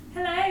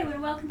Hello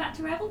and welcome back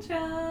to Rebel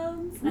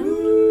Drums.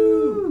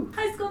 Woo!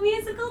 High School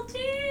Musical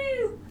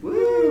 2!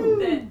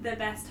 Woo! The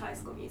best High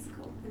School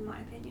Musical, in my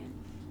opinion.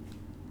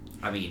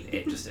 I mean,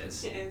 it just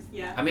is. It is,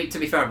 yeah. I mean, to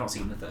be fair, I've not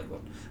seen the third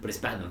one, but it's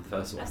better than the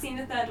first one. I've seen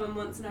the third one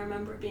once and I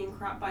remember it being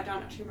crap, but I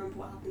don't actually remember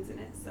what happens in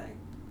it, so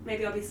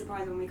maybe I'll be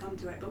surprised when we come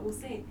to it, but we'll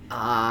see.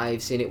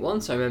 I've seen it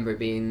once. I remember it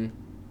being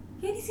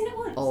You only seen it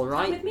once?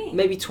 alright. With me?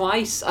 Maybe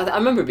twice. I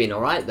remember it being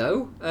alright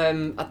though.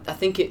 I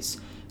think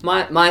it's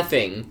my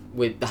thing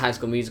with the High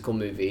School Musical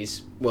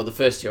movies, well the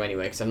first two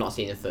anyway, because I've not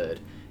seen the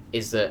third,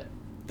 is that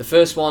the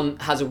first one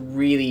has a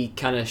really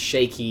kind of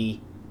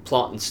shaky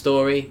plot and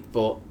story,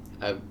 but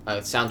a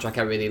soundtrack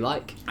I really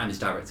like. And it's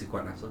directed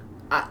quite nicely.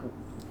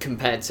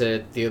 Compared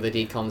to the other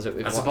decons that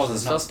we've watched. I suppose and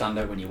it's not stuff.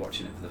 standout when you're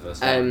watching it for the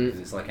first time,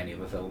 because it's like any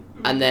other film.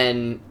 And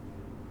then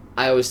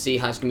I always see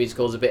High School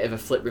Musical as a bit of a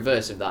flip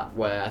reverse of that,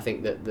 where I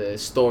think that the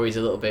story's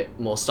a little bit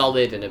more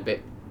solid and a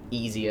bit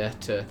easier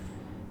to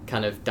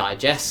kind of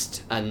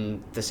digest,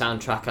 and the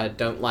soundtrack I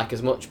don't like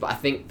as much, but I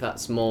think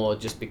that's more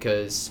just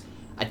because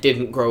I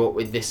didn't grow up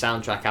with this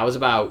soundtrack. I was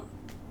about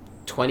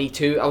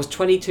 22,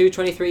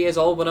 23 years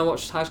old when I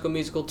watched High School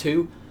Musical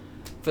 2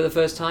 for the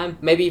first time,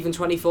 maybe even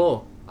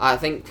 24. I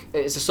think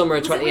it's the summer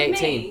of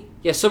 2018.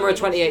 Yeah, summer of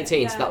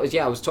 2018, so that was,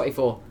 I was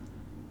 24.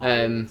 I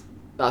think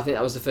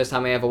that was the first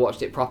time I ever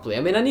watched it properly.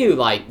 I mean, I knew,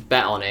 like,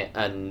 Bet on It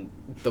and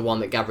the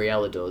one that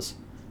Gabriella does.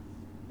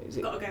 Is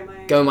it Gotta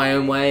Go My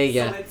Own Way,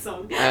 yeah.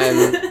 Solid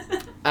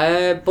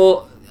song.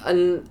 But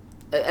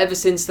ever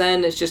since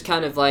then, it's just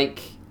kind of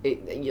like,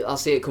 I'll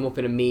see it come up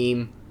in a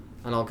meme,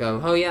 and I'll go,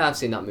 oh yeah, I've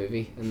seen that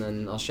movie, and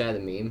then I'll share the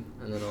meme,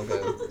 and then I'll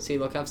go, see,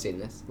 look, I've seen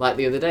this. Like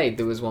the other day,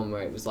 there was one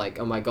where it was like,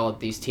 oh my god,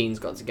 these teens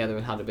got together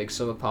and had a big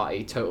summer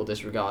party, total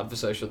disregard for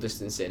social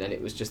distancing, and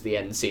it was just the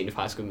end scene of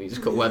High School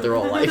Musical, where they're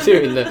all like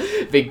doing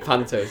the big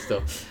panto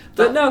stuff.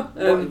 But no.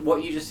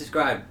 What you just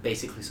described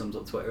basically sums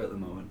up Twitter at the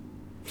moment.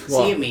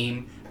 What? See a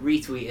meme,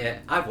 retweet it,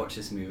 I've watched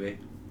this movie.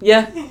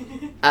 Yeah.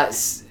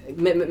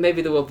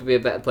 Maybe the world would be a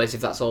better place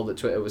if that's all that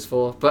Twitter was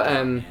for. But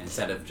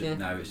instead of just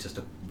now, it's just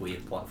a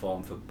weird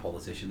platform for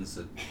politicians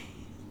to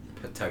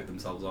tout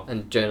themselves off.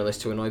 And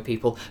journalists to annoy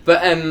people.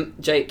 But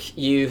Jake,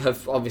 you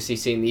have obviously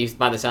seen these.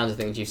 By the sounds of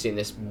things, you've seen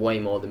this way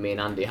more than me and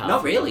Andy have.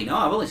 Not really, no.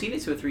 I've only seen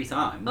it 2 or 3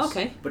 times.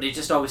 Okay. But it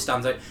just always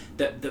stands out.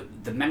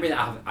 The memory that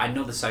I have, I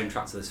know the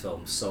soundtrack to this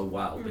film so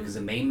well, because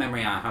the main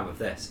memory I have of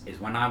this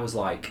is when I was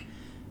like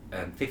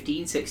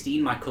 15,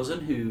 16, my cousin,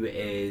 who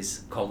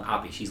is called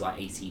Abby, she's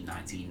like 18,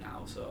 19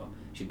 now, so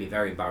she'd be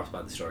very embarrassed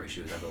by the story if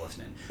she was ever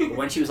listening. But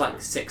when she was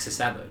like 6 or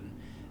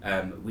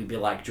 7, we'd be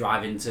like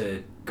driving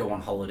to go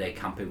on holiday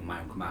camping with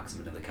my Uncle Max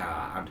in the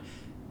car, and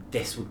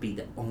this would be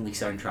the only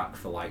soundtrack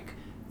for like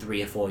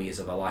 3 or 4 years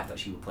of her life that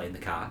she would play in the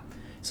car.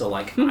 So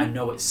like, I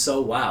know it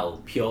so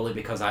well purely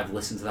because I've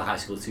listened to the High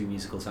School 2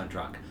 musical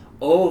soundtrack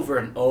over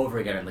and over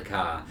again in the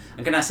car.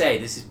 And can I say,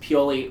 this is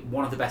purely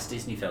one of the best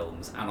Disney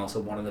films, and also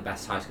one of the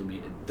best High School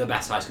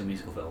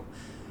Musical film,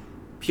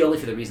 purely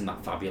for the reason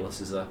that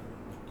Fabulous is there.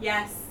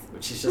 Yes.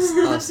 Which is just...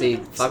 Oh, see,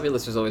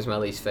 Fabulous was always my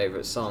least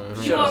favourite song.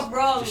 You are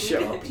wrong. Just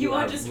shut up. You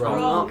are just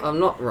wrong. I'm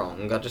not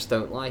wrong, I just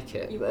don't like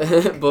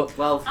it. But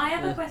Well, I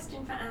have a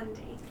question for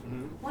Andy.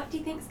 What do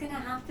you think's going to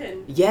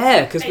happen?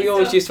 yeah, because we Based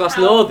always off used to ask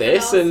how Nor the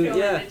this, last and film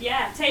yeah. ended.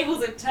 Yeah,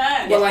 tables have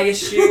turned. Well, I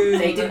assume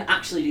they didn't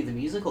actually do the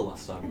musical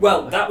last time.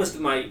 Well, that was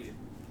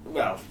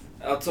well,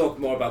 I'll talk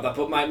more about that.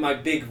 But my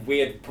big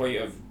weird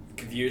point of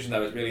confusion that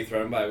I was really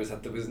thrown by was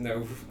that there was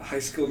no High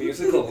School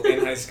Musical in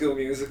High School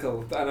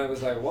Musical, and I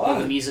was like, what? Well,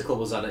 the musical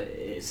was that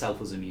it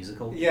itself was a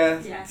musical.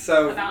 Yeah,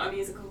 So about a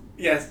musical.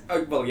 yes.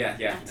 Oh, well, yeah.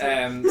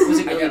 Was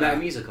it really I get about a that.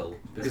 musical?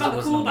 It's Because about it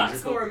the wasn't a callbacks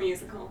musical. for a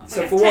musical.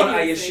 So Okay, for one,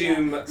 I tenuously, yeah.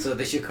 assume. So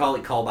they should call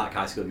it Callback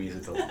High School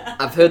Musical.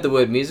 I've heard the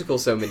word musical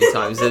so many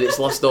times that it's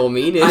lost all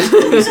meaning. High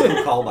School Musical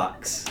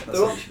Callbacks. That's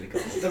what it should be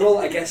called. They're all,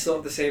 I guess, sort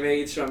of the same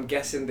age, so I'm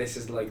guessing this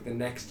is like the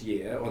next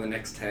year or the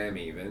next term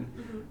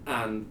even,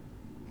 and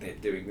they're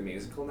doing the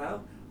musical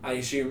now. I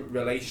assume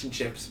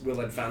relationships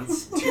will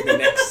advance to the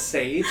next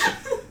stage,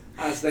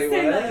 as they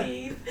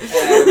were.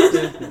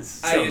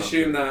 I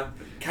assume that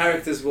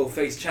characters will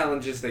face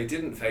challenges they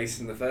didn't face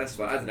in the first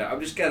one. I don't know. I'm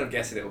just kind of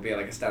guessing it will be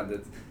like a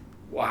standard.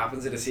 What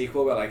happens in a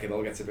sequel where like it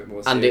all gets a bit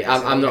more serious. Andy,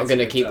 and I'm it not gets a going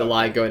to bit keep the dark.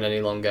 lie going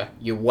any longer.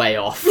 You're way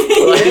off.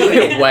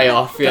 You're way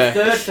off, The yeah.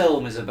 third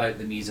film is about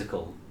the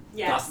musical.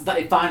 Yes. That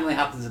it finally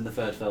happens in the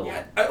third film.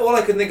 Yeah. All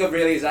I can think of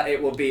really is that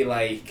it will be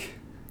like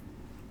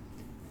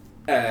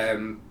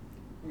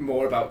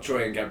more about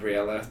Troy and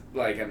Gabriella,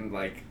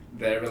 and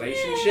their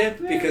relationship,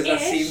 because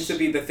that ish. seems to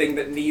be the thing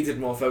that needed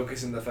more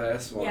focus in the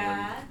first one.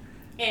 Yeah.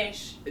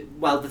 Ish.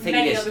 Well, the thing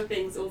Many is, other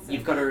things also.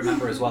 you've got to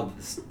remember as well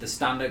that the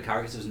standout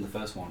characters in the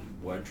first one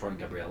weren't Troy and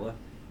Gabriella.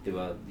 They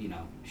were,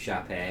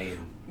 Sharpay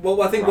and...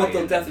 Well, I think what Ryan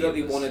they'll and the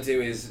definitely others. want to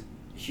do is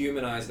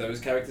humanise those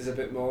characters a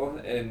bit more,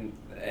 and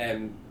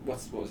what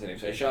was their name?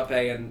 Sorry,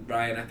 Sharpay and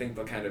Ryan. I think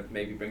they'll kind of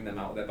maybe bring them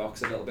out of their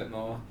box a little bit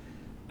more,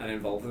 and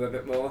involve them a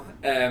bit more.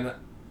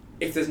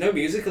 If there's no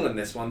musical in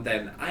this one,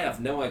 then I have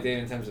no idea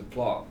in terms of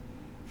plot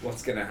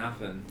what's going to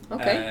happen.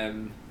 Okay.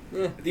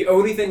 Yeah. The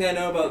only thing I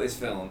know about this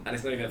film, and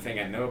it's not even a thing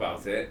I know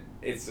about it,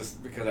 it's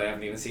just because I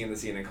haven't even seen the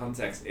scene in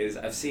context, is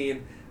I've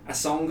seen a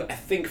song, I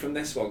think from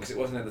this one, because it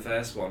wasn't in the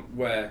first one,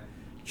 where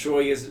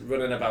Troy is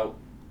running about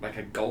like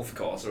a golf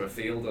course or a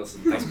field or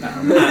something,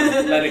 and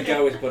Let It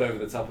Go is put over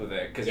the top of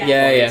it, because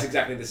it's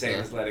exactly the same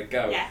as Let It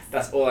Go. Yes.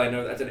 That's all I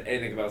know. I don't know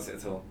anything about it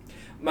at all.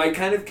 My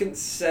kind of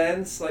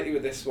concern slightly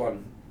with this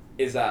one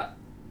is that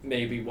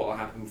maybe what will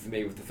happen for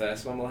me with the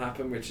first one will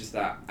happen, which is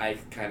that I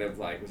kind of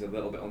like was a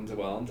little bit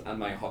underwhelmed, and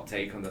my hot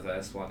take on the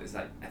first one is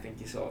that I think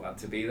you sort of had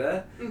to be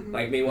there. Mm-hmm.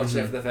 Like me watching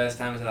it for the first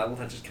time as an adult,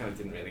 I just kind of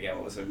didn't really get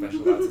what was so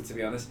special about it, to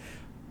be honest.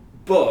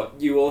 But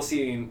you all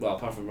seem, well,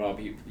 apart from Rob,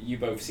 you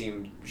both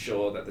seem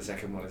sure that the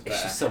second one is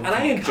better. just so and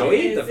I camp.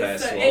 enjoyed the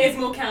first one. It is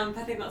more camp,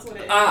 I think that's what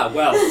it is. Ah,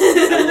 well,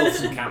 I love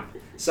some camp.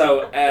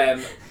 So,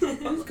 I'm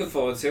looking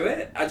forward to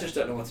it. I just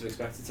don't know what to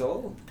expect at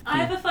all. I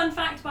have a fun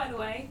fact, by the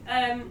way.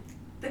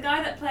 The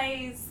guy that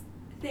plays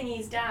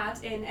Thingy's dad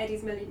in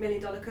Eddie's $1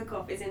 Million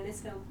Cook-Off is in this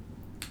film.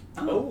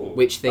 Oh.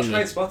 Which I'll Thingy? try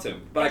and spot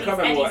him. But Eddie's, I can't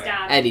remember Eddie's what...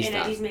 dad Eddie's in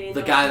dad. Eddie's $1 Million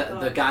The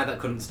Cook-Off. guy that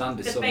couldn't stand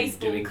his The son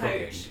baseball doing coach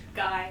cooking.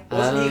 guy.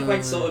 Wasn't he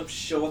quite sort of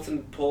short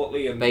and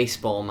portly and...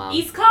 Baseball man.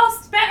 He's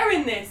cast better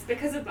in this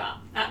because of that,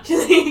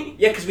 actually.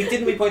 Yeah, because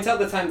we point out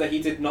the time that he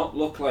did not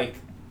look like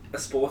a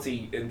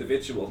sporty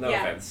individual. No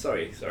Yeah. offence.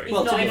 Sorry. He's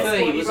Well, not to in be a fair,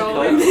 he sporty was a role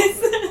coach. in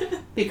this.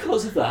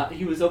 Because of that,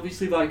 he was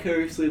obviously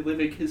vicariously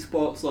living his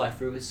sports life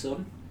through his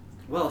son.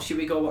 Well, should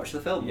we go watch the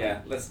film?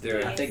 Yeah, let's do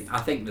it. I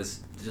think there's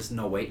just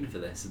no waiting for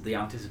this. The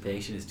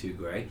anticipation is too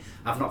great.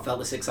 I've not felt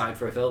this excited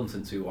for a film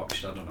since we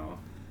watched, I don't know,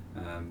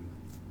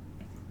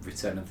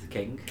 Return of the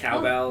King.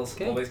 Cowbells.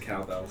 Okay. Always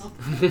cowbells.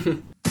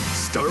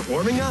 Start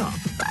warming up.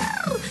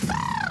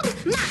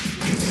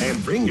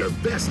 And bring your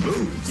best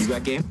moves. You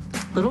got game?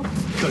 Little?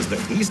 Because the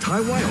East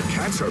High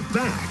Wildcats are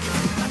back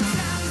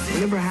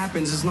Whatever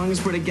happens, as long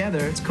as we're together,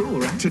 it's cool,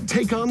 right? to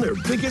take on their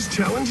biggest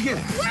challenge yet.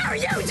 What are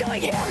you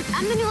doing here?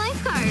 I'm the new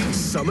lifeguard.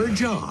 Summer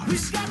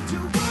jobs.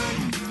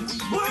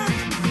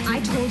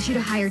 I told you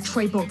to hire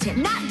Troy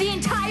Bolton, not the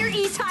entire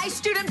East High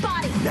student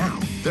body. Now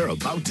they're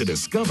about to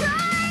discover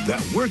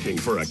that working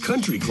for a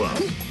country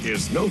club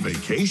is no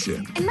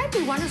vacation. It might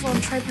be wonderful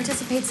if Troy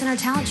participates in our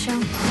talent show.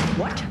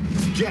 What?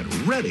 Get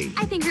ready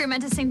I think we were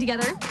meant to sing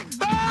together.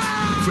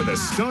 for the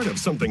start of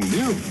something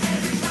new.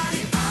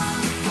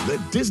 The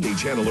Disney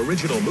Channel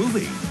original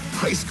movie,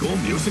 High School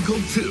Musical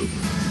 2,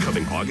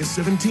 coming August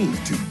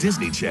 17th to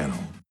Disney Channel.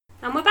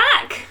 And we're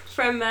back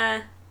from,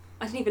 I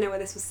didn't even know where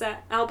this was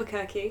set,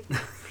 Albuquerque.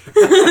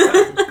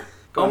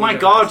 Oh my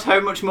god, how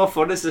much more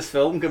fun is this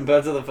film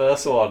compared to the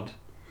first one?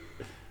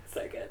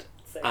 So good.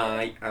 So good.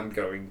 I am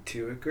going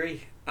to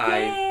agree.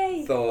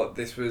 Yay! I thought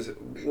this was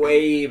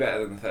way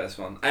better than the first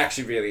one. I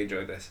actually really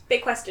enjoyed this.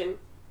 Big question.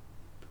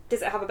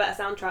 Does it have a better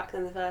soundtrack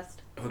than the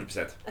first?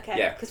 100%. Okay.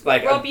 Yeah. Because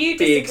Like Rob, a you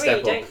big disagree,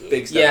 step don't up. you?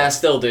 Big step Yeah, I up.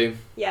 still do.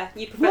 Yeah,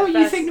 you prefer Well, the you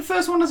first. think the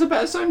first one has a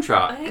better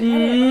soundtrack? I don't get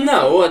it.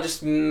 No, I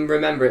just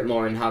remember it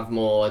more and have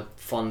more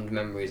fond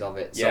memories of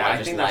it, so Yeah, I I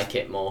just think that's- like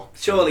it more.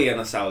 Surely a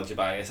nostalgia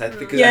bias.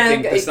 Because Yeah, I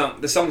think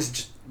it- the songs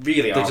just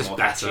really They're are just more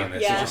catchy better. in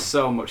this. Yeah. They're just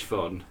so much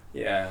fun.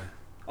 Yeah.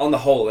 On the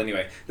whole,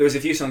 anyway. There was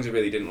a few songs I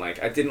really didn't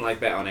like. I didn't like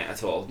Bet On It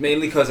at all.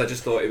 Mainly because I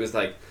just thought it was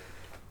like...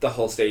 The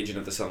whole staging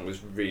of the song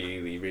was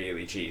really,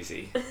 really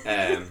cheesy.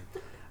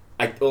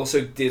 I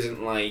also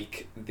didn't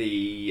like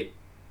the...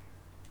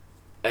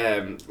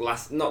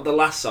 not the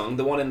last song,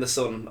 the one in the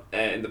sun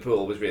in the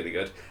pool was really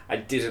good. I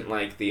didn't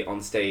like the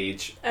on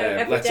stage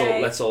Every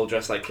Day. let's all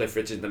dress like Cliff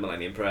Richard in the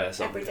Millennium Prayer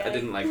song. Every I Day.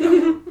 didn't like that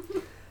one.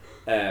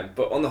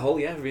 But on the whole,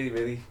 yeah, really,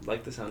 really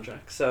liked the soundtrack.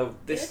 So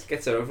this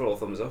gets an overall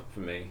thumbs up for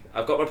me.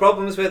 I've got my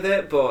problems with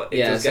it, but it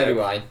Yeah, does so get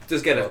do I.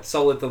 does get a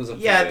solid thumbs up.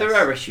 Yeah, for there this.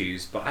 are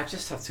issues, but I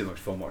just have too much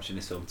fun watching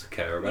this film to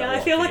care about. Yeah, a I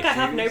lot feel of like the I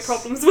have no issues.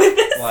 problems with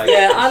this. Like,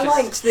 Yeah, it's I just-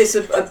 liked this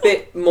a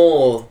bit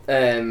more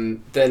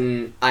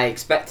than I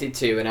expected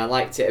to, and I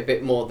liked it a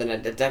bit more than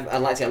I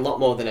liked it a lot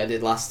more than I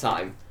did last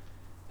time.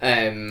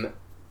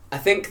 I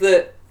think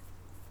that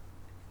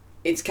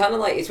it's kind of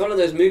like it's one of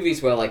those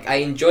movies where like I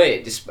enjoy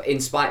it just in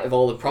spite of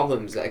all the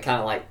problems that are kind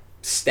of like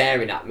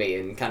staring at me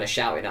and kind of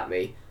shouting at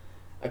me,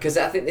 because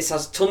I think this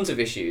has tons of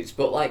issues,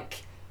 but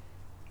like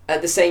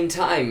at the same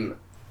time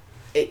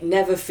it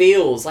never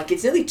feels like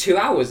it's nearly 2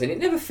 hours and it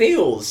never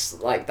feels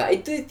like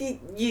that.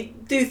 You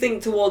do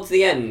think towards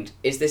the end,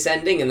 is this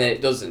ending? And then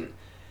it doesn't.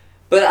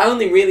 But it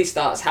only really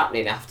starts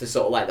happening after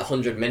sort of like the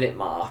 100-minute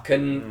mark.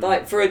 And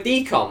like for a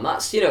decom,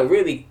 that's, you know,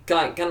 really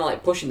kind of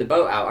like pushing the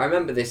boat out. I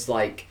remember this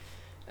like,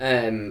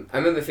 I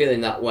remember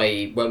feeling that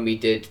way when we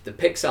did the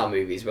Pixar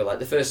movies, where like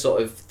the first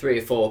sort of 3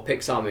 or 4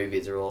 Pixar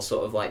movies are all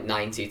sort of like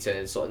 90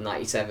 to sort of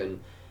 97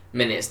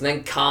 minutes. And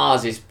then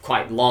Cars is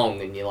quite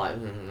long and you're like,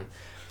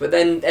 But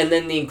then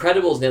The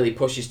Incredibles nearly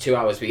pushes 2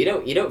 hours, but you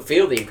don't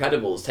feel The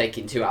Incredibles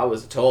taking 2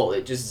 hours at all.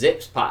 It just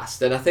zips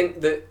past, and I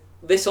think that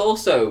this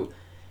also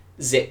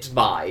zips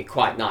by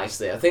quite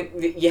nicely. I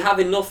think that you have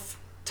enough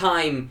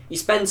time. You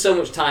spend so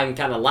much time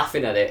kind of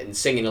laughing at it and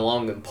singing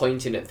along and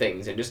pointing at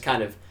things and just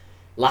kind of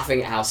laughing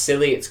at how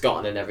silly it's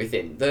gotten and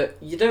everything that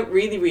you don't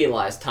really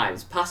realise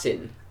time's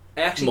passing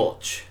I actually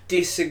much.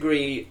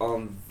 disagree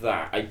on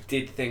that. I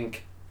did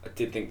think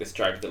this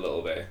dragged a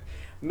little bit.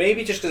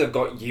 Maybe just because I've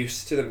got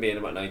used to them being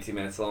about 90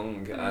 minutes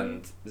long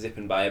and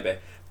zipping by a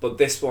bit. But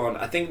this one,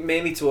 I think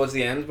mainly towards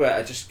the end, where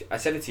I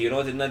said it to you,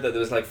 didn't I? That there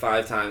was like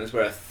 5 times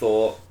where I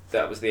thought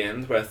that was the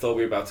end, where I thought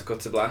we were about to cut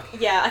to black.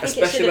 Yeah, I think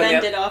it should have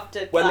ended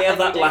after. When they have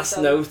that Everyday last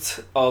song. note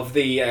of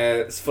the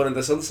 "It's Fun in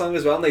the Sun" song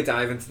as well, and they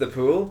dive into the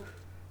pool,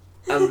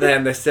 and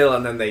then they're still,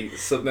 and then they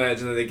submerge,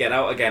 and then they get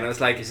out again. I was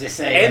like, Is this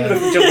end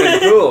with them jumping in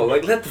the pool?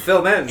 Like, let the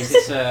film end. Is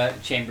this a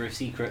Chamber of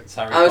Secrets?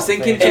 Harry I was Potter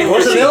thinking thing? It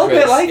was a little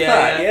bit like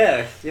Yeah,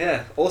 that,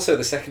 yeah. Also,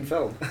 the second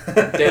film.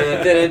 I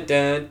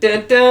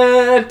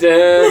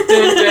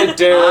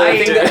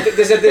think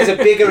that there's a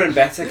bigger and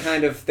better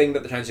kind of thing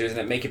that they're trying to do, isn't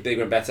it? Make it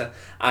bigger and better.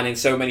 And in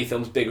so many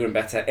films, bigger and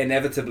better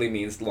inevitably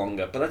means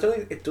longer. But I don't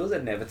think it does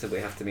inevitably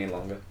have to mean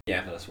longer.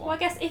 Yeah, that's Well, one. I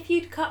guess if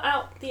you'd cut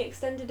out the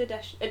extended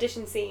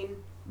edition scene,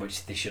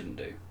 Which they shouldn't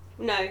do.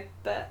 no,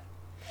 but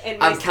in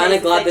I'm most kind of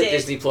cases glad they that did.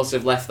 Disney Plus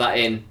have left that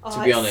in, Oh,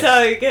 to be it's honest.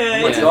 so good.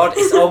 Oh my Yeah. god,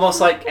 it's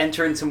almost like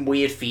entering some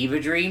weird fever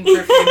dream for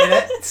a few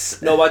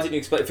minutes. No, why didn't you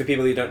explain for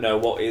people who don't know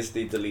what is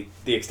the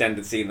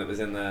extended scene that was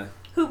in there?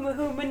 Huma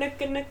huma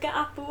nuka nuka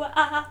apua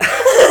ah.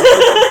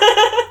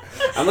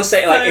 I must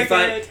say, like,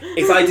 So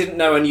if I didn't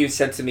know and you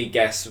said to me,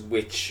 guess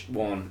which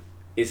one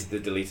is the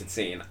deleted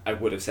scene, I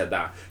would have said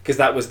that, because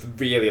that was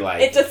really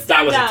like It just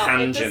that was stood a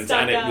out. It just tangent, stood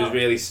and it was out.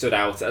 really stood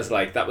out as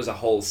like that was a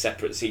whole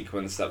separate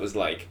sequence that was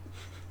like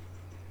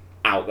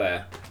out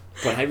there.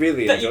 But I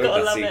really But you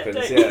enjoyed gotta that love it,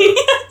 sequence. don't Yeah.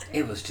 you?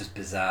 It was just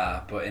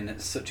bizarre, but in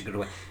such a good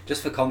way.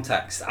 Just for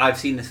context, I've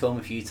seen this film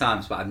a few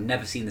times, but I've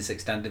never seen this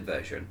extended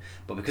version.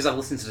 But because I've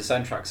listened to the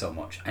soundtrack so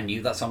much, I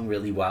knew that song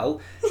really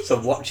well. So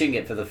watching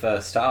it for the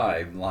first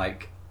time,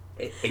 like,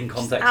 in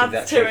context of the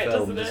Adds to actual it,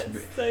 film, doesn't it?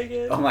 just, It's so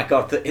good. oh my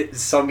god, the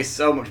song is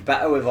so much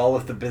better with all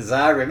of the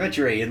bizarre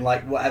imagery and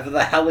like whatever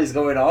the hell is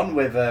going on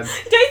with I don't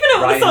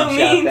even know what the Ryan song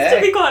means, Sharpay.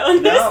 to be quite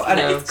honest. No, and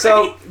No.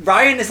 so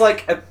Ryan is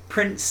like a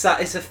prince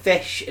that is a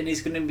fish and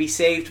he's going to be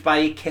saved by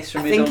a kiss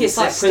from I his think own it's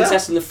like sister.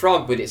 Princess and the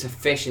Frog, but it's a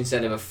fish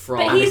instead of a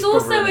frog. But And he's his brother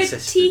also and a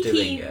sister doing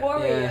tiki it.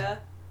 warrior. Yeah.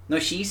 No,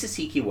 she's a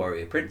tiki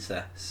warrior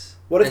princess.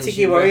 What have And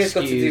Tiki she Warriors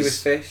got to do with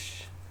rescues- fish?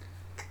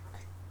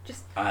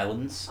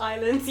 Islands.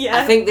 Islands, yeah.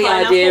 I think the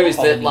Pineapple, idea is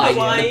that like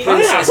Hawaii. the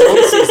princess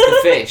kisses the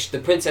fish, the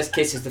princess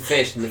kisses the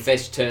fish, and the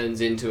fish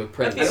turns into a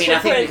prince. I mean, I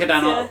think we could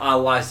Prince, yeah.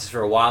 analyse this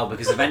for a while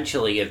because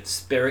eventually a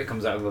spirit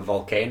comes out of a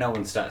volcano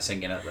and starts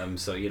singing at them,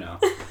 so, you know,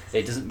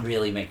 it doesn't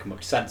really make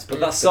much sense. But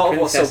that's The sort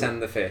of what's princess so...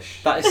 and the fish.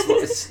 That is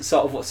it's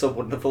sort of what's so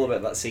wonderful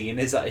about that scene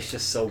is that it's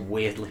just so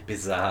weirdly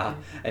bizarre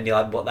and you're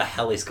like, what the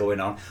hell is going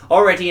on?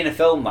 Already in a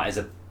film that is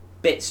a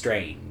bit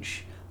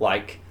strange,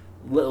 like,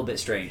 little bit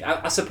strange.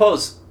 I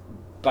suppose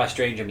by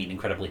strange I mean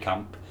incredibly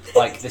camp.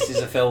 Like, this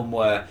is a film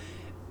where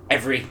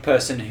every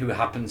person who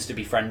happens to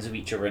be friends with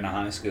each other in a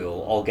high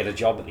school all get a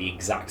job at the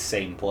exact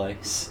same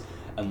place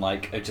and,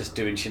 like, are just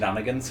doing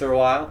shenanigans for a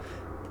while.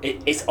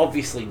 It's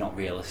obviously not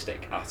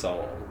realistic at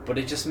all, but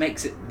it just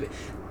makes it...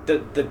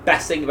 The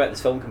best thing about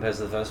this film compared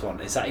to the first one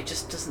is that it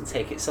just doesn't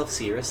take itself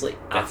seriously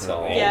at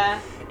all.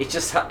 Yeah. It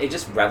just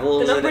revels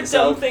The in number of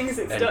itself. dumb things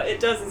it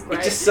does is great.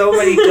 It's just so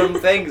many dumb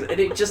things, and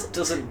it just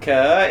doesn't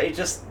care. It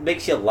just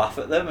makes you laugh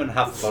at them and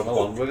have fun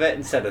along with it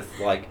instead of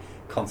like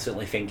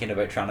constantly thinking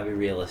about trying to be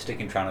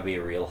realistic and trying to be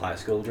a real high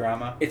school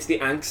drama. It's the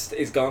angst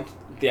is gone.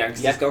 The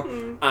angst Yeah. is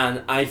gone.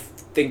 And I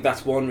think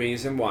that's one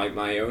reason why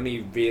my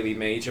only really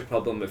major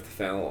problem with the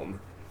film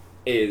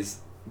is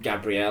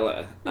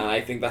Gabriella. And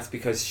I think that's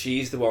because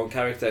she's the one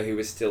character who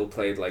is still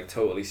played like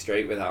totally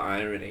straight without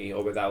irony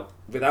or without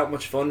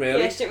much fun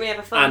really. Yeah, she didn't really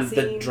have a fun And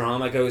scene. the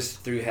drama goes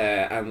through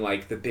her and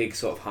like the big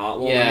sort of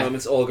heartwarming Yeah.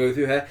 moments all go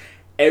through her.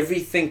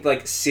 Everything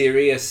like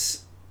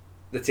serious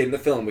that's in the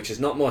film, which is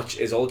not much,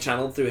 is all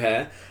channeled through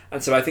her.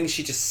 And so I think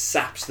she just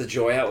saps the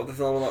joy out of the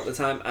film a lot of the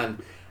time, and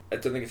I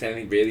don't think it's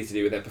anything really to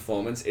do with her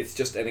performance. It's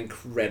just an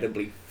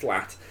incredibly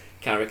flat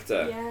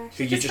character Yeah, who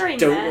she's you just very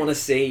just don't meh. want to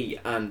see,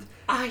 and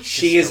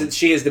She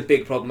she is the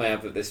big problem I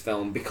have with this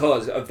film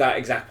because of that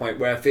exact point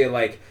where I feel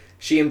like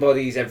she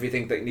embodies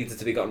everything that needed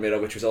to be gotten rid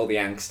of, which was all the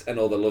angst and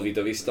all the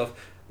lovey-dovey stuff.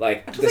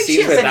 Like I don't the think she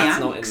scenes has where any that's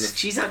not in angst. the...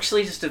 She's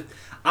actually just a...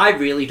 I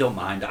really don't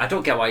mind. I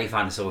don't get why you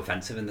find her so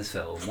offensive in this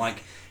film.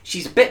 Like,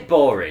 she's a bit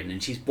boring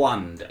and she's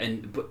bland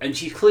and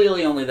she's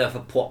clearly only there for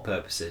plot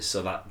purposes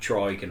so that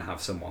Troy can have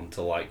someone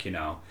to, like, you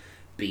know,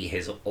 be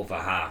his other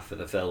half of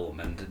the film,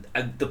 and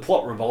the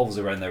plot revolves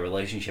around their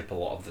relationship a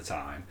lot of the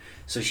time,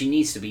 so she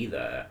needs to be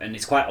there, and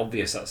it's quite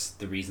obvious that's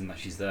the reason that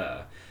she's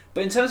there.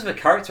 But in terms of her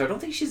character, I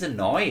don't think she's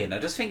annoying. I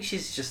just think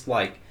she's just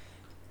like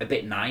a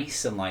bit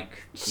nice and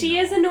like She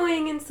is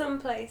annoying in some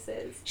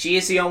places. she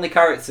is the only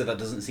character that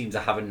doesn't seem to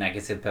have a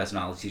negative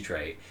personality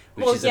trait,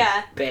 which Well, is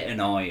yeah. a bit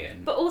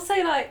annoying. But also,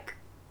 like,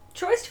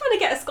 Troy's trying to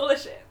get a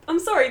scholarship. I'm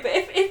sorry, but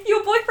if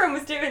your boyfriend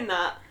was doing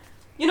that,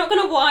 you're not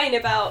going to whine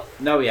about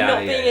No, yeah, not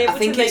being able I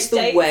think to make it's the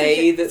dates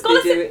way and shit. that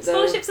they do it, though.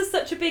 Scholarships are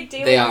such a big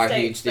deal. They in are the a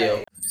huge States, deal.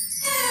 though.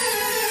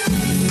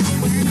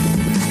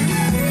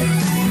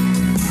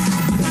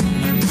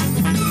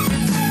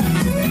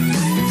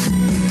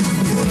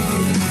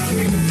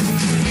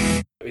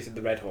 Is it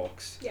the Red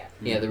Hawks? Yeah.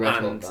 Yeah, the Red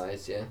Hawk And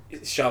guys, yeah.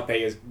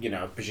 Sharpay is,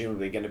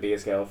 presumably going to be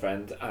his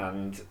girlfriend,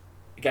 and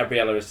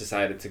Gabriella has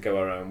decided to go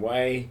her own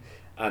way,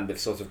 and they've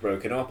sort of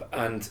broken up,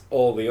 and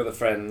all the other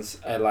friends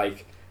are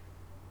like,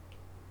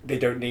 they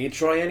don't need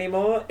Troy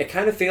anymore. It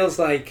kind of feels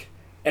like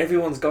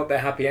everyone's got their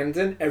happy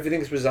ending,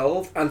 everything's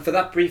resolved, and for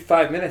that brief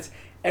 5 minutes,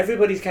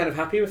 everybody's kind of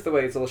happy with the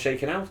way it's all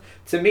shaken out.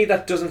 To me,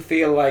 that doesn't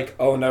feel like,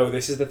 oh no,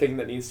 this is the thing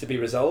that needs to be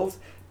resolved.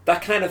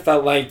 That kind of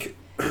felt like...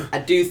 I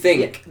do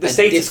think... the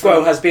status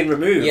quo has been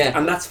removed,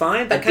 and that's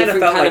fine. That kind of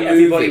felt like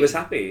everybody was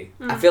happy.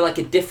 I feel like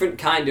a different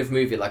kind of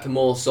movie, like a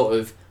more sort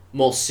of,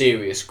 more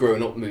serious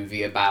grown-up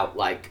movie about,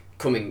 like,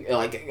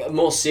 a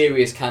more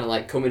serious kind of,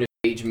 like,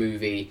 coming-of-age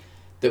movie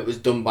that was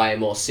done by a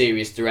more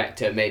serious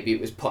director. Maybe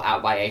it was put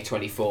out by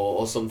A24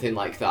 or something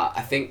like that.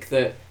 I think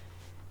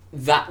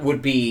that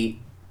would be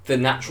the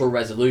natural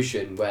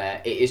resolution,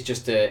 where it is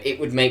just this film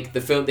would make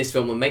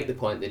the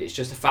point that it's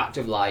just a fact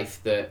of life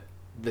that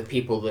the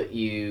people that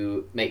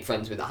you make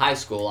friends with at high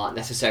school aren't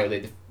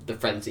necessarily the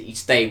friends that you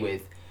stay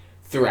with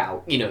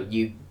throughout.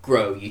 You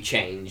grow, you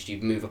change, you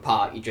move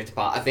apart, you drift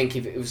apart. I think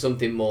if it was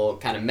something more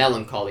kind of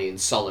melancholy and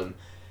solemn,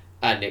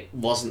 and it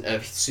wasn't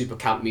a super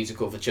camp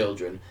musical for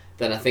children,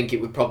 then I think it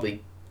would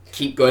probably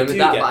keep going with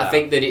that. But I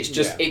think that it's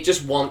just it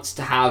just wants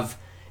to have...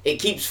 It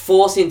keeps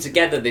forcing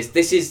together this.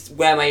 This is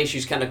where my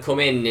issues kind of come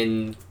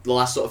in the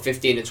last sort of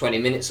 15 to 20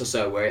 minutes or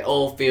so, where it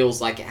all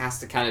feels like it has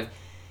to kind of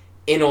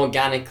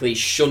inorganically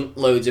shunt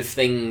loads of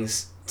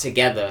things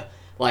together.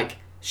 Like,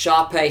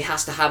 Sharpay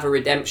has to have a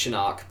redemption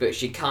arc, but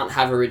she can't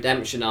have a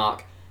redemption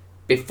arc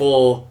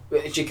before...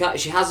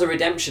 She has a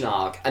redemption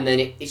arc, and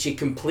then she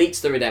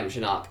completes the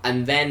redemption arc,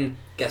 and then...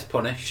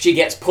 She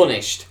gets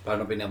punished. By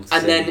not being able to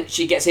And sing. then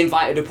she gets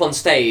invited up on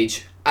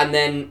stage, and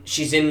then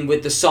she's in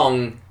with the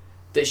song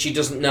that she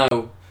doesn't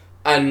know,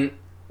 and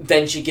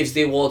then she gives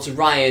the award to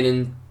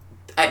Ryan,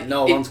 and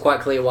no one's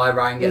quite clear why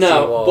Ryan gets the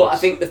award. But I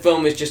think the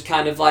film is just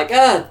kind of like,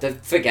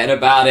 forget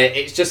about it,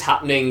 it's just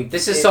happening.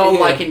 This is sort of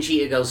like in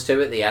Cheetah Girls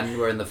 2 at the end,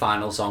 where in the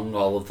final song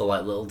all of the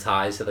like little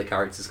ties to the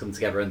characters come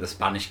together, and the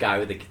Spanish guy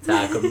with the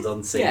guitar comes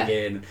on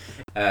singing.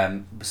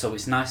 So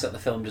it's nice that the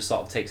film just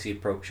sort of takes the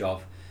approach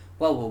of,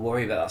 well, we'll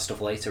worry about that stuff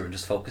later and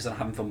just focus on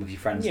having fun with your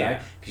friends now.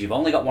 Because you've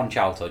only got one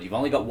childhood, you've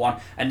only got one...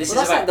 And that's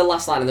like the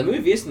last line of the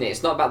movie, isn't it?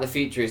 It's not about the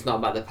future, it's not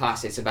about the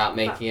past, it's about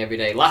making every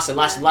day last and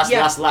last and last and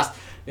last and last.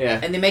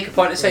 Yeah. And they make a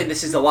point of saying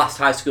this is the last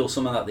high school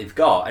summer that they've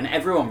got, and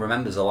everyone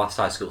remembers the last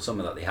high school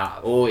summer that they have.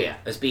 Oh, yeah.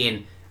 As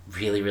being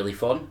really, really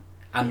fun.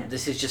 And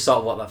this is just sort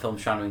of what that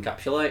film's trying to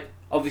encapsulate.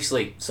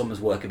 Obviously, summers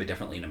work a bit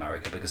differently in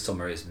America, because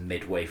summer is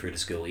midway through the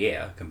school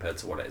year compared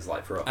to what it is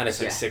like for us. And it's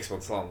like 6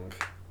 months long.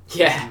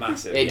 Yeah,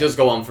 massive. It does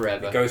go on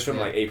forever. It goes from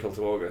like April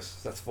to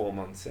August. That's 4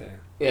 months.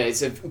 Yeah,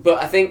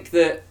 but I think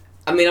that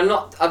I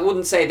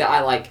wouldn't say that I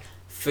like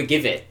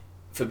forgive it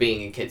for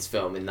being a kids'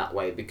 film in that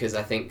way, because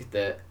I think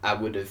that I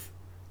would have,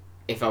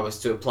 if I was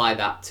to apply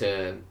that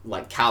to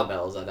like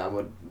Cowbells, I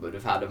would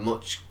have had a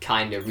much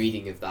kinder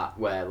reading of that,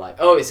 where like,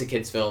 oh, it's a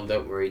kids' film,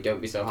 don't worry, don't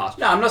be so harsh.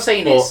 No, I'm not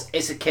saying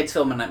it's a kids'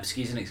 film and I'm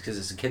excusing it because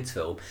it's a kids'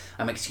 film.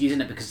 I'm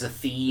excusing it because the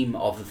theme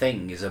of the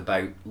thing is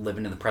about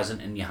living in the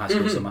present in your high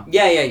school summer.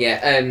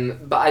 Yeah.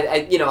 But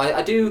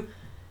I do.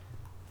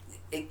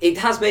 It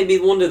has made me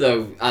wonder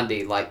though,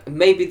 Andy, like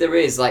maybe there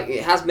is, like,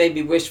 it has made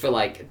me wish for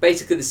like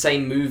basically the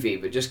same movie,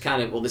 but just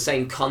kind of, or the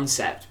same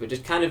concept, but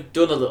just kind of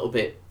done a little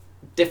bit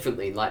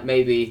differently. Like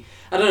maybe,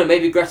 I don't know,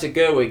 maybe Greta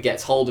Gerwig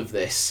gets hold of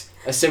this,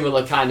 a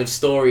similar kind of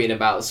story in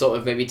about sort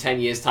of maybe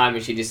 10 years time,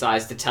 and she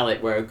decides to tell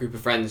it where a group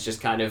of friends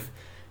just kind of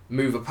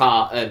move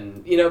apart,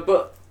 and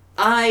but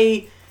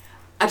I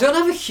don't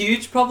have a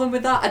huge problem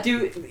with that.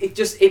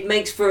 It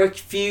makes for a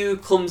few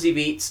clumsy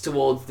beats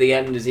towards the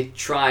end as it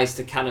tries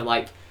to kind of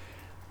like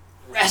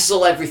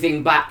wrestle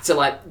everything back to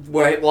like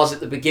where it was at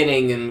the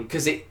beginning, and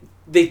because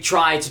they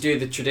try to do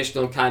the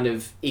traditional kind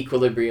of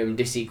equilibrium,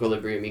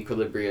 disequilibrium,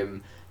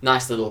 equilibrium,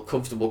 nice little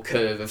comfortable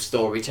curve of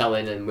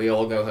storytelling, and we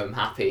all go home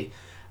happy.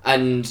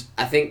 And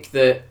I think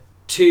that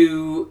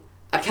there's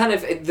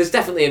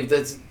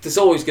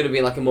always going to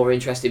be like a more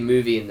interesting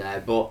movie in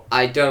there, but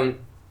I don't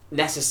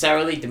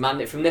necessarily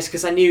demand it from this,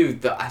 because I knew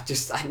that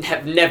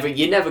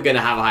you're never going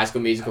to have a High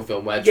School Musical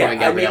film where Troy and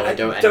Gabriella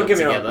don't end up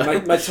together.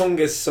 Wrong, my tongue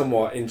is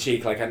somewhat in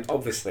cheek, like I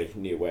obviously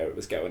knew where it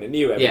was going, I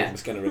knew everything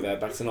was going to revert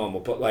back to normal,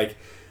 but like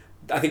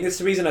I think that's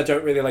the reason I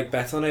don't really like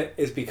bet on it,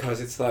 is because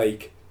it's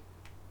like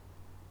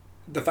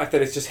the fact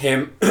that it's just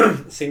him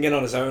singing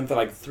on his own for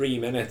like 3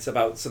 minutes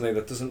about something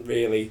that doesn't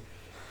really,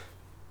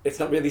 it's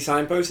not really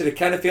signposted. It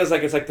kind of feels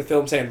like it's like the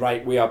film saying,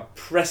 right, we are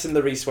pressing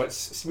the reset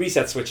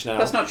switch now.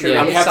 That's not true.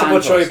 And we have to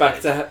put Troy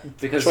back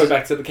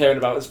to the caring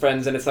about his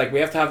friends, and it's like we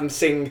have to have him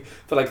sing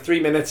for like 3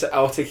 minutes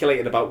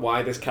articulating about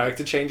why this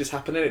character change is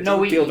happening. It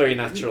doesn't feel very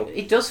natural.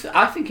 It does.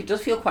 I think it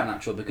does feel quite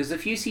natural, because a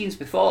few scenes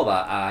before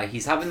that,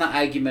 he's having that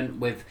argument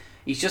with...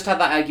 He's just had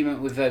that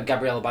argument with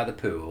Gabriella by the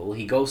pool.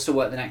 He goes to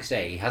work the next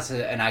day. He has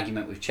an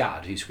argument with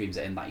Chad, who screams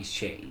at him that he's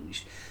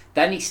changed.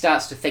 Then he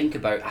starts to think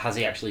about, has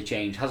he actually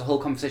changed? Has a whole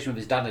conversation with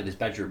his dad in his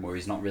bedroom where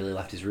he's not really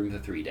left his room for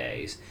 3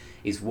 days.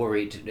 He's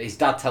worried. His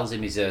dad tells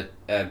him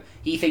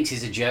he thinks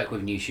he's a jerk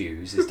with new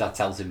shoes. His dad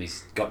tells him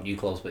he's got new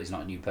clothes but he's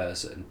not a new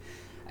person.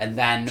 And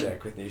then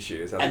jerk with new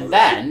shoes. And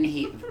then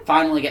he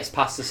finally gets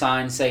past the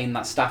sign saying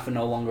that staff are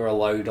no longer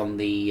allowed on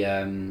the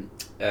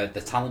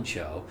talent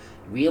show.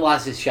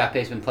 Realises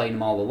Sharpay's been playing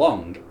him all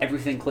along.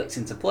 Everything clicks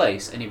into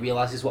place, and he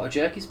realises what a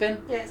jerk he's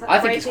been. Yeah, it's like I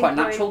think it's quite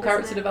breaking natural point,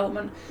 character isn't it?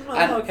 development. Oh,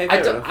 And okay,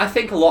 fair enough. I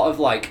think a lot of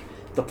like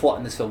the plot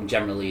in this film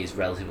generally is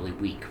relatively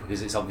weak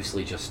because it's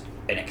obviously just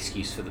an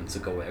excuse for them to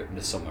go out in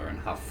the summer and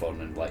have fun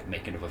and like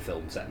make another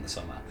film set in the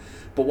summer.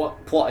 But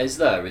what plot is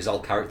there is all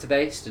character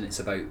based, and it's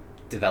about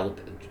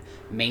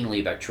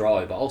mainly about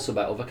Troy, but also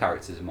about other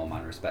characters in more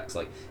minor respects,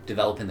 like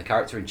developing the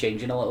character and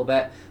changing a little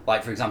bit.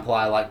 Like, for example,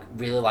 I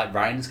really like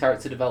Ryan's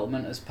character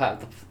development as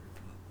part of the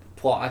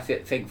plot. I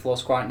think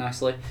flows quite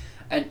nicely.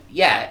 And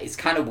yeah, it's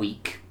kind of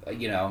weak,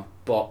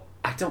 but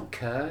I don't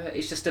care.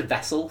 It's just a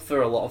vessel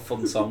for a lot of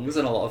fun songs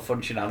and a lot of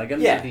fun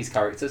shenanigans with these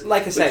characters.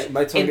 Like I said,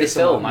 my tongue in is this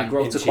film, somewhat I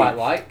grow to in quite cheek.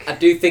 like. I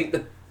do think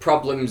the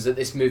problems that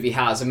this movie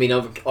has, I mean,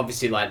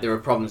 obviously, like, there are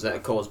problems that are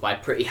caused by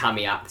pretty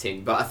hammy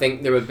acting, but I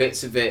think there are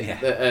bits of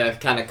it that are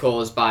kind of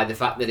caused by the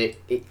fact that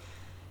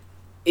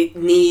it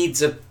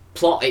needs a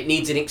plot, it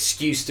needs an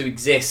excuse to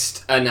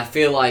exist, and I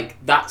feel like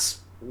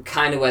that's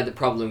kind of where the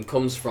problem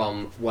comes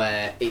from,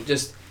 where it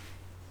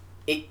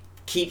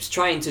keeps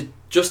trying to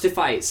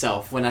justify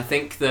itself, when I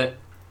think that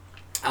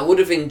I would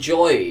have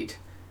enjoyed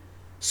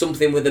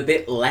something with a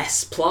bit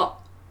less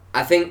plot.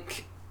 I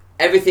think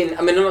everything,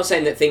 I mean, I'm not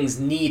saying that things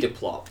need a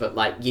plot, but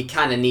like you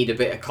kind of need a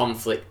bit of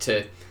conflict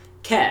to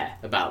care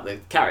about the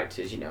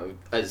characters,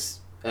 as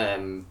I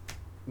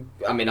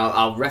mean,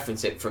 I'll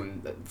reference it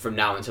from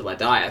now until I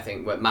die. I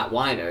think what Matt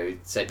Weiner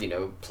said,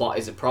 plot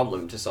is a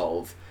problem to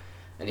solve,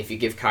 and if you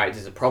give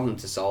characters a problem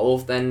to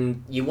solve,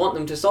 then you want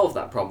them to solve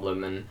that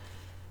problem, and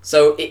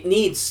so it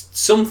needs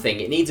something.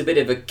 It needs a bit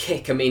of a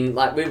kick. I mean,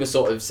 like we were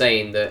sort of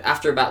saying that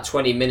after about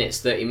 20 minutes,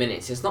 30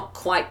 minutes, it's not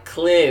quite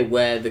clear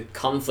where the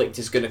conflict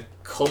is going to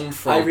come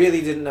from. I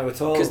really didn't know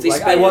at all. 'Cause they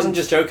I wasn't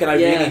just joking. I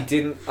Yeah. really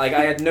didn't. Like,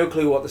 I had no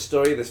clue what the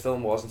story of this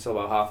film was until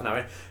about half an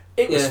hour.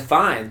 It was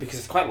fine because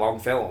it's quite a long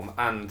film,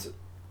 and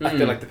I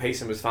feel like the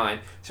pacing was fine.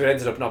 So it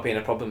ended up not being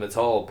a problem at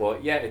all.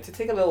 But yeah, it did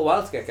take a little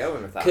while to get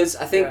going with that. Because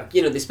I think,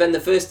 they spend the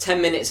first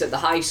 10 minutes at the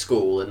high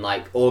school and,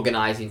 like,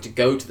 organising to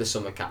go to the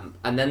summer camp.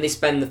 And then they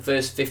spend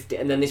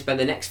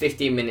the next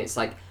 15 minutes,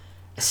 like,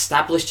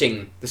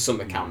 establishing the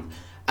summer camp.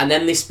 And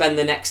then they spend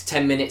the next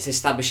 10 minutes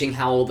establishing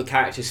how all the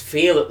characters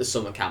feel at the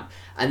summer camp.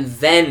 And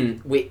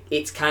then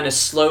it's kind of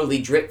slowly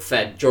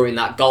drip-fed during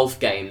that golf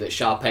game that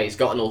Sharpay's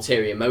got an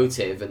ulterior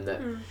motive. And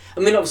that, I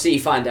mean, obviously you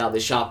find out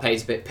that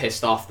Sharpay's a bit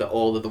pissed off that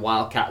all of the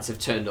Wildcats have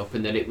turned up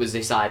and that it was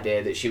this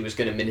idea that she was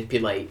going to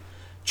manipulate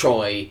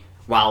Troy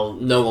while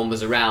no one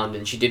was around,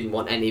 and she didn't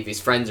want any of his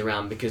friends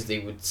around because they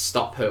would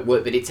stop her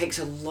work. But it takes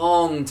a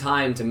long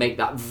time to make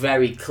that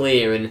very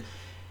clear, and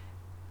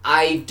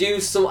I do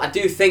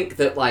think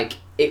that, like,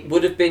 it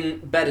would have been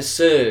better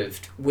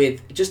served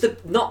with just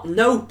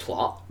no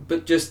plot,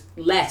 but just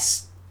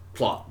less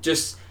plot.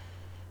 Just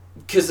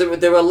because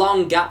there are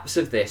long gaps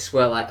of this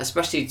where, like,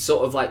 especially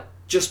sort of like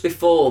just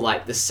before,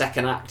 like, the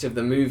second act of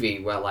the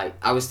movie, where, like,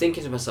 I was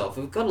thinking to myself,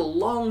 we've got a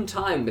long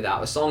time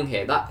without a song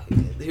here. That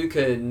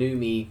Hookah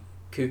Numi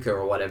Kuka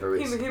or whatever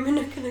it's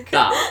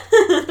that.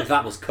 If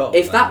that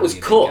was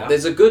cut,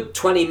 there's a good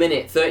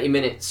 20-minute,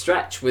 30-minute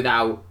stretch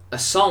without a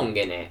song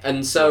in it,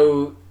 and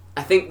so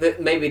I think that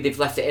maybe they've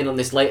left it in on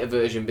this later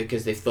version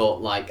because they've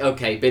thought, like,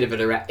 okay, bit of a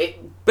direct.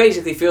 It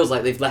basically feels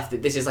like they've left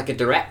it. This is like a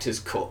director's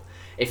cut,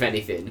 if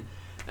anything,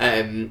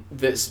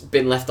 that's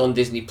been left on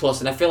Disney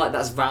Plus, and I feel like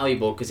that's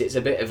valuable because it's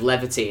a bit of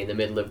levity in the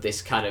middle of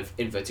this kind of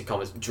inverted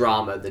commas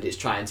drama that it's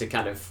trying to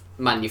kind of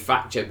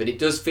manufacture. But it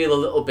does feel a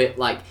little bit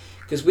like,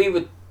 because we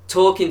were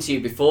talking to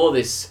you before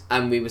this,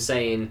 and we were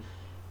saying,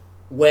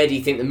 where do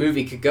you think the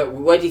movie could go?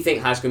 Where do you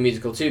think High School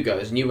Musical 2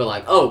 goes? And you were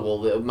like, oh,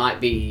 well, it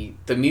might be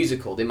the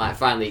musical. They might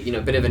finally,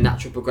 a bit of a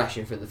natural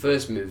progression from the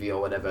first movie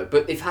or whatever.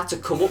 But they've had to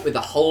come up with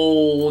a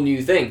whole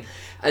new thing.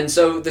 And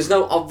so there's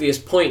no obvious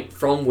point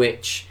from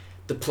which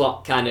the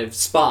plot kind of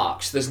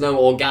sparks. There's no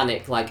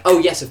organic, like, oh,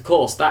 yes, of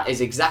course, that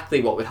is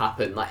exactly what would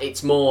happen. Like,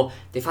 it's more,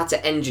 they've had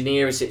to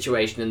engineer a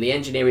situation, and they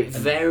engineer it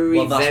very,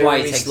 well, that's very why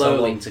it takes slowly.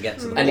 so long to get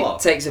to the and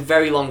plot. it takes a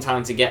very long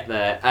time to get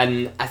there.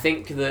 And I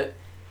think that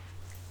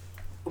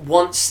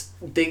once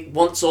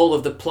all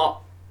of the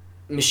plot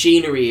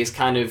machinery is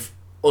kind of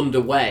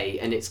underway,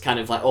 and it's kind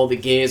of like all the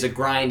gears are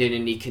grinding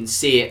and you can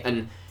see it,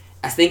 and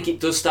I think it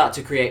does start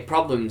to create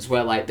problems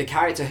where, like, the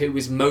character who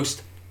is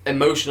most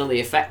emotionally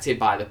affected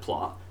by the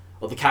plot,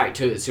 or the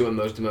characters who are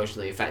most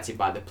emotionally affected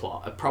by the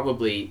plot, are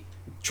probably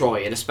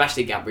Troy and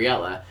especially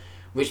Gabriella,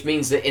 which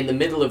means that in the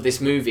middle of this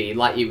movie,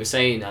 like you were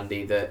saying,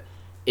 Andy, that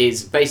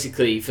is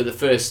basically for the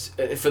first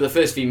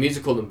few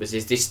musical numbers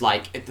is this,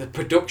 like, the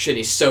production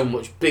is so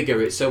much bigger,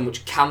 it's so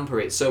much camper,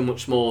 it's so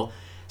much more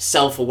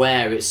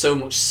self-aware, it's so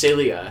much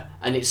sillier,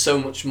 and it's so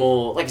much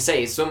more, like I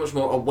say, it's so much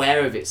more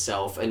aware of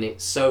itself, and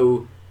it's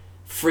so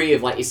free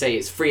of, like you say,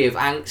 it's free of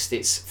angst,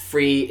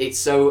 it's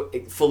so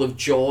full of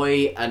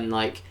joy, and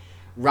like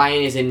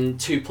Ryan is in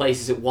two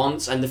places at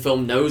once, and the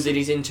film knows that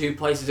he's in two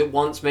places at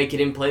once, making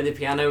him play the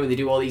piano, and they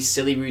do all these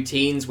silly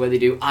routines where they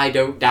do I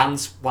don't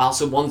dance while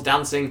someone's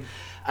dancing,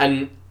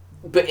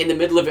 but in the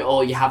middle of it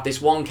all you have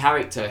this one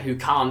character who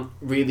can't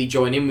really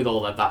join in with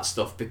all of that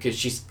stuff because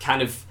she's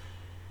kind of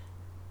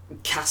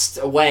cast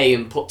away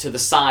and put to the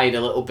side a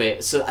little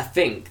bit. So I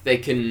think they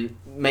can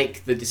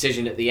make the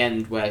decision at the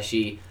end where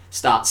she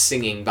starts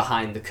singing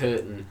behind the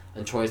curtain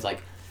and Troy's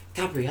like,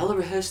 Gabriella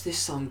rehearsed this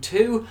song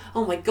too?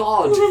 Oh my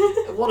god,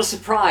 what a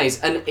surprise.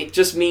 And it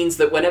just means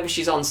that whenever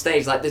she's on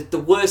stage, like the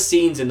worst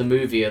scenes in the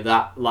movie are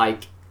that,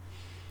 like,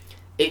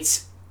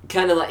 it's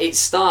kind of like, it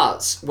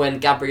starts when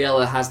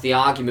Gabriella has the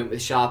argument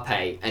with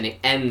Sharpay and it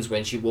ends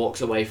when she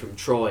walks away from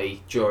Troy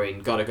during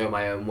Gotta Go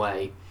My Own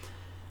Way.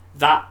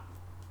 That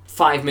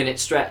 5-minute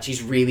stretch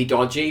is really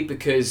dodgy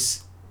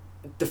because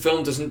the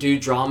film doesn't do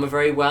drama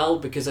very well,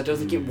 because I don't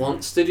think it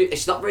wants to do.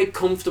 It's not very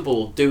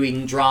comfortable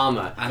doing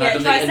drama. And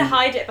it tries to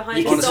hide it behind.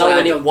 You can tell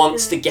when it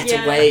wants to get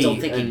away. I don't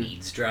think it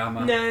needs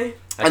drama. No.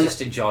 I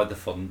just enjoyed the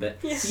fun bit.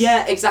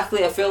 Yeah,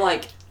 exactly. I feel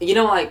like, you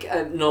know, like,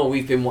 no,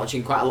 we've been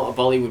watching quite a lot of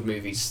Bollywood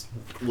movies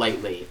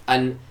lately,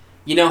 and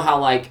you know how,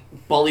 like,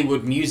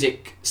 Bollywood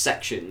music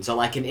sections are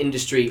like an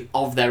industry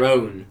of their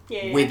own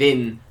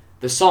within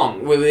the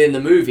song, within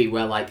the movie,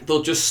 where, like,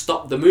 they'll just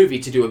stop the movie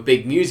to do a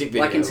big music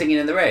video. Like in Singing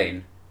in the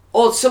Rain?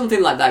 Or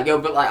something like that,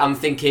 but like I'm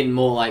thinking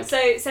more like... So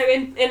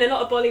in a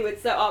lot of Bollywood,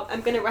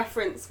 I'm going to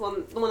reference one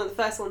of the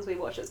first ones we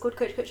watched. It's called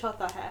Kuch Kuch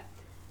Hota Hai,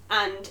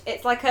 and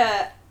it's like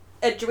a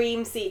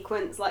dream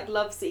sequence, like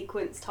love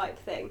sequence type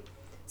thing.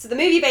 So the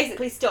movie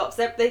basically stops.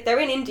 They're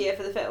in India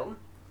for the film,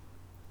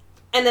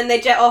 and then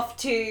they jet off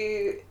to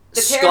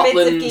the pyramids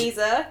Scotland. of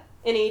Giza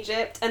in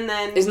Egypt, and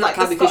then Isn't like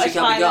that the Because She Scottish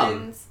Can't Be Gone?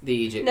 Highlands. The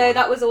Egypt No, one.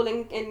 that was all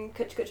in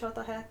Kuch Kuch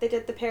Hota Hai. They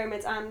did the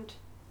pyramids and...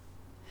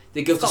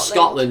 They go to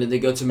Scotland and they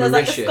go to There's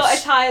Mauritius. like the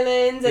Scottish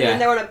Highlands, and Yeah. then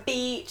they're on a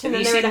beach, and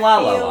Have then you they're in seen a La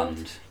La field.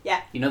 Land?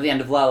 Yeah. You know the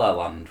end of La La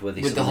Land where they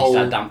With the suddenly whole-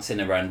 start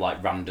dancing around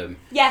like random.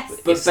 Yes.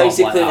 But It's sort of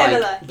basically, like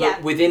Similar, but yeah.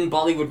 within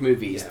Bollywood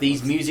movies,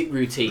 these music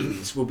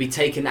routines will be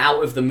taken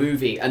out of the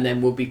movie and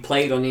then will be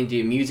played on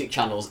Indian music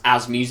channels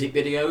as music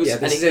videos. Yeah,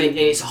 and this is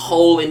it's a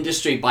whole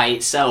industry by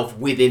itself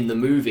within the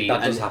movie.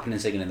 That does and, happen in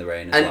Singing in the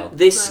Rain as and well.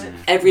 this, Right.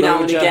 every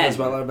now and Road again... as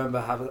well, I remember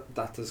having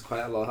that does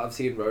quite a lot. I've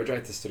seen road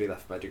writers study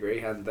that for my degree,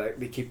 and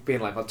they keep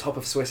being like on top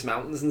of Swiss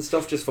mountains and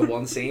stuff just for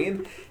one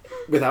scene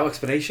without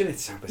explanation.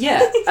 It's so bizarre.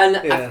 Yeah,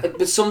 and Yeah.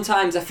 but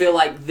sometimes I feel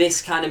like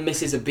this kind of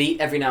misses a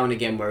beat every now and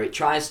again where it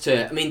tries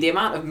to... I mean, the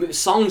amount of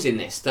songs in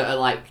this that are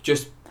like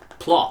just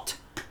plot.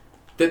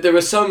 That there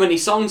are so many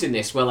songs in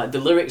this where like the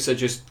lyrics are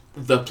just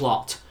the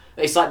plot.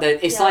 It's like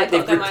they've Got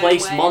Them My Own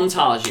replaced Way.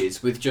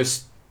 montages with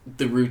just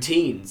the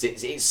routines.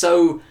 It's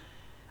so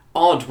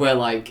odd where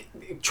like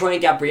Troy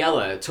and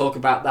Gabriella talk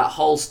about that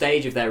whole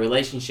stage of their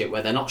relationship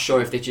where they're not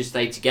sure if they should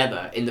stay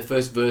together in the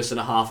first verse and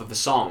a half of the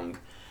song,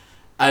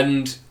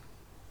 and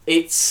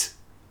it's...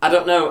 I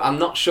don't know, I'm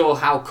not sure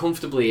how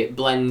comfortably it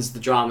blends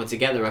the drama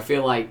together. I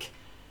feel like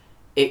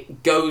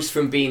it goes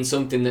from being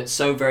something that's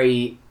so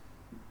very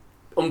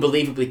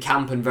unbelievably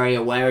camp and very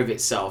aware of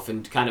itself,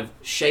 and kind of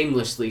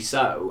shamelessly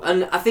so.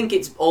 And I think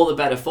it's all the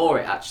better for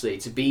it, actually,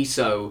 to be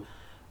so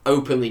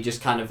openly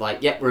just kind of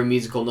like, yep, we're a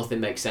musical, nothing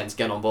makes sense,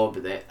 get on board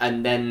with it.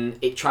 And then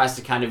it tries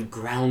to kind of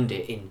ground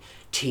it in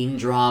teen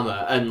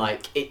drama, and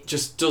like it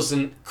just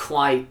doesn't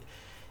quite...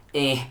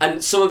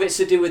 And some of it's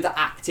to do with the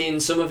acting,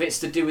 some of it's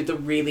to do with the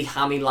really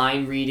hammy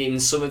line reading,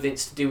 some of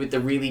it's to do with the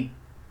really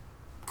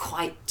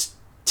quite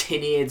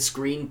tin-eared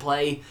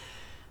screenplay,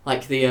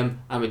 like the I'm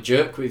a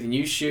jerk with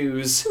new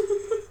shoes,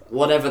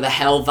 whatever the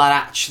hell that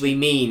actually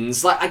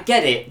means. Like, I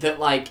get it that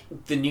like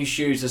the new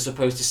shoes are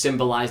supposed to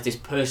symbolise this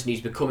person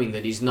he's becoming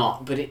that he's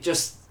not, but it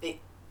just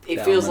it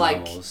feels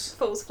like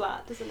Falls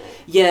flat, doesn't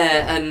it?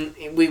 yeah, and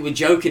we were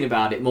joking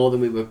about it more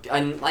than we were,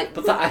 and like,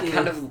 But that, I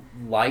kind of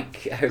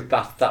like how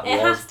bad that It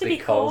was has to be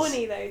because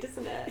corny though,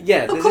 doesn't it?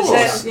 Yeah, Of there's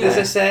course, there's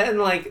yeah. a certain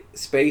like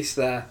space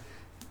that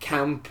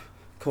camp,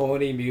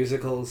 corny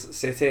musicals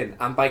sit in,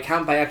 and by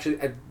camp I actually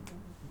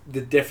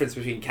the difference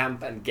between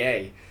camp and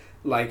gay,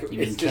 like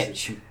you it's mean just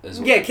kitsch as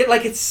well. yeah,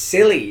 like it's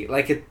silly,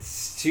 like it's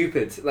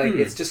stupid, like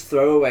it's just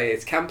throwaway.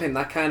 It's camp in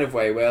that kind of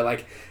way where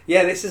like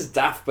yeah, this is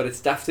daft, but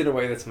it's daft in a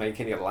way that's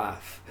making you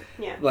laugh.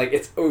 Yeah. Like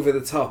it's over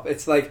the top.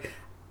 It's like.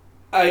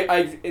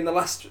 I in the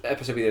last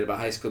episode we did about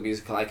High School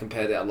Musical, I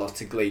compared it a lot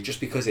to Glee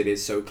just because it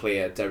is so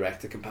clear,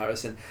 direct a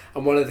comparison.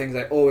 And one of the things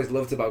I always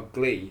loved about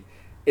Glee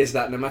is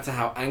that no matter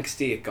how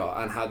angsty it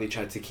got and how they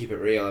tried to keep it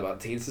real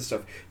about teens and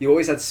stuff, you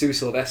always had Sue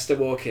Sylvester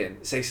walk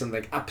in, say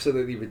something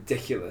absolutely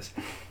ridiculous,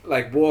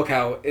 like walk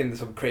out in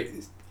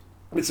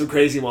with some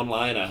crazy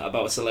one-liner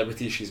about a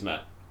celebrity she's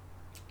met,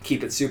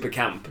 keep it super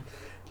camp.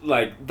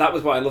 Like, that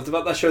was what I loved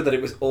about that show, that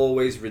it was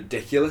always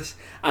ridiculous.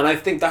 And I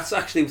think that's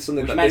actually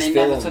something Which that meant this it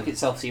film... never took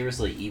itself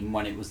seriously, even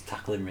when it was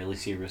tackling really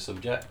serious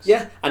subjects.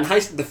 Yeah, and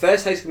the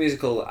first High School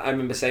Musical, I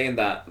remember saying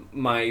that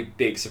my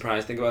big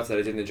surprise thing about it that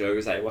I didn't enjoy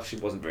was that it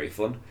actually wasn't very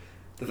fun.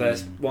 The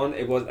first one,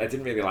 I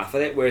didn't really laugh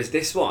at it. Whereas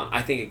this one,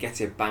 I think it gets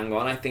it bang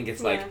on. I think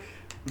it's like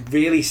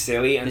really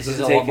silly and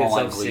doesn't take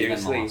itself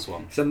seriously.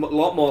 It's a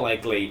lot more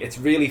like Glee. It's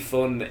really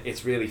fun.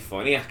 It's really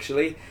funny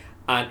actually,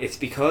 and it's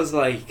because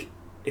like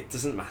it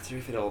doesn't matter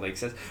if it all makes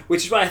sense.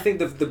 Which is why I think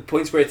the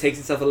points where it takes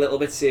itself a little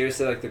bit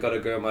seriously, like they've got to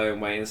go my own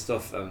way and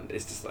stuff.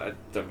 It's just I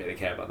don't really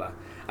care about that.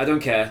 I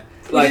don't care.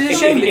 Like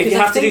if you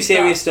have to do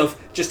serious stuff,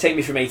 just take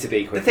me from A to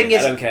B quickly. The thing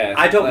is, I don't care.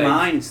 I don't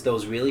mind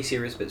those really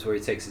serious bits where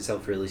it takes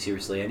itself really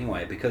seriously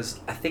anyway,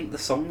 because I think the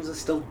songs are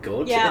still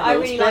good. Yeah, I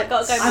really like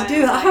Gotta Go My Own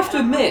Way. I have to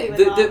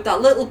admit,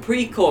 that little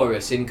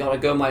pre-chorus in Gotta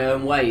Go My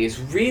Own Way is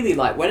really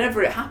like,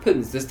 whenever it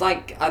happens, there's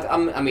like,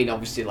 I mean,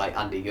 obviously, like,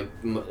 Andy,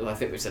 I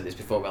think we've said this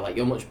before, but like,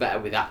 you're much better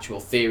with actual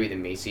theory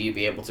than me, so you'd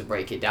be able to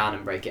break it down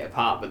and break it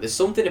apart, but there's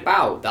something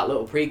about that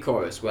little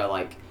pre-chorus where,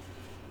 like,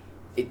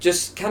 it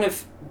just kind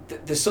of,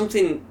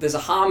 there's a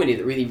harmony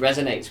that really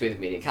resonates with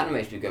me, and it kind of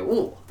makes me go,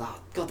 oh,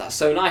 God, that's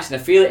so nice,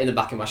 and I feel it in the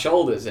back of my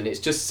shoulders, and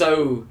it's just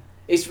so,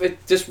 it's quite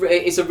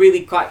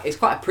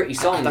a pretty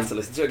song. I'd have to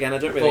listen to it again, I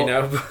don't really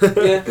know.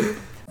 Yeah.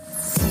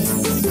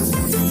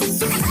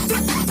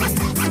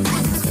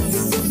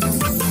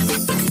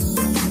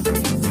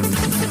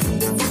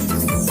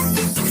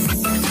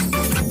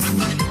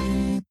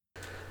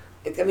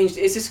 I mean,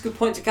 is this a good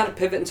point to kind of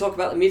pivot and talk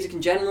about the music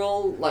in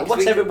general? Like,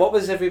 what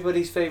was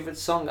everybody's favourite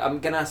song? I'm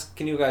going to ask,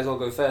 can you guys all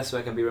go first so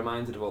I can be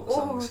reminded of all the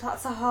songs? Oh,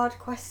 that's a hard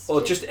question.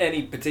 Or just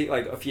any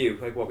particular, like a few.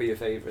 Like, what were your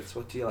favourites?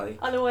 What do you like?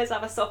 I'll always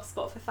have a soft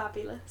spot for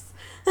Fabulous.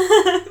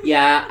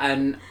 Yeah,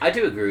 and I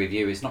do agree with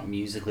you. It's not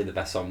musically the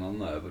best song on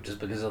there, but just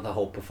because of the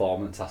whole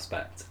performance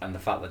aspect and the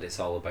fact that it's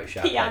all about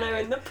Sharpay. Piano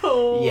in the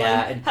pool.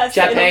 Yeah, and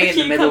Sharpay in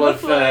the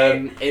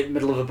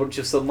middle of a bunch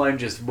of sun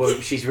loungers,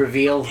 she's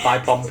revealed by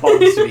pom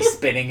poms to be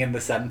spinning in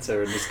the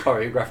centre, and this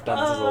choreographed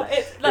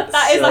dances.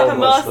 That is like a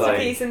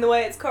masterpiece in the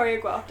way it's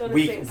choreographed.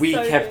 Honestly, we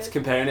so kept good.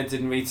 comparing it,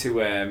 didn't we,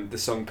 to the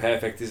song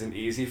 "Perfect Isn't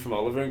Easy" from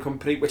Oliver and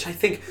Company, which I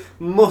think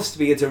must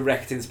be a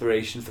direct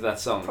inspiration for that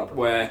song. Probably.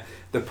 Where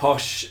the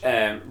posh,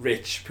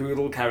 rich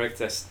poodle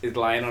character is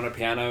lying on a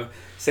piano,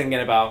 singing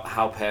about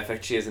how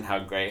perfect she is and how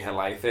great her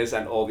life is,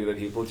 and all the other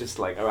people just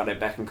like are at her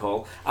beck and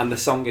call. And the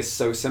song is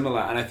so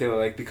similar, and I feel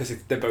like because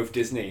they're both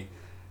Disney,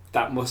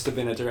 that must have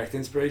been a direct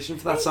inspiration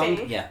for that song.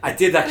 Yeah, I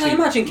did actually. I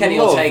imagine Kenny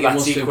love Ortega that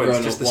must have sequence,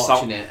 grown just up the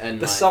watching song. it, and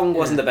the like, song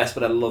wasn't the best,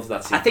 but I love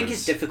that sequence. I think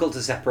it's difficult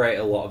to separate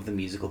a lot of the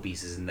musical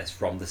pieces in this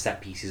from the set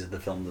pieces of the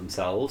film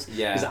themselves.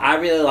 Yeah, because I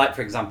really like,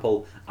 for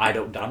example, "I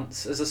Don't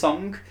Dance" as a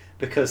song,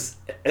 because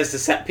as a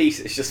set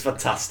piece, it's just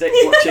fantastic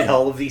watching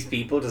all of these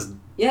people just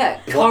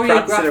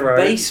choreographed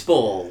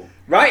baseball.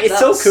 Right, it's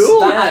so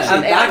cool.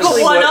 And it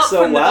actually works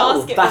so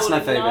well. That's my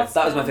favourite.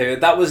 That was my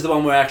favourite. That was the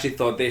one where I actually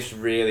thought this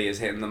really is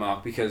hitting the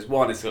mark, because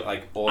one, it's got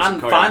like awesome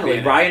and choreography.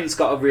 Finally, Ryan's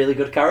got a really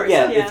good character.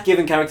 Yeah, it's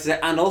given characters,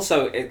 and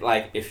also it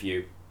like if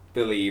you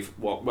believe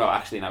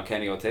actually now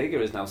Kenny Ortega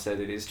has now said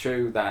it is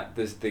true that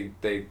there's the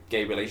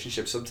gay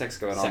relationship subtext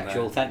going on there.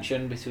 Sexual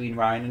tension between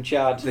Ryan and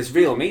Chad. There's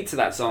real meat to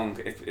that song,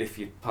 if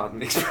you pardon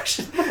the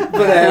expression.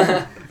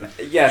 But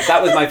yeah,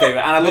 that was my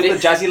favourite, and I love the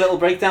jazzy little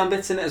breakdown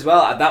bits in it as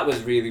well. That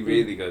was really,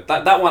 really good.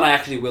 That one I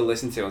actually will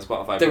listen to on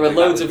Spotify. There are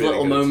loads of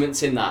little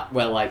moments in that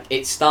where like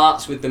it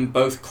starts with them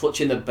both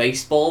clutching the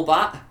baseball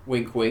bat,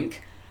 wink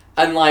wink,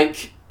 and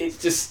like it's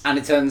just, and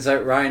it turns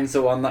out Ryan's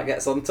the one that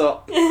gets on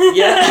top.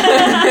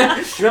 Yeah.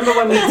 Do you remember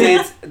when we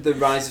did the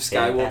Rise of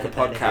Skywalker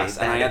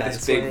podcast, and I had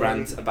this big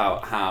rant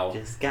about how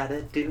just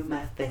gotta do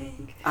my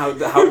thing.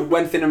 How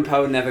when Finn and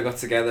Poe never got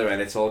together,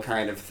 and it's all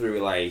kind of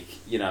through like,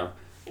 you know,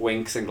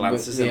 winks and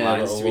glances and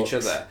lines to each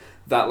other.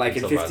 That like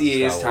in 50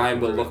 years'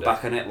 time we'll look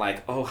back on it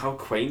like, oh, how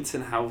quaint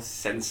and how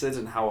censored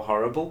and how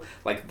horrible.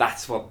 Like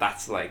that's what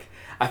that's like.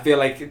 I feel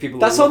like people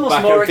will look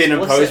back at Finn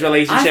and Poe's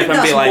relationship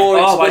and be like,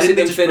 oh, why didn't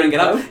they just bring it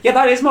up? Yeah,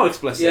 that is more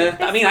explicit. Yeah.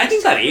 I mean, I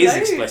think that is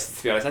explicit,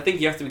 to be honest. I think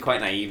you have to be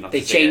quite naive not to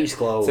see it. They changed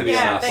clothes. To be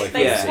honest.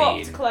 They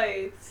swapped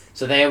clothes.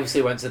 So they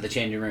obviously went to the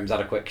changing rooms, had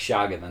a quick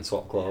shag, and then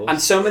swapped clothes.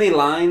 And so many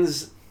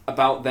lines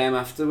about them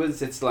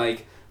afterwards. It's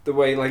like the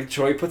way like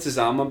Troy puts his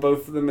arm on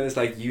both of them and it's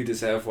like, you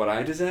deserve what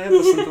I deserve,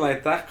 or something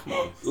like that. Come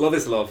on, love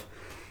is love.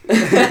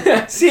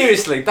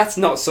 Seriously, that's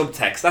not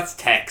subtext, that's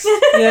text.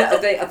 Yeah,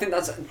 I think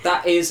that's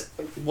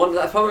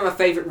probably my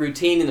favourite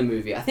routine in the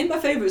movie. I think my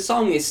favourite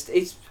song is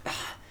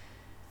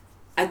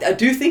I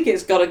do think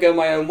it's Gotta Go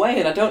My Own Way,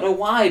 and I don't know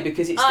why,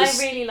 because it's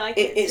really like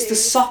it. It's the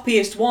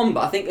soppiest one,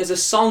 but I think as a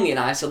song in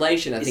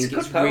isolation, I think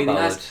it's really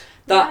nice.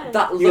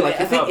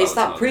 I think it's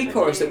that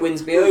pre-chorus that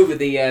wins me over.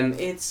 The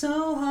it's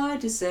so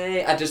hard to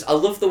say. I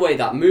love the way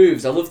that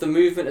moves. I love the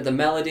movement of the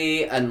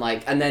melody, and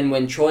then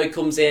when Troy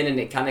comes in and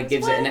it kind of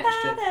gives it an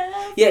extra.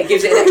 Yeah, it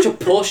gives it an extra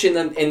push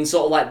in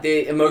sort of like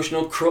the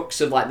emotional crux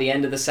of like the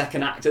end of the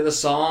second act of the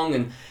song,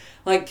 and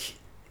like.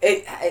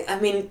 I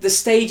mean, the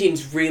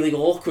staging's really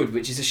awkward,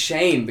 which is a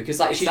shame, because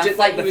like she's just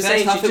like you were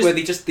saying, where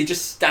they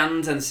just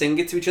stand and sing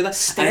it to each other,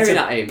 staring and it's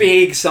at him.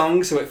 Big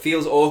song, so it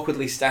feels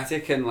awkwardly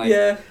static and like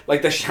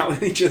they're shouting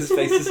in each other's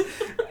faces.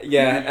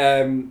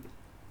 Yeah,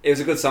 it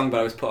was a good song, but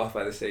I was put off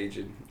by the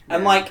staging.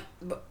 And like,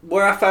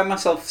 where I found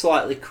myself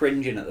slightly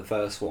cringing at the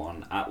first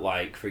one, at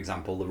like, for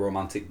example, the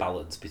romantic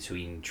ballads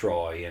between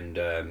Troy and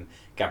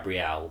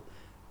Gabriella,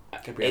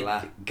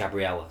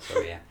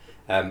 sorry,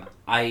 yeah.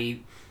 I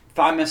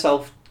find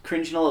myself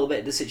cringing a little bit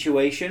at the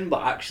situation,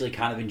 but actually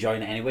kind of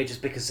enjoying it anyway,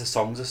 just because the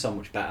songs are so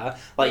much better.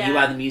 Like, You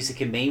Are the Music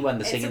in Me, when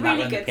they're singing that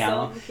around the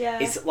piano. Song, yeah.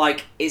 It's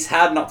like, it's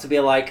hard not to be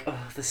like,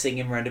 oh, they're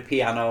singing around a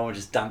piano and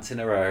just dancing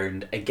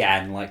around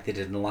again, like they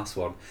did in the last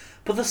one.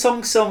 But the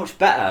song's so much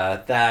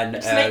better than...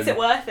 It just makes it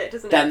worth it,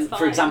 doesn't it? Then,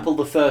 for example,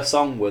 the first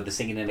song where they're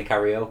singing in a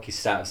karaoke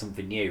start of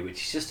Something New,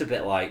 which is just a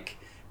bit like...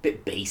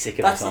 bit basic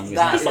of a song, isn't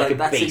it? It's like a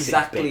that's basic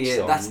exactly it.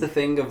 song. That's the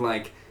thing of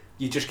like,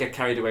 you just get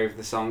carried away with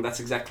the song.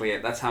 That's exactly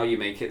it. That's how you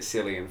make it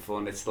silly and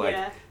fun. It's like,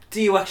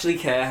 do you actually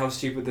care how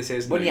stupid this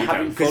is? When no, you're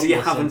having fun, because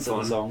you're having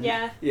fun. Song.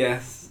 Yeah.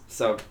 Yes.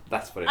 So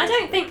that's what it is. I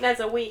don't think there's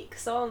a weak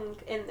song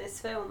in this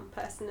film,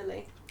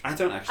 personally. I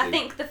don't actually. I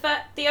think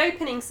the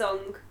opening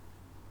song,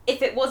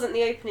 if it wasn't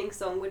the opening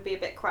song, would be a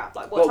bit crap.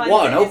 Like, what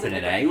an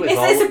opening, eh?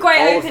 It's a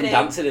great opening. Of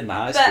them dancing in the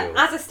high school.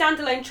 But as a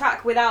standalone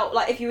track, without,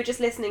 like, if you were just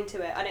listening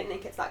to it, I don't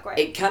think it's that great.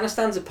 It kind of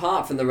stands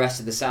apart from the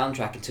rest of the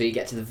soundtrack until you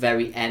get to the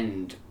very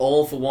end.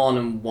 All for One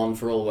and One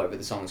for All, whatever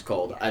the song's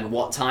called, and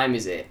What Time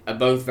Is It are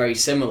both very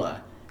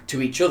similar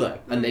to each other,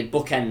 and they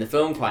bookend the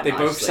film quite nicely.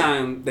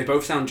 They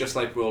both sound just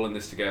like we're all in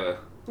this together.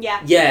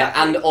 Yeah. Yeah,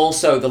 exactly. and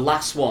also the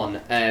last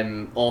one,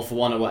 All for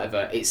One or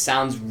whatever, it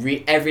sounds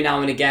every now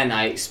and again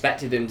I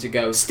expected them to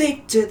go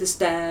stick to the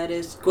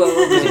status quo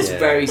because it's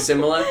very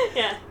similar.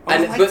 Yeah.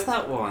 And, I liked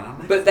that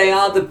one. But they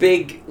are the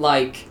big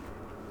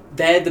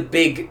they're the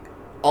big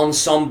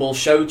ensemble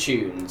show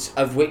tunes,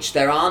 of which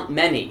there aren't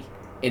many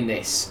in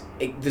this.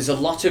 There's a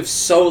lot of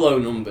solo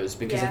numbers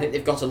because I think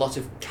they've got a lot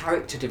of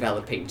character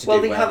developing to do.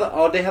 They have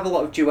a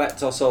lot of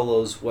duets or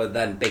solos where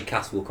then big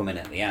cast will come in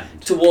at the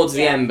end. Towards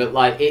the end, but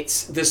like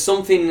there's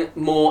something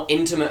more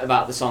intimate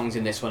about the songs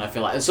in this one. I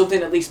feel like, and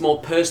something at least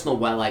more personal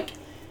where like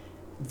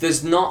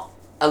there's not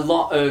a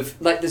lot of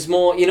like there's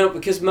more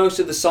because most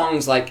of the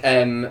songs like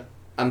I'm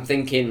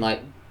thinking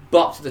like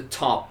Bop to the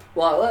Top.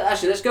 Well,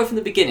 actually, let's go from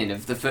the beginning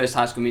of the first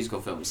High School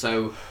Musical film.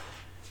 So,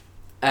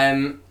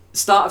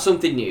 Start of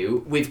Something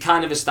New, we've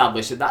kind of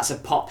established that that's a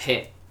pop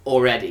hit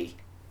already,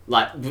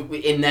 like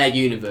in their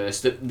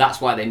universe. That's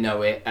why they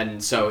know it,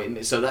 and so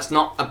that's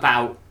not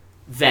about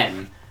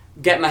them.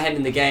 Get My Head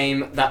in the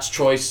Game, that's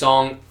Troy's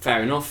song,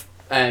 fair enough.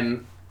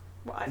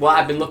 What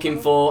I've Been Looking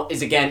For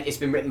is, again, it's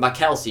been written by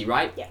Kelsey,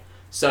 right? Yeah.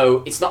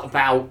 So it's not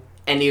about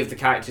any of the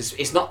characters.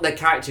 It's not the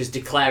characters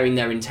declaring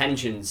their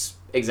intentions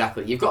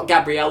exactly. You've got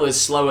Gabriella's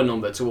slower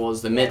number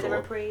towards the middle. The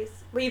reprise.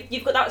 Well,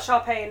 you've got that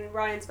Sharpay and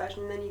Ryan's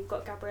version, and then you've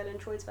got Gabriella and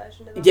Troy's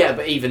version of that. Yeah,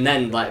 but even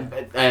then, like,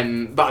 but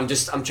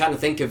I'm trying to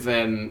think of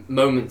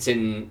moments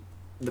in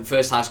the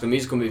first High School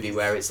Musical movie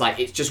where it's like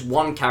it's just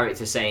one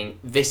character saying,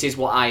 "This is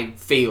what I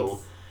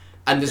feel,"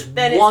 and there's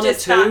one or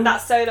two.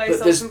 That solo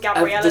song from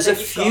Gabriella. There's a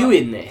few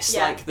in this.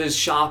 Yeah. Like there's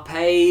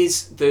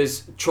Sharpay's,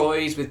 there's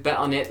Troy's with Bet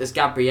on It, there's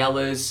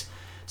Gabriella's.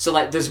 So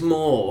like there's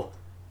more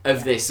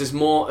of this. There's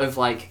more of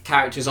like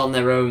characters on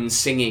their own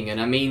singing, and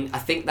I mean I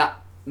think that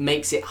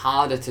makes it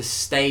harder to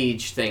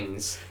stage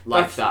things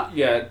like that.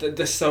 Yeah,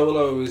 the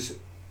solos,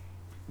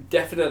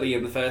 definitely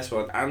in the first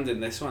one and in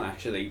this one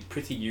actually,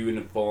 pretty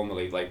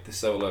uniformly, like the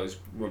solos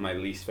were my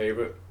least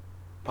favourite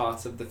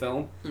parts of the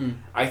film.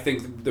 I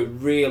think the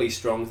really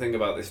strong thing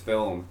about this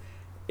film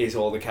is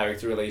all the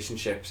character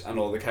relationships and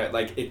all the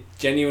like it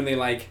genuinely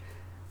like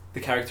the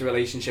character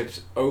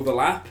relationships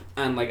overlap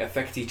and like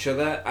affect each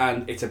other,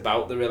 and it's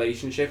about the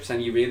relationships,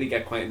 and you really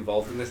get quite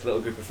involved in this little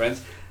group of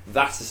friends.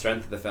 That's the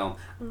strength of the film.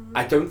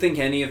 I don't think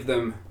any of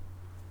them,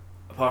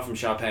 apart from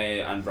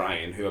Sharpay and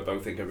Brian, who I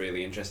both think are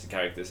really interesting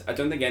characters, I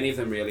don't think any of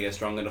them really are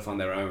strong enough on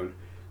their own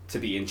to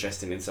be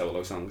interesting in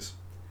solo songs.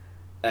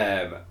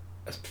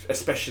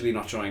 Especially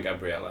not Troy and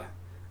Gabriella.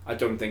 I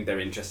don't think they're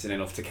interesting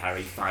enough to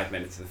carry 5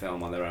 minutes of the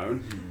film on their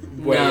own.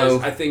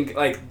 Whereas I think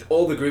like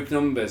all the group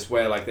numbers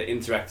where like they're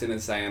interacting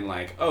and saying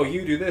like, oh,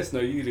 you do this, no,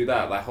 you do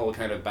that, that whole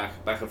kind of back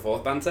and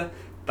forth banter,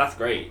 that's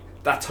great.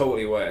 That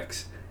totally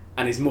works.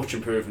 And is much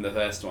improved from the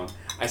first one.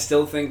 I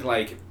still think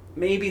like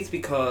maybe it's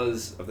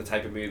because of the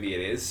type of movie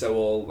it is,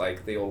 so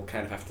they all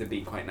kind of have to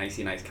be quite nice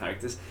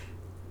characters.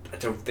 I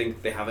don't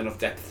think they have enough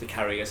depth to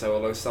carry a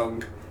solo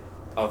song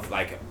of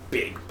like a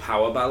big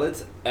power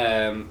ballad.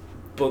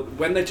 But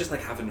when they're just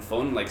like having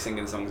fun, like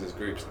singing songs as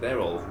groups, they're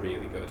all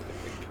really good.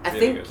 I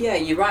think yeah,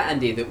 you're right,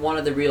 Andy, that one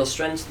of the real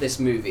strengths of this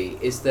movie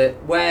is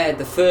that where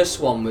the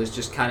first one was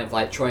just kind of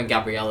like Troy and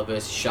Gabriella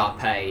versus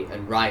Sharpay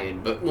and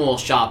Ryan, but more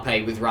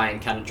Sharpay with Ryan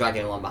kind of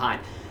dragging along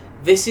behind.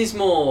 This is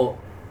more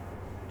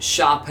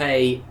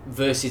Sharpay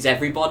versus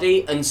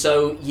everybody, and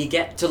so you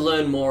get to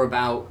learn more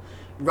about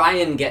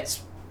Ryan.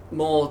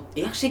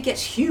 He actually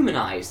gets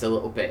humanised a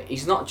little bit.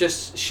 He's not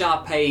just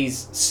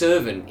Sharpay's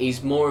servant,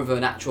 he's more of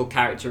an actual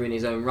character in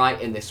his own right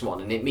in this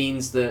one, and it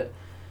means that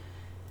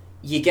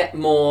you get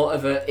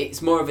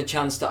it's more of a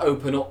chance to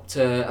open up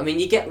to, I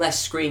mean, you get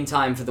less screen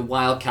time for the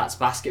Wildcats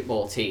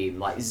basketball team,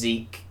 like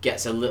Zeke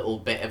gets a little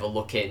bit of a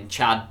look in,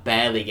 Chad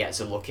barely gets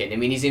a look in. I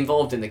mean, he's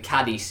involved in the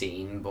caddy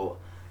scene, but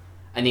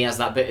and he has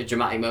that bit of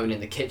dramatic moment in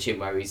the kitchen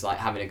where he's like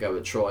having a go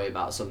at Troy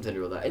about something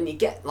or other, and you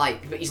get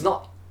like, but he's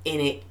not in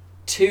it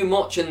too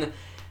much. And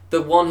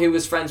the one who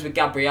was friends with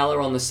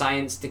Gabriella on the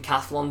science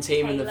decathlon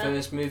team in the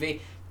first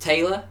movie,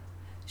 Taylor,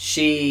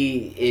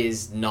 she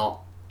is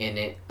not in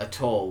it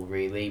at all,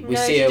 really. We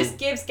see she her... just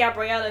gives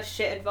Gabriella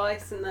shit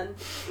advice and then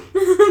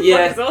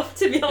yeah, off,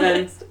 to be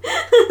honest.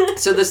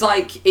 So there's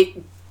like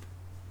it.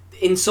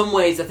 In some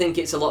ways, I think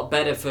it's a lot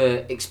better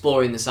for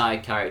exploring the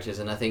side characters,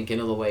 and I think in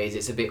other ways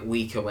it's a bit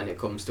weaker when it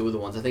comes to other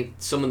ones. I think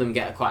some of them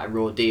get quite a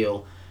raw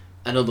deal,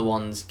 and other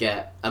ones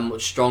get a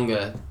much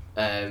stronger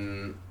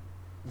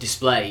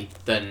display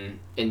than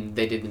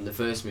they did in the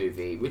first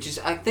movie, which is,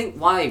 I think,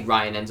 why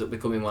Ryan ends up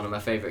becoming one of my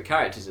favourite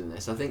characters in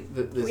this. I think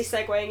that Are we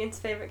segueing into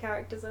favourite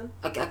characters then?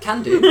 I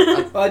can do.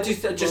 I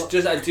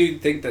do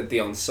think that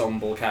the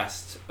ensemble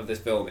cast of this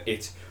film,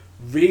 it's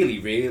really,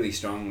 really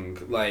strong.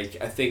 Like,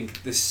 I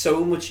think there's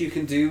so much you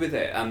can do with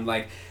it, and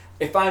like,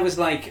 if I was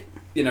like,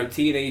 you know,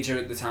 teenager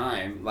at the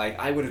time, like,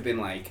 I would have been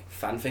like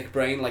fanfic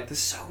brain. Like, there's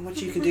so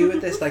much you can do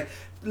with this. Like,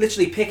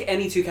 literally pick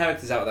any two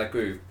characters out of that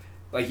group.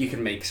 Like, you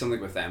can make something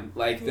with them.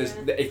 Like,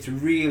 it's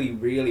really,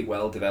 really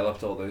well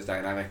developed, all those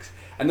dynamics.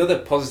 Another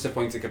positive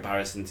point in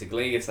comparison to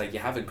Glee, it's like you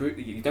have a group,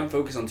 you don't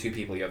focus on two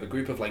people, you have a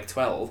group of like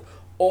 12,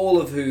 all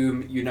of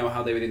whom you know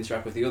how they would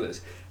interact with the others.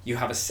 You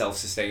have a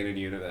self-sustaining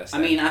universe. I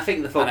mean, I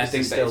think the focus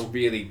is still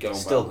really going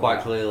still well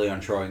quite clearly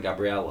on Troy and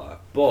Gabriella.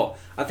 But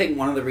I think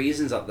one of the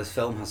reasons that this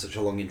film has such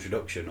a long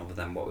introduction, other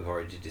than what we've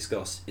already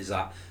discussed, is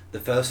that the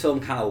first film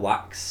kind of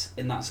lacks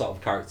in that sort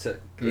of character,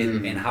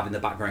 in having the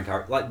background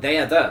character. Like, they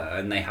are there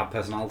and they have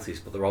personalities,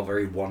 but they're all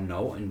very one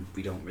note, and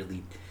we don't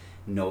really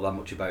know that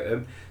much about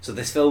them. So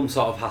this film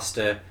sort of has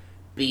to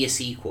be a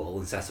sequel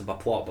and set up a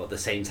plot, but at the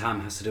same time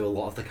has to do a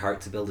lot of the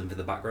character building for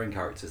the background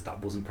characters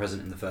that wasn't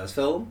present in the first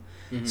film.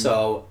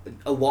 So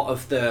a lot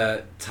of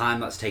the time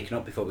that's taken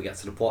up before we get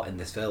to the plot in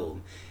this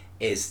film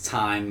is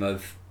time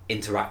of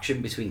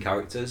interaction between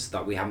characters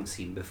that we haven't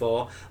seen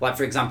before. Like,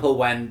 for example,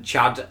 when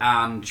Chad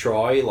and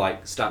Troy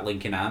like start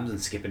linking arms and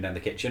skipping down the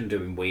kitchen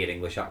doing weird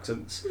English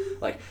accents,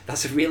 like,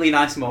 that's a really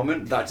nice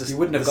moment. That just, you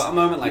wouldn't have got a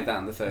moment like that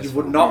in the first you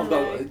would film. not have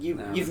got you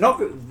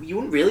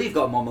wouldn't really have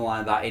got a moment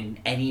like that in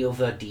any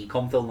other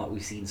decom film that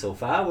we've seen so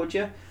far, would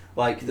you?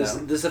 Like,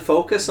 there's a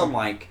focus on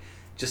like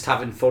just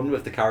having fun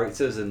with the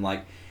characters, and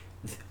like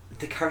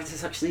the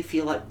characters actually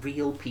feel like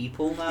real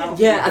people now.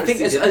 Yeah, I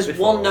think as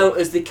one note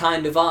as they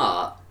kind of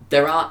are,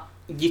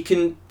 you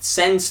can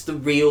sense the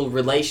real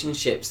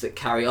relationships that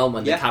carry on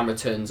when the camera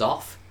turns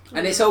off.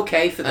 And it's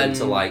okay for them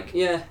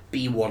to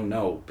be one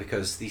note,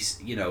 because these,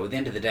 you know, at the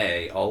end of the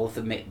day, all of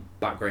the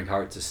background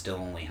characters still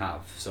only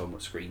have so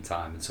much screen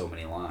time and so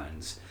many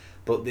lines,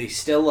 but they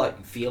still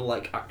like feel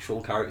like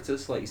actual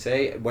characters. Like you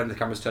say, when the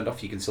camera's turned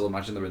off, you can still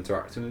imagine they're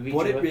interacting with each other.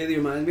 What it really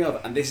reminded me of,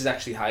 and this is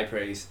actually high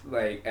praise,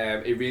 like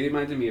it really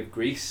reminded me of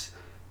Grease,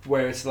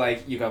 where it's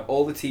like you have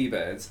all the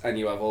T-birds and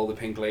you have all the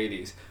pink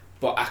ladies,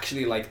 but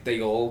actually, like, they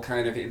all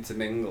kind of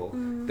intermingle.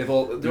 They're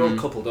all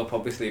coupled up,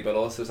 obviously, but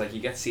also it's like you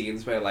get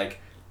scenes where like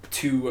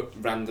two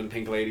random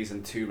pink ladies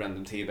and two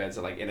random T-birds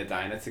are like in a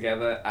diner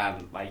together,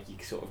 and like you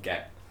sort of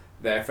get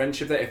their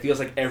friendship there. It feels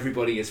like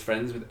everybody is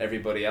friends with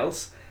everybody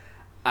else.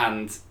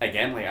 And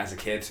again, like, as a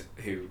kid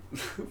who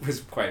was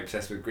quite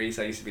obsessed with Grease,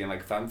 I used to be in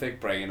like fanfic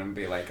brain and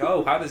be like,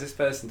 oh, how does this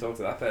person talk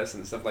to that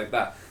person and stuff like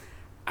that.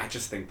 I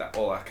just think that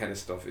all that kind of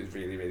stuff is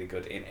really, really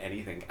good in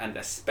anything, and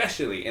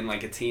especially in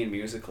like a teen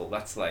musical.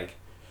 That's like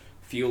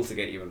fuel to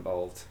get you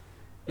involved.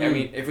 I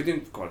mean, if we're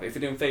doing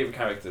favourite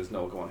characters,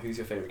 no, go on. Who's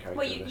your favourite character?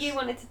 Well, you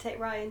wanted to take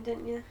Ryan,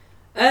 didn't you?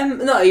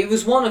 No, he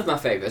was one of my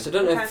favourites. I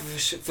don't know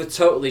if we're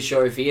totally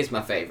sure if he is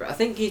my favourite. I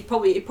think he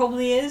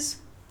probably is.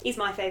 He's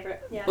my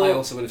favourite. Yeah. I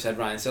also would have said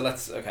Ryan. So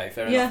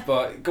fair enough.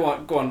 But go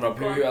on, Rob.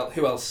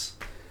 Who else?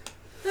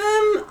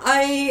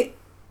 I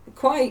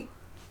quite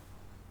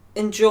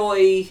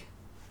enjoy.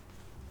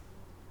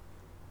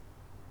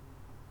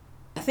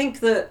 I think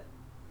that.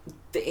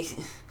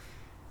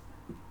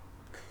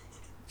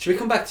 Should we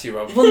come back to you,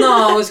 Rob? Well,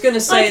 no, I was going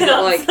to say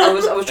that, like, I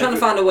was trying to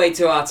find a way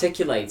to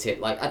articulate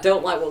it. Like, I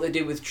don't like what they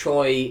do with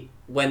Troy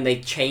when they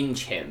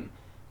change him,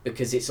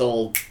 because it's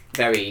all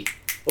very...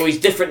 Oh,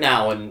 he's different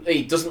now, and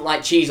he doesn't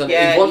like cheese on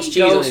it. He wants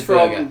cheese on his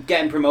burger. From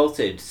getting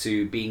promoted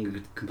to being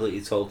a completely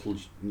total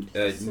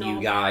new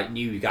guy,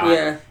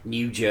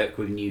 new jerk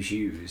with new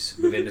shoes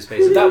within the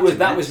space of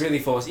that was really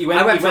forced.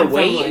 I went for a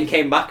week and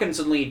came back and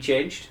suddenly he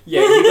changed.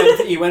 Yeah,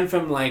 he went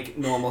from like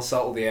normal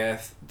salt of the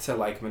earth to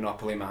like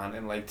Monopoly Man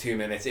in like 2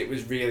 minutes. It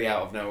was really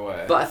out of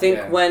nowhere. But I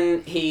think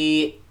when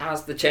he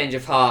has the change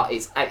of heart,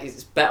 it's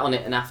bet on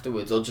it and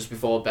afterwards, or just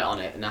before bet on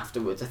it and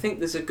afterwards. I think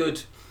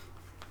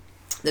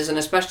there's an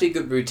especially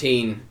good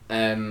routine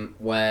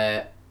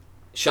where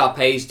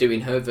Sharpay's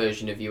doing her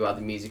version of You Are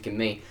the Music in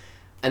Me,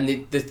 and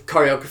the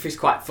choreography is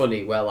quite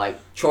funny, where like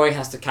Troy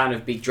has to kind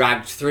of be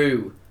dragged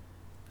through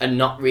and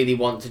not really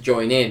want to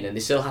join in, and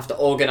they still have to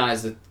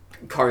organise the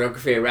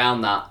choreography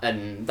around that,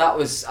 and that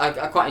was I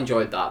quite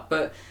enjoyed that.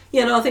 But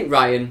yeah, no, I think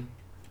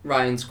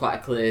Ryan's quite a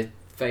clear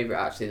favourite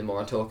actually. The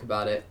more I talk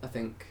about it, I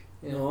think.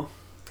 No.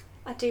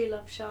 I do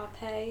love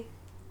Sharpay.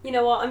 You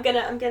know what? I'm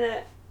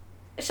gonna.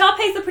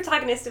 Sharpay's the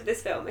protagonist of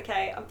this film.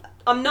 Okay,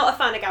 I'm not a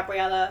fan of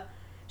Gabriella.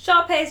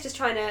 Sharpay is just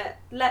trying to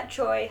let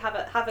Troy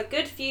have a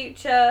good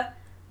future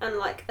and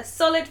like a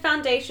solid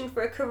foundation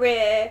for a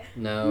career.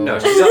 No,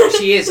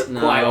 she is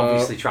quite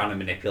obviously trying to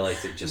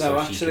manipulate it just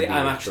so she can be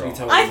I'm actually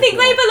totally. I think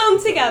they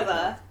belong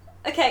together.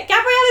 Okay,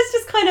 Gabriella's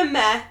just kind of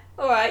meh.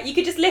 Alright, you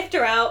could just lift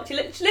her out. She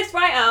lifts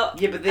right out.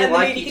 Yeah, but they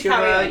like each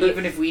other,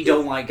 even if we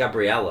don't like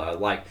Gabriella.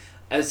 Like,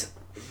 as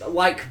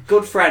like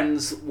good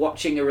friends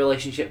watching a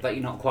relationship that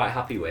you're not quite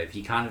happy with,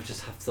 you kind of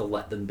just have to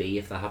let them be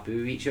if they're happy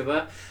with each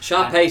other.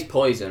 Sharpay's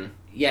poison.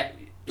 Yeah,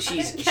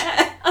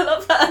 I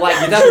love her.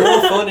 Like, you'd have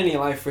more fun in your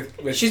life with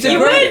she's you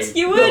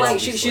would. But, like,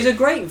 she's a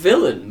great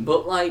villain,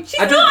 but like she's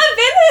not a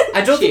villain.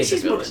 I don't think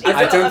she's much.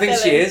 I don't think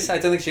she is. I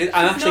don't think she is.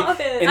 I'm She's actually not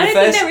a villain. in I the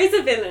don't first think there is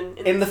a villain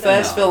in the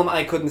first film.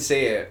 I couldn't see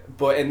it,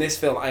 but in this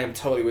film, I am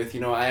totally with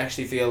you. I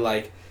actually feel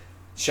like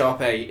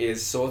Sharpay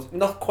is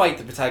not quite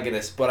the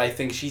protagonist, but I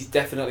think she's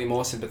definitely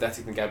more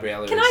sympathetic than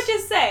Gabriella Can is. I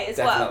just say as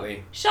Definitely.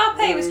 well?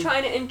 Sharpay was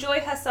trying to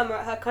enjoy her summer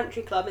at her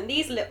country club, and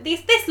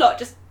this lot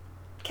just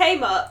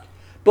came up.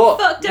 But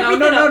fucked no.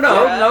 everything up for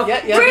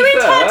her.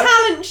 Ruined her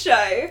talent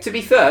show. To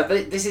be fair,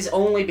 this is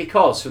only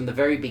because from the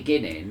very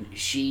beginning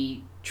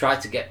she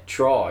tried to get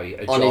Troy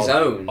a on job his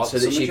own, so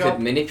that she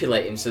could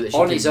manipulate him, so that she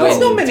could win. It's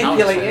not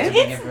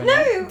manipulating.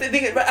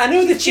 I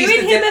know that she's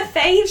doing him a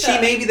favour. She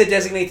may be the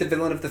designated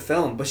villain of the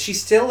film, but she's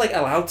still like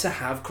allowed to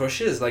have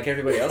crushes like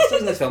everybody else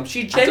does in this film.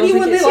 She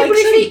genuinely likes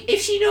him.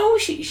 If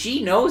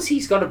she knows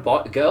he's got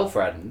a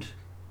girlfriend.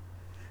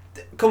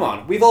 Come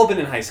on, we've all been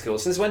in high school.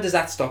 Since when does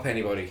that stop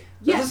anybody?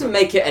 That doesn't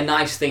make it a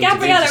nice thing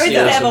Gabriella to do. is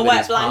a bit of a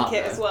wet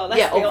blanket as well,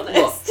 let's be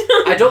honest.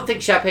 Look, I don't think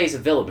Sharpay is a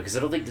villain because I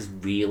don't think there's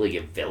really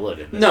a villain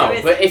in this. No,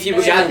 but if you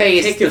were Sharpay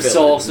is the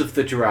source of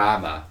the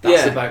drama.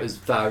 That's about as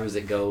far as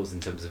it goes in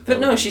terms of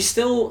villain. But no, she's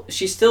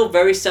still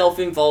very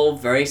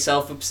self-involved, very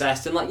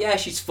self-obsessed, and like, yeah,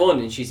 she's fun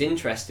and she's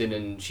interesting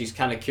and she's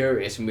kind of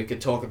curious and we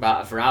could talk about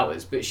her for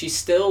hours, but she's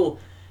still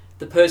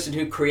the person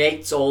who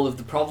creates all of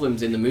the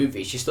problems in the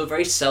movie. She's still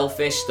very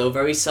selfish, still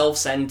very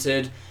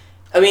self-centered.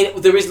 I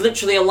mean, there is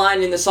literally a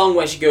line in the song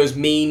where she goes,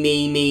 me,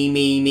 me, me,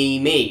 me, me,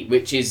 me,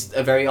 which is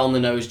a very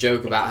on-the-nose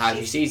joke about how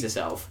she sees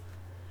herself.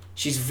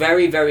 She's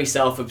very, very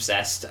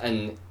self-obsessed,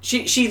 and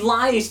she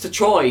lies to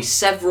Troy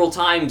several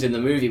times in the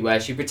movie where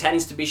she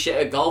pretends to be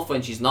shit at golf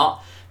when she's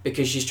not,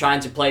 because she's trying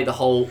to play the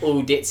whole,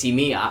 oh, ditzy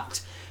me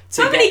act.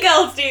 How many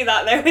girls do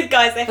that though with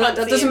guys they fancy?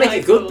 That doesn't make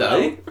it good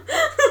though.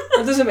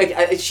 That doesn't make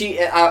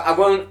it.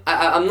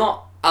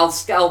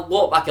 I'll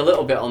walk back a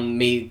little bit on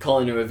me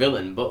calling her a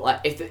villain, but like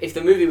if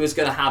the movie was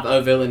going to have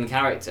a villain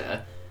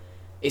character,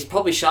 it's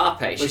probably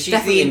Sharpay. She's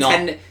definitely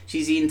not.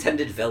 She's the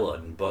intended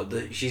villain,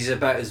 but she's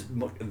about as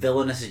much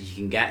villainous as you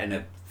can get in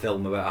a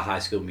film about a High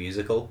School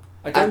Musical.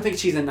 I don't think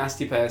she's a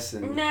nasty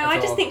person. No,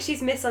 I just think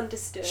she's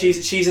misunderstood.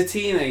 She's a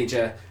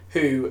teenager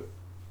who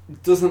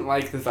doesn't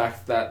like the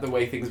fact that the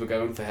way things were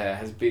going for her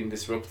has been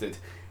disrupted,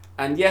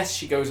 and yes,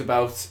 she goes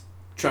about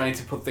trying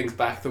to put things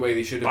back the way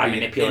they should have been,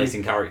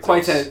 manipulating characters,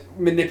 quite a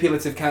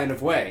manipulative kind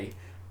of way.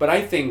 But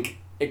I think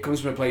it comes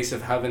from a place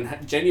of having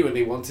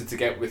genuinely wanted to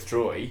get with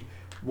Troy,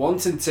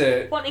 wanting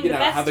to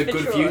have a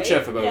good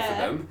future for both of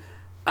them,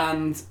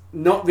 and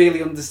not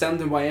really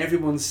understanding why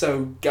everyone's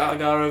so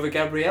gaga over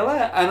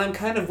Gabriella. And I'm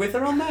kind of with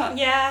her on that.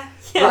 Yeah.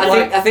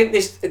 I think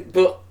this,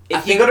 but.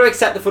 You've got to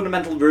accept the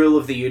fundamental rule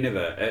of the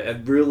universe, a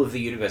rule of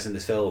the universe in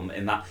this film,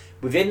 in that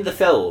within the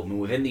film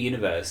and within the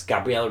universe,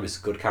 Gabriella is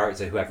a good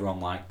character who everyone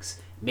likes.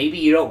 Maybe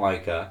you don't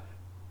like her,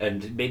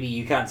 and maybe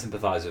you can't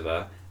sympathise with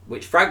her,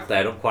 which frankly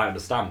I don't quite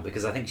understand,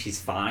 because I think she's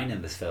fine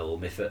in this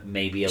film, if it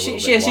maybe a little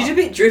bit she's a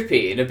bit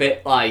drippy and a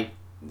bit like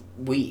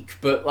weak,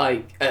 but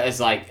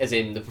as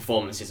in the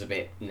performance is a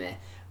bit meh.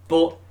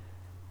 But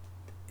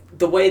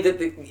the way that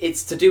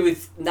it's to do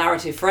with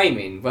narrative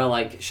framing, where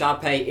like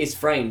Sharpay is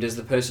framed as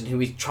the person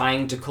who is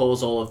trying to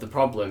cause all of the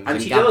problems,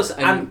 and she does,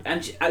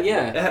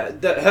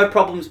 her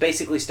problems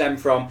basically stem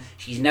from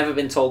she's never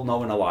been told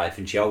no in her life,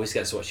 and she always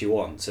gets what she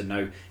wants. And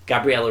now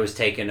Gabriella has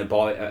taken her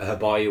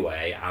boy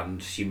away,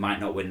 and she might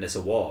not win this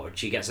award.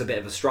 She gets a bit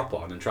of a strop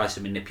on and tries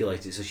to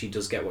manipulate it so she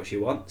does get what she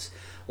wants.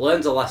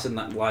 Learns a lesson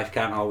that life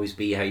can't always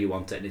be how you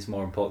want it, and it's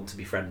more important to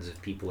be friends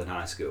with people in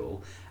high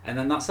school. And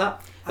then that's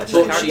that. But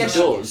she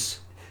does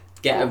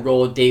get a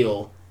raw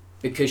deal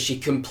because she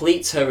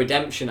completes her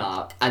redemption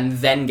arc and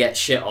then gets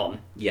shit on.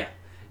 Yeah.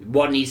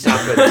 What needs to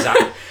happen is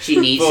that she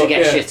needs to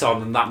get shit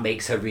on, and that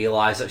makes her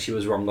realise that she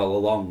was wrong all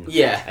along.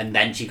 Yeah. And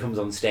then she comes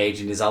on stage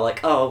and is all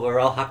like, oh, we're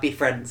all happy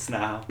friends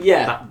now.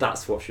 Yeah.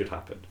 That's what should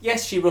happen.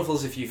 Yes, she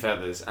ruffles a few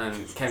feathers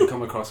and can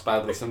come across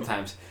badly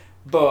sometimes,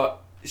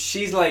 but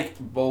she's like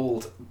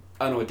bold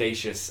and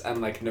audacious and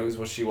like knows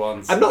what she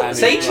wants. I'm not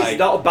saying she's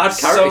not a bad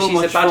character. So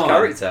she's a bad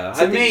character.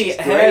 To me,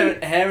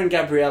 her and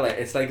Gabriella,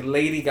 it's like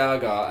Lady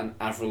Gaga and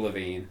Avril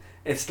Lavigne.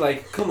 It's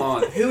like, come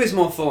on, who is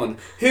more fun?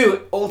 Who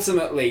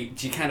ultimately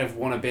do you kind of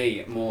want to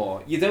be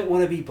more? You don't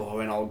want to be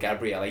boring old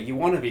Gabriella. You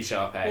want to be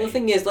Sharpay. Well, the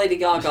thing is, Lady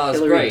Gaga's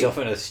Hillary great. Duff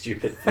in a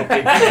stupid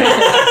fucking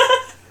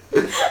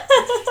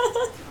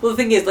Well, the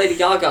thing is, Lady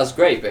Gaga's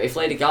great, but if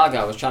Lady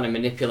Gaga was trying to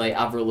manipulate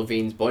Avril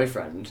Lavigne's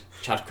boyfriend,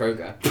 Chad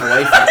Kroeger,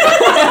 away from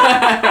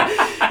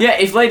yeah,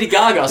 if Lady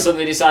Gaga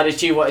suddenly decided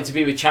she wanted to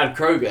be with Chad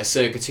Kroeger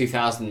circa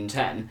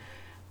 2010,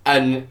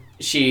 and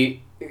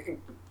she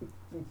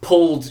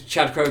pulled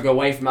Chad Kroeger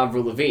away from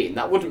Avril Lavigne,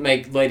 that wouldn't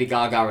make Lady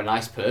Gaga a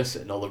nice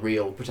person or the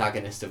real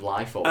protagonist of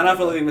life. Or and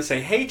Avril Lavigne would say,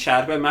 "Hey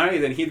Chad, we're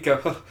married," and he'd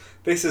go, "Oh,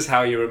 this is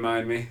how you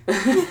remind me."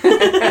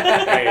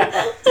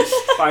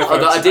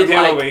 Although I did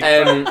like,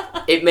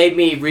 it made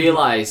me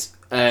realise,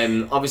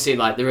 obviously,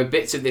 like, there are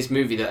bits of this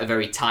movie that are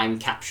very time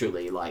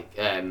capsule-y, like,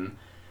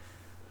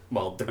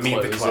 well,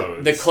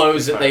 the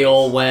clothes that they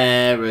all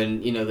wear,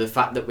 and, you know, the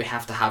fact that we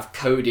have to have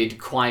coded,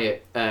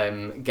 quiet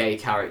gay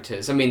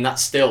characters. I mean,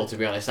 that's still, to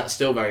be honest, that's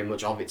still very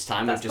much of its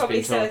time. That's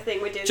probably still a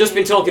thing we're doing. Just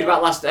been talking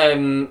about last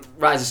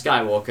Rise of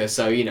Skywalker,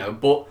 so, you know,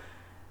 but...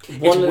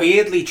 It's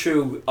weirdly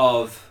true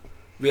of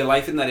real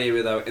life in that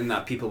era, though, in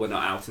that people were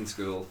not out in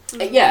school.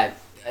 Yeah.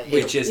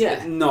 Which is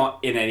not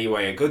in any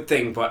way a good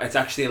thing, but it's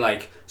actually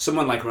like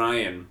someone like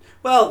Ryan.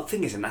 Well, the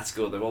thing is, in that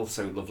school, they're all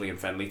so lovely and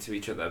friendly to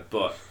each other,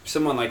 but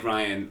someone like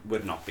Ryan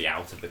would not be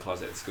out of the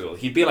closet at school.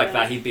 He'd be like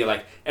that. He'd be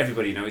like,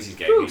 everybody knows he's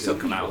gay, but he'll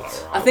come out.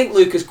 I think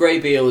Lucas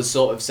Graybeale has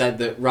sort of said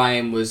that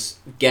Ryan was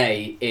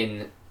gay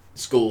in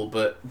school,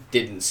 but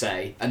didn't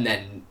say, and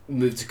then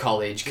moved to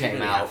college,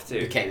 came out,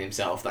 became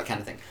himself, that kind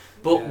of thing.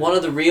 But one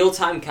of the real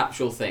time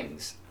capsule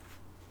things,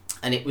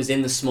 and it was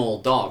in The Small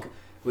Dog,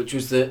 which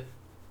was that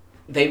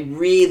they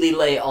really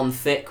lay it on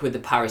thick with the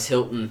Paris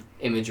Hilton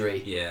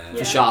imagery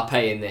for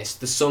Sharpay in this.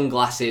 The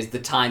sunglasses, the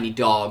tiny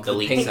dog,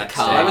 the pink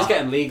car. I was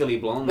getting Legally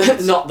Blonde.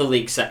 Not the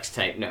leaked sex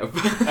tape, no.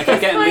 I kept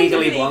getting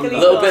Legally Blonde. A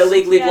little bit of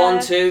Legally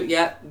Blonde too,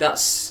 yeah.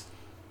 That's...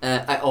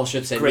 I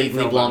should say Great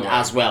Legally Blonde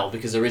as well,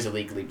 because there is a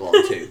Legally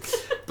Blonde too.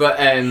 But,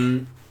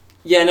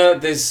 yeah, no,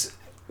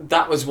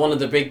 that was one of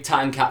the big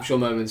time capsule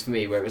moments for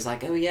me, where it was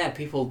like, oh yeah,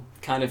 people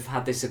kind of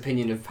had this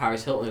opinion of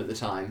Paris Hilton at the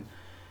time.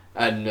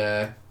 And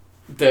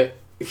that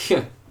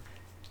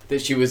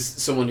she was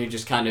someone who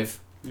just kind of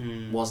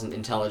wasn't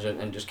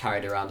intelligent and just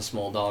carried around a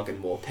small dog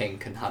and wore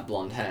pink and had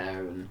blonde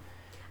hair.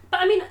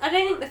 But I mean, I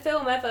don't think the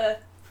film ever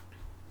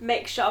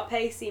makes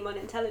Sharpay seem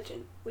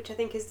unintelligent, which I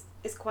think is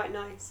quite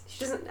nice. She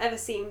doesn't ever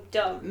seem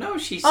dumb. No,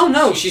 she's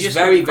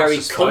very, very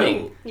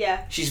cunning.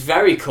 Yeah. She's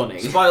very cunning.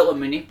 Spoiled and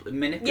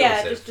manipulative.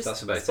 Yeah, just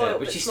that's about spoiled,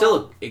 it. But she's smart.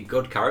 still a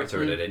good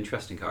character and an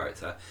interesting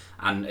character.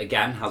 And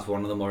again, has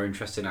one of the more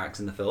interesting acts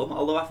in the film.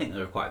 Although I think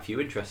there are quite a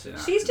few interesting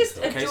acts. She's just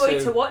in the a film. joy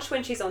to watch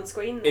when she's on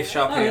screen. Though. If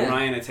Sharpay and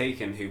Ryan are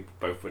taken, who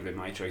both would have been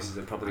my choices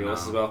and probably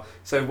yours as well.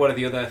 So what are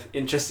the other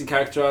interesting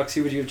character arcs?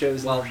 Who would you have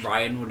chosen? Well,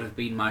 Ryan would have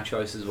been my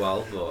choice as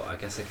well, but I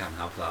guess I can't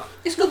have that.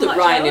 It's good that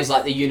Ryan is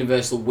like the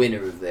universal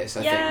winner of this,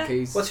 I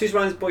think. Who's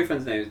Ryan's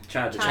boyfriend's name?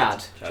 Chad.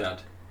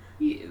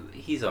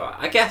 He's alright.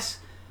 I guess.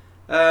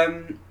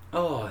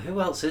 Who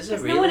else is there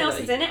really? No one else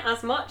is in it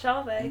as much,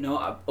 are they?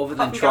 No, other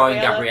than Troy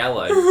and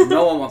Gabriella.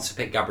 No one wants to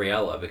pick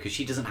Gabriella because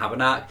she doesn't have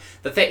an arc.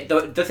 The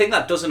thing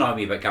that does annoy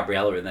me about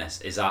Gabriella in this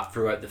is that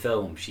throughout the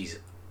film she's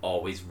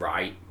always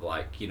right.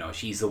 Like, you know,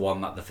 she's the one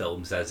that the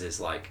film says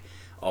is like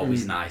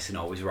always nice and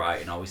always right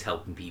and always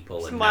helping people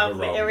it's and never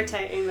wrong.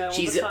 Irritating though.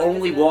 She's the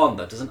only one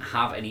that doesn't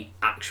have any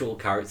actual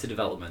character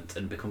development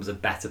and becomes a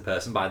better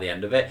person by the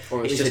end of it.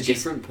 Or it's just a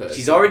different person.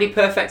 She's already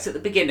perfect at the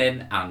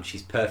beginning and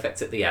she's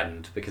perfect at the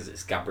end because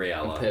it's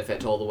Gabriella. And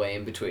perfect all the way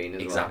in between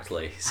as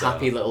exactly. well. So,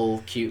 happy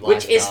little cute life.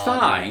 Which is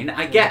fine.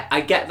 I get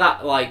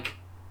that, like,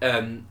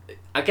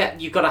 I get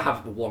you've got to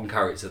have one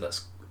character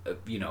that's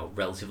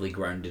relatively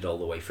grounded all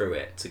the way through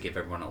it to give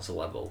everyone else a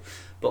level.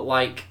 But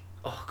like,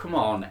 oh, come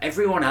on.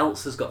 Everyone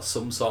else has got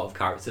some sort of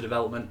character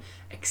development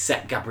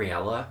except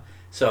Gabriella.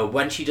 So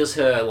when she does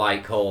her,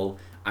 like, whole,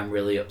 I'm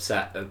really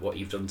upset at what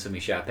you've done to me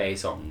Sharpay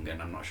song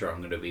and I'm not sure I'm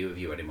going to be with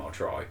you anymore,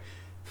 Troy.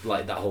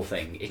 Like, that whole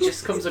thing. It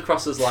just comes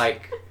across as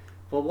like,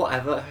 well,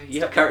 whatever.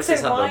 Your characters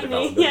have no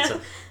development. Yeah.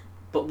 So.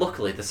 But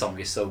luckily the song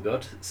is so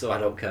good, so I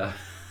don't care.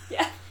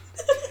 Yeah.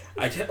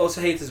 I also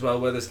hate as well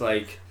where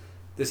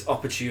there's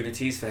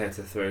opportunities for her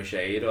to throw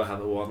shade or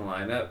have a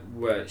one-liner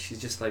where she's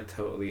just like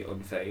totally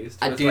unfazed.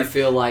 I do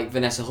feel like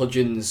Vanessa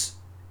Hudgens.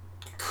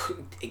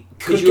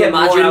 Could you get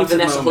more imagine out of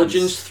Vanessa moments.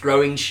 Hudgens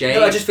throwing shade?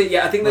 No, I just think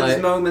I think there's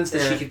Like, moments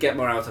that she could get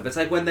more out of. It's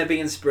like when they're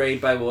being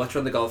sprayed by water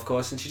on the golf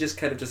course and she just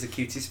kind of does a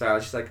cutesy smile.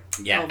 She's like,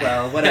 yeah, oh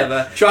well,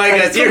 whatever. Try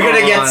Like, guys, you're come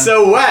gonna get on.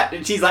 so wet,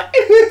 and she's like.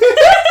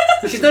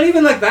 She's not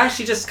even like that.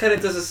 She just kind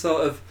of does a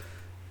sort of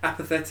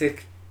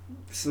apathetic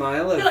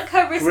smile I of feel like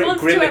her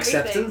response grim to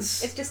acceptance.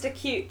 everything is just a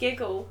cute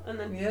giggle and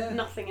then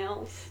nothing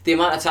else. The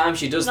amount of time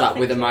she does that Nothing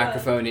with a to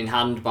microphone in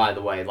hand, by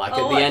the way, like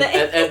Oh, at the end, at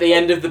the- at the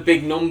end of the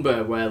big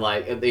number, where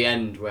like at the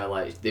end where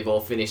like they've all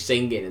finished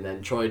singing, and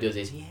then Troy does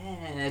his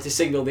to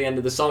signal the end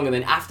of the song, and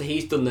then after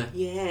he's done the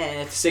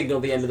to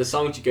signal the end of the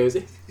song, she goes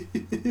right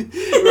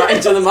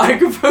into the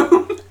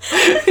microphone.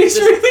 It's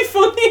really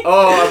funny.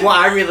 Oh, and what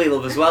I really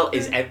love as well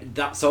is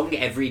that song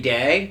Every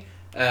Day.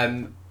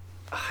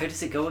 How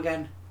does it go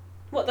again?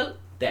 What the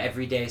The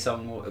everyday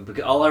song,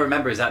 because all I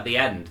remember is at the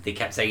end they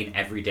kept saying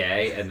every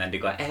day, and then they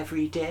go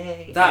every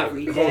day. That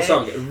every whole day,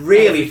 song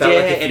really every felt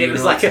like day," a and it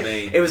was funeral like to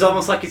me. it was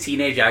almost like a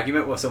teenage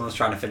argument where someone's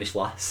trying to finish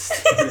last.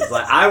 It's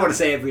like, I want to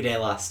say every day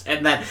last,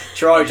 and then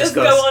Troy just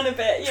goes. Go on a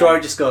bit. Yeah. Troy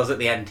just goes at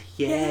the end.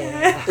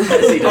 Yeah.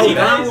 Oh,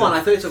 that one!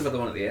 I thought you were talking about the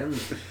one at the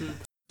end.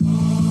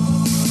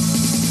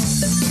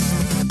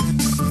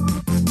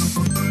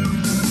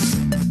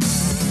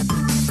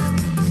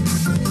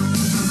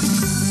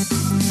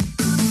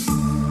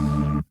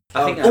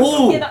 I think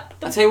Oh, Yeah,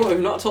 I tell you what, we've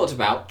not talked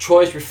about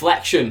Troy's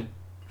reflection.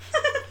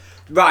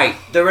 Right,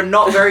 there are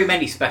not very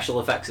many special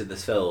effects in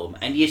this film,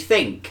 and you'd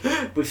think,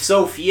 with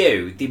so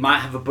few, they might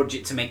have a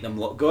budget to make them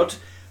look good,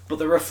 but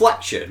the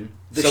reflection,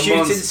 the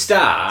Someone's- shooting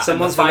star,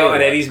 Someone's and the forgotten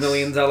fireworks, Eddie's $1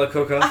 million I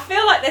cook-off.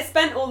 feel like they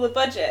spent all the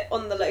budget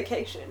on the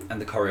location.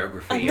 and the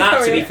choreography. And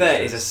That, to be Yeah.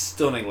 fair, is a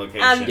stunning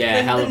location. And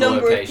Yeah, hell the of a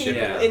number location. of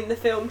people Yeah. in the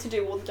film to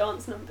do all the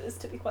dance numbers,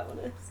 to be quite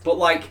honest. But,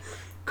 like,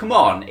 come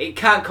on, it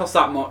can't cost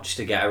that much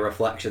to get a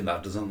reflection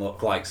that doesn't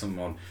look like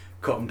someone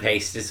cut and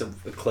pasted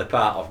a clip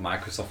out of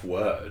Microsoft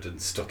Word and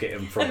stuck it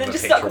in front And then of a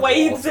just picture stuck of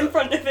waves water. in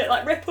front of it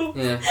like ripples.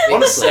 Yeah.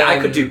 Honestly, It's, I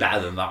could do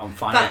better than that on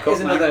Final That Cut. is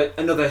man.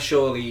 another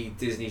surely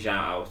Disney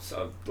shout out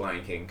of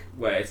Lion King,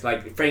 where it's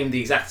like framed the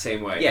exact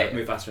same way. Yeah. Like,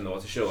 move faster in the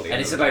water, surely. And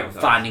it's another about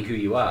shout out. finding who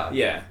you are.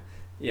 Yeah,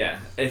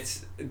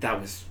 that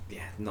was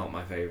not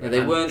my favourite. Yeah, they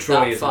And weren't Troy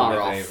that is not far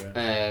my off.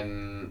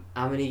 favourite.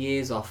 How many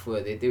years off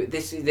were they?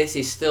 This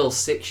is still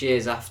 6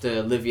 years after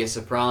Olivia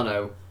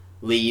Soprano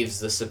leaves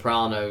The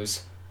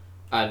Sopranos,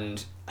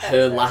 and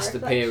her That's a last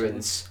reflection.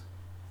 appearance.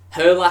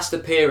 Her last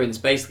appearance,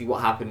 basically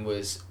what happened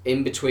was,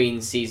 in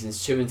between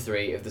seasons 2 and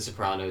 3 of The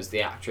Sopranos,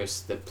 the actress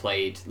that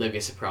played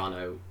Olivia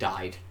Soprano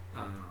died,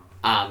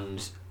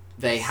 and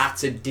they had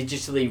to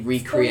digitally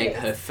recreate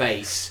her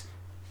face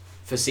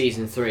for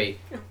season 3.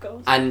 Oh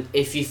god. And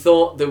if you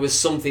thought there was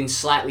something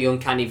slightly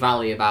uncanny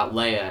valley about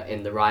Leia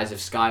in The Rise of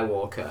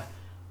Skywalker,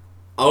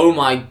 oh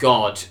my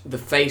god, the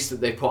face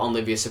that they put on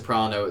Olivia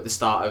Soprano at the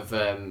start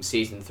of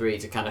season 3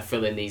 to kind of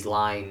fill in these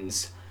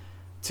lines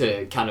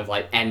to kind of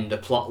like end a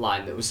plot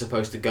line that was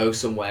supposed to go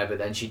somewhere, but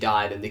then she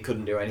died and they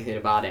couldn't do anything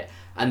about it.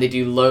 And they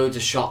do loads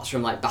of shots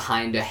from like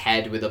behind her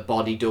head with a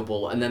body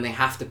double, and then they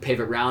have to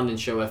pivot round and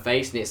show her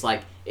face, and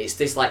it's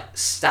this like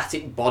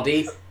static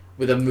body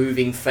with a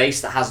moving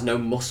face that has no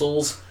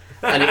muscles,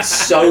 and it's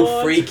so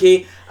God.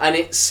 freaky.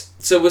 And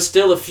so we're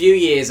still a few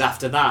years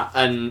after that,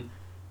 and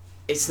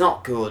it's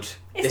not good.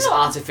 It's this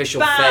not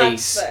artificial bad,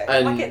 face, though.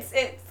 and Like it's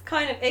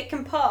kind of, it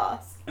can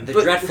pass. And the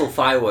But- dreadful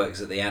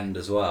fireworks at the end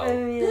as well.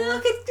 Yeah.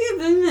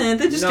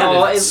 they're just No,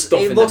 kind of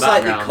stuff it in looks the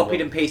like they background, copied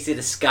but- and pasted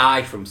a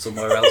sky from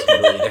somewhere else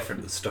completely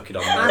different and stuck it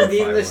on there. And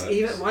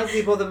even why did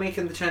they bother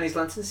making the Chinese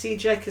lantern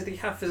CGI? Because they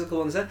have physical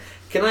ones there.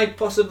 Can I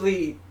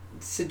possibly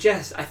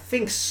suggest? I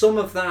think some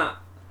of that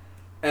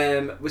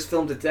was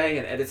filmed a day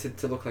and edited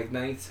to look like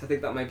night. I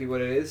think that might be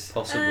what it is.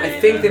 Possibly. I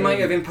think they might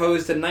have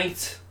imposed a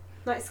night.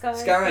 Night sky.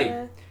 Sky.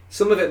 Yeah.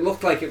 Some of it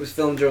looked like it was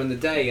filmed during the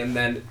day, and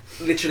then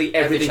literally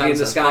everything in chance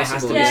the that's sky has to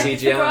possible. be Yeah,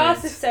 'cause the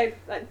grass is CGI. so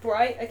like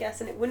bright, I guess,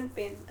 and it wouldn't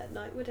be at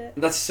night, would it?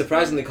 That's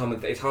surprisingly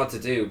common. It's hard to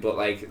do, but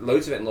like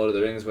loads of it in Lord of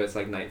the Rings, where it's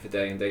like night for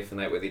day and day for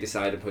night, where they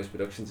decide in post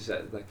production to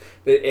set like.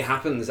 But it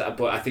happens.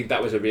 But I think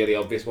that was a really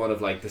obvious one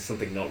of like, there's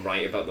something not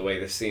right about the way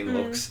this scene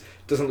looks.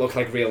 Doesn't look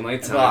like real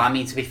nighttime. Well, I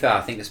mean, to be fair,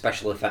 I think the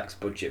special effects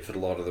budget for The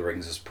Lord of the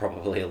Rings is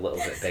probably a little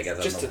bit bigger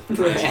than Just the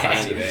a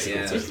tiny bit,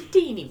 yeah. Just a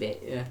teeny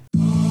bit, yeah.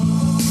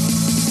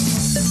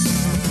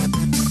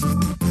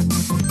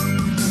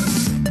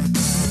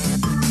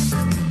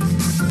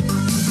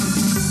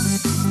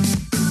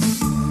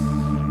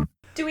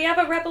 Do we have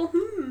a rebel? For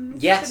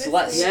Yes, this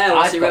let's. one? Yeah,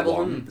 what's I've your got rebel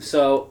one.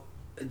 So,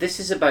 this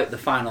is about the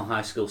final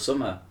high school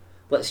summer.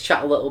 Let's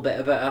chat a little bit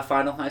about our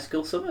final high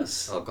school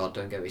summers. Oh god,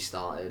 don't get me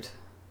started.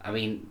 I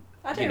mean,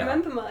 I don't you know,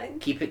 remember mine.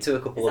 keep it to a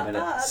couple Is of that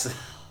minutes.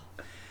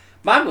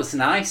 Mine was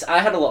nice. I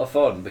had a lot of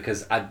fun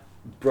because I'd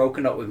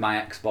broken up with my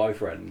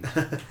ex-boyfriend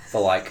for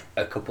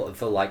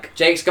like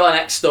Jake's got an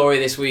X story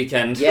this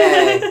weekend.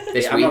 yeah.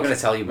 This I'm not week, going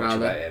to tell you much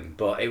rather. about him,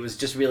 but it was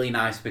just really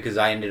nice because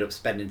I ended up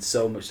spending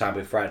so much time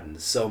with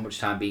friends, so much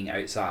time being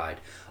outside.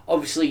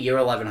 Obviously, Year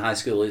 11 high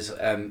school is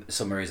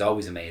summer is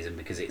always amazing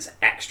because it's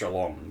extra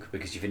long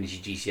because you finish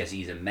your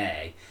GCSEs in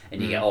May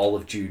and you get all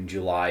of June,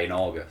 July, and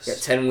August. Get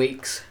 10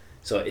 weeks.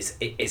 So it's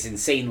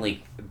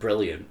insanely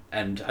brilliant,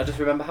 and I just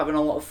remember having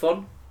a lot of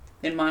fun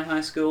in my high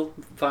school,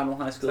 final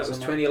high school That was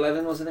summer.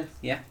 2011, wasn't it?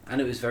 Yeah,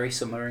 and it was very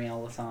summery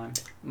all the time.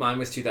 Mine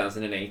was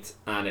 2008,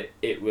 and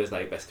it was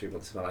like best 3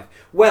 months of my life.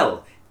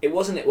 Well, it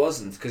wasn't,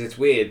 because it's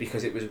weird,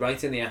 because it was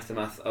right in the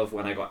aftermath of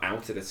when I got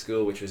outed at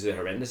school, which was a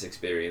horrendous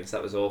experience.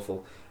 That was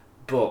awful.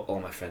 But all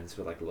my friends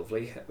were like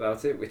lovely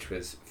about it, which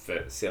was,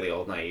 for silly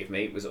old naive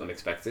me, was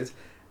unexpected.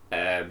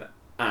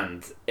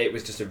 And it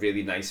was just a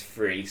really nice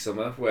free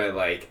summer where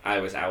like I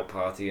was out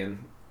partying,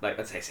 like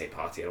let's say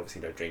partying,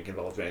 obviously no drink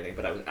involved or anything,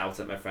 but I was out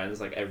at my friends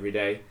like every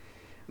day.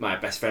 My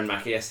best friend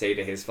Mackie, I stayed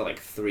at his for like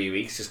 3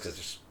 weeks just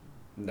because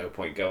no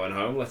point going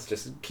home. Let's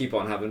just keep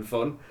on having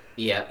fun.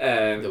 Yeah,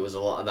 there was a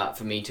lot of that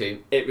for me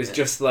too. It was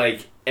just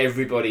like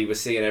everybody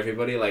was seeing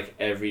everybody like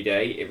every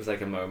day. It was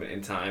like a moment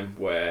in time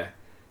where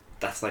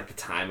that's like the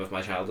time of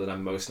my childhood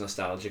I'm most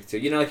nostalgic to.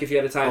 You know, like if you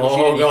had a time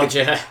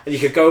machine, and you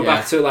could go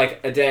back to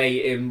like a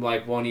day in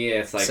like 1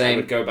 year. It's like I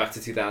would go back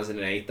to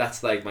 2008.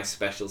 That's like my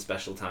special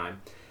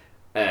time.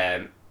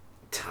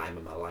 Time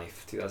of my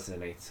life,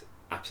 2008.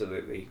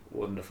 Absolutely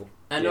wonderful.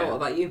 I know. What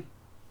about you?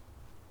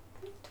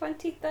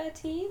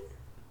 2013.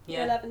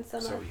 Yeah. 11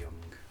 summer. So young.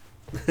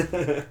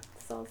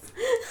 Soz.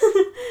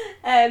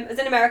 I was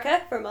in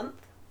America for a month.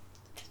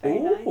 Which is very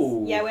nice.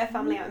 Yeah, we have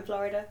family out in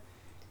Florida.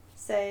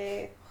 So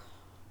I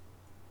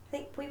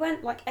think we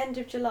went like end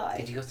of July.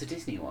 Did you go to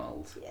Disney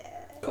World?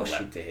 Yeah. Of course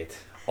you did.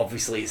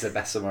 Obviously, it's the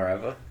best summer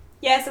ever.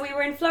 Yeah, so we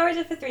were in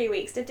Florida for 3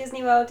 weeks. Did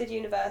Disney World, did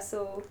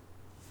Universal.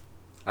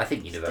 I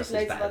think Universal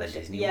is better than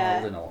Disney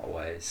World in a lot of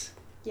ways.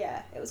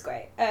 Yeah, it was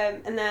great.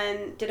 And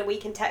then did a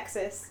week in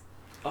Texas.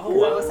 Oh,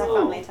 wow. I also have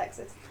family in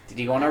Texas. Did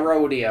you go on a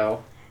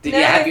rodeo? Did No,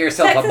 you have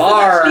yourself Texas a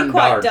bar is and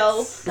quite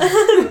darts? dull.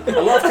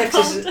 a lot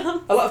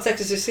of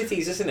Texas is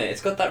cities, isn't it? It's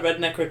got that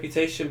redneck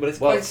reputation, but it's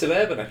quite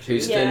suburban actually.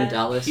 Houston,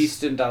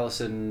 Dallas,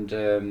 and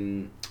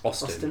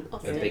Austin.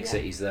 Austin, the big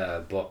cities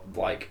there, but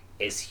like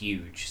it's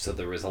huge, so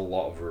there is a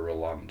lot of rural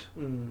land.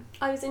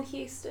 I was in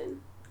Houston.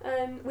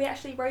 We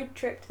actually road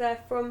tripped there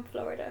from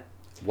Florida.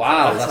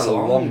 Wow, that's a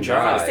long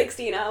drive. Like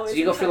 16 hours. So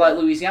you go through like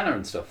Louisiana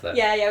and stuff there?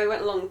 Yeah, we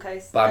went along the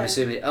coast. But I'm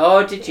assuming.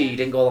 Oh, did you? You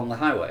didn't go along the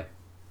highway?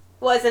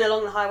 Well, as in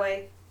along the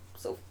highway,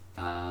 sort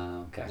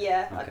of. Okay.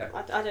 Yeah, Okay.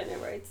 I don't know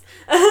roads.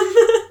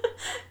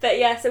 But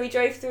yeah, so we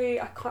drove through,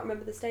 I can't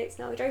remember the states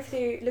now, we drove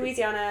through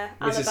Louisiana,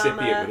 Mississippi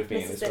Alabama, it would have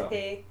been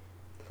Mississippi,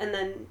 and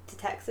then to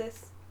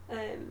Texas.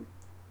 that's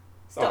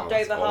Stopped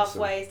over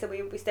awesome. halfway, so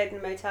we stayed in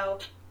a motel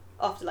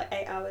after like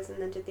 8 hours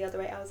and then did the other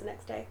 8 hours the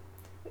next day,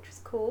 which was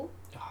cool.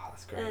 Oh,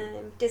 that's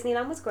great.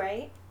 Disneyland was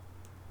great.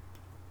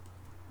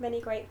 Many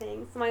great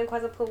things. My uncle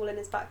has a pool in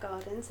his back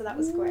garden, so that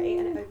was great,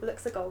 and it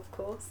overlooks a golf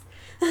course.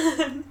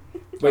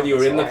 When you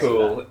were in the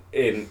pool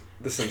in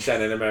the sunshine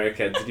in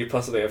America, did you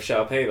possibly have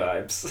Sharpay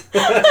vibes?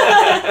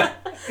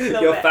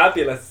 You're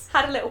fabulous.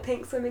 Had a little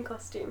pink swimming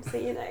costume, so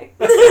you know.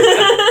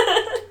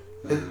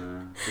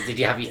 Did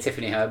you have your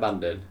Tiffany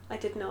hairband in? I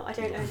did not. I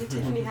don't own a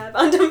Tiffany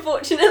hairband,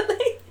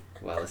 unfortunately.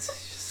 Well, it's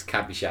just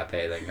can't be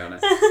Sharpay then, can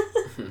it?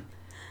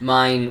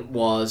 Mine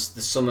was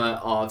the summer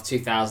of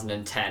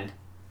 2010,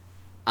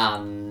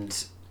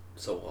 and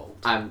so old.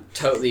 I'm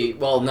totally in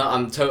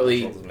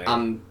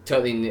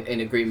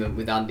agreement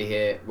with Andy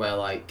here, where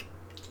like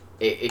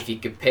if you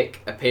could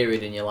pick a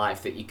period in your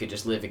life that you could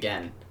just live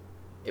again,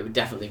 it would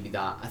definitely be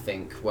that. I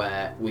think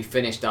where we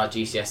finished our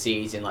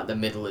GCSEs in like the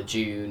middle of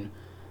June,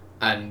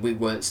 and we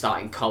weren't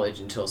starting college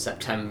until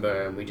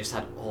September, and we just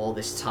had all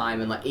this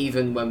time, and like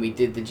even when we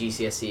did the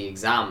GCSE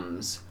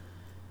exams,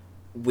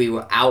 we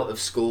were out of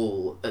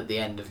school at the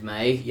end of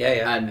May.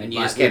 Yeah. And you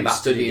like, just came we were back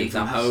studying to do the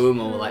from exams. home,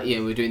 or like we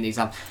were doing the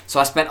exams. So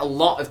I spent a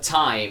lot of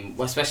time,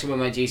 especially when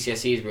my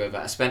GCSEs were over.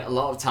 I spent a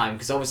lot of time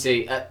because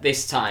obviously at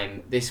this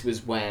time, this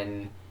was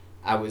when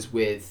I was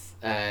with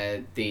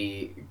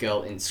the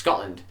girl in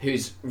Scotland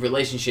whose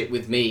relationship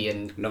with me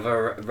and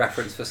Another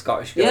reference for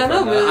Scottish Yeah,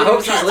 girlfriend. no, I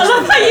hope she's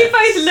listening. But you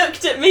both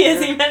looked at me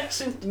as he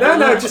mentioned.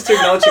 No, just to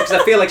acknowledge it, because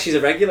I feel like she's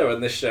a regular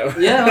on this show.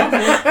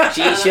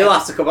 She'll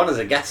have to come on as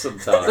a guest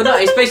sometime. But no,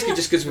 it's basically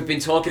just because we've been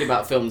talking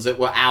about films that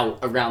were out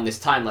around this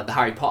time, like the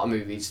Harry Potter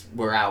movies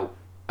were out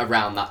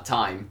around that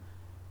time.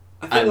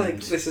 I feel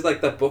like this is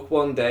like that book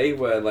One Day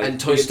where like And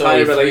the Toy entire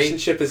Story 3.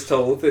 relationship is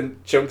told in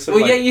chunks of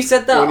Well, like, yeah, you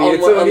said that 1 year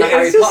to on 1 the year.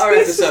 Harry It's just- Potter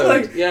it's just episode.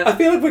 like- Yeah. I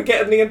feel like we're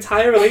getting the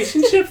entire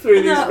relationship through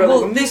these No, well,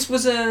 films. this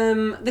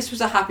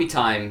was a happy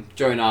time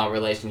during our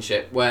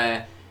relationship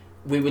where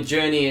we were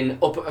journeying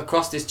up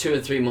across this 2 or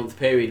 3 month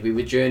period. We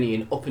were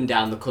journeying up and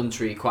down the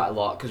country quite a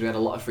lot because we had a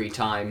lot of free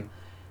time.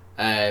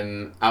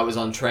 I was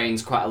on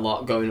trains quite a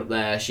lot going up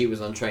there. She was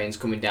on trains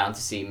coming down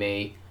to see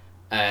me.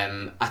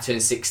 I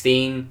turned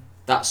 16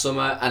 that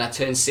summer, and I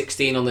turned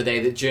 16 on the day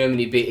that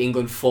Germany beat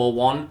England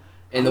 4-1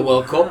 in the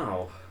World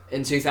Cup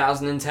in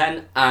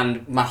 2010,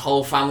 and my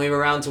whole family were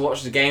around to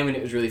watch the game, and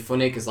it was really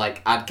funny because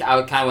like I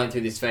kind of went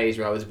through this phase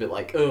where I was a bit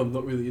like, oh, I'm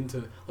not really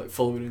into like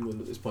following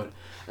England at this point,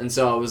 and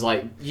so I was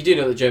like, you do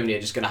know that Germany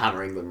are just going to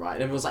hammer England, right?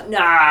 And everyone was like,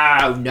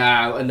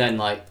 no, and then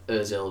like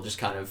Ozil just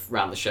kind of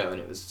ran the show, and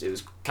it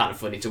was kind of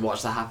funny to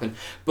watch that happen.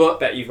 But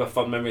Bet you've got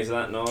fond memories of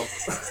that, no?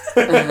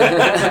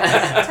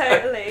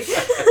 Totally.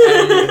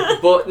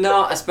 But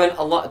no, I spent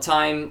a lot of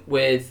time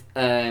with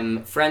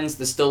friends.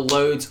 There's still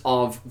loads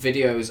of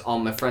videos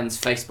on my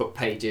friends' Facebook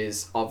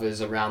pages of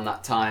us around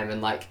that time,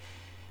 and like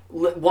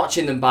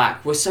watching them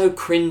back were so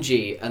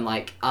cringy, and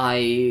like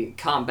I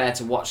can't bear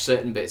to watch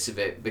certain bits of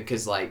it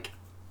because like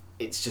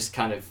it's just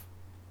kind of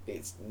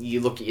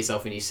you look at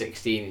yourself when you're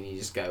 16 and you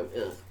just go,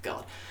 oh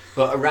god.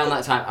 But around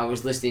that time, I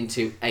was listening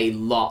to a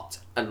lot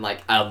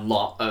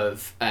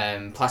of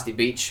Plastic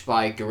Beach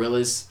by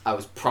Gorillaz. I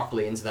was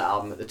properly into that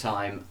album at the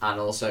time, and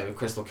also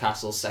Crystal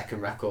Castle's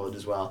second record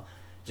as well,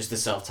 just the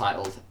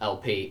self-titled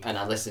LP. And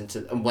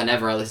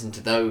whenever I listened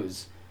to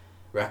those,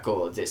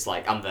 records, it's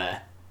like I'm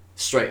there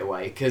straight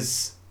away.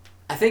 Because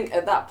I think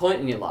at that point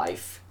in your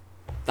life,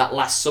 that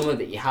last summer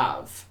that you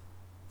have,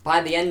 by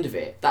the end of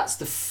it, that's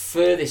the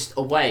furthest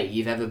away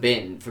you've ever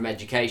been from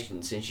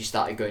education since you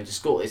started going to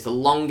school. It's the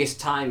longest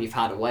time you've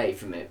had away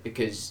from it,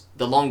 because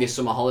the longest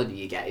summer holiday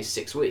you get is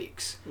 6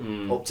 weeks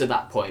up to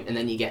that point, and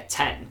then you get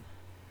 10.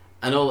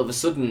 And all of a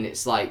sudden,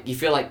 it's like, you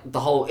feel like the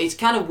whole... It's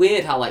kind of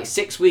weird how, like,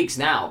 6 weeks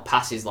now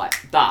passes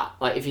like that.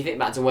 Like, if you think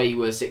back to where you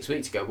were 6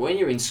 weeks ago, but when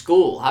you're in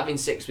school, having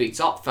 6 weeks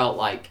off felt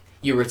like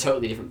you were a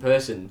totally different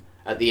person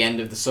at the end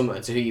of the summer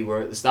to who you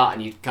were at the start,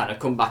 and you'd kind of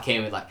come back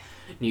in with, like,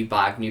 new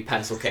bag, new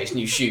pencil case,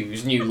 new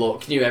shoes, new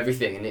look, new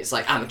everything, and it's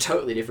like, I'm a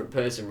totally different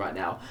person right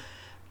now.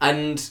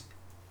 And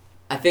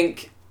I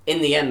think,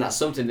 in the end, that's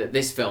something that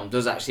this film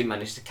does actually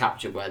manage to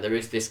capture, where there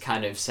is this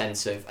kind of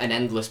sense of an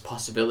endless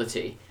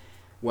possibility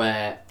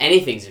where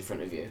anything's in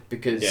front of you,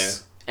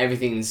 because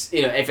everything's,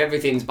 you know, if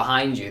everything's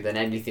behind you, then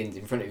anything's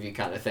in front of you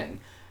kind of thing.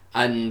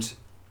 And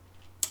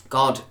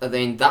God, I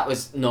mean, that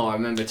was, no, I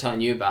remember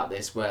telling you about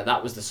this, where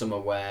that was the summer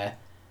where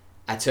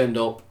I turned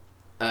up,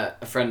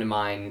 a friend of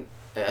mine,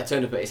 I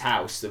turned up at his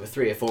house, there were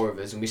 3 or 4 of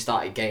us, and we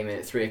started gaming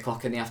at 3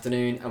 o'clock in the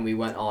afternoon, and we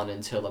went on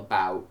until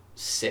about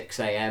 6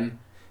 a.m.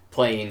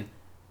 playing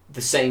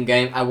the same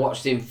game. I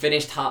watched him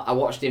finish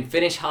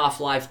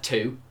Half-Life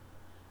 2,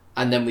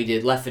 and then we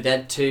did Left 4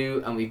 Dead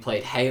 2, and we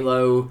played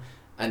Halo,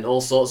 and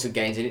all sorts of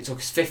games, and it took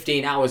us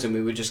 15 hours, and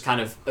we were just kind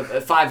of,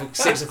 at 5 or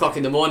 6 o'clock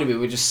in the morning, we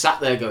were just sat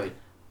there going,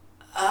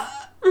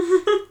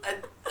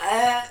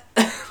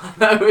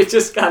 we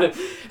just kind of...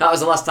 That was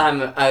the last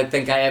time I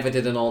think I ever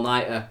did an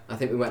all-nighter. I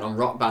think we went on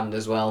Rock Band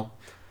as well,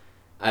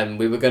 and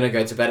we were going to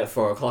go to bed at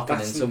 4 o'clock, and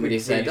then somebody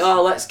said,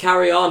 oh, let's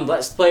carry on,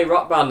 let's play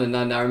Rock Band. And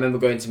then I remember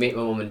going to meet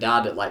my mum and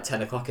dad at like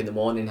 10 o'clock in the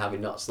morning,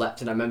 having not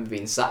slept, and I remember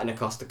being sat in a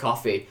Costa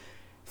Coffee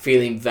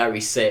feeling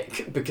very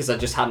sick because I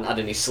just hadn't had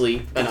any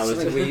sleep. And That's I was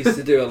something we used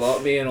to do a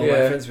lot. Me and all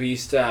my friends, we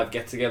used to have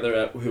get together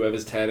at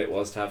whoever's turn it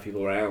was to have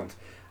people around,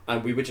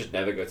 and we would just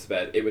never go to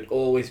bed. It would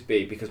always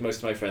be, because most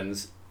of my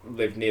friends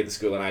lived near the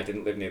school and I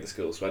didn't live near the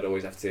school, so I'd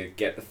always have to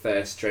get the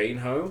first train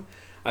home.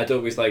 I'd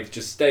always like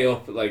just stay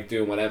up like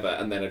doing whatever,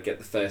 and then I'd get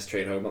the first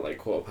train home at like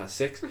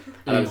 6:15,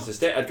 and I was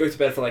just I'd go to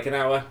bed for like an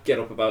hour, get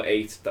up about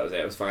 8. That was it.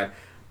 It was fine.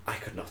 I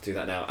could not do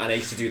that now, and I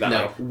used to do that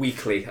like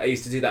weekly. I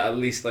used to do that at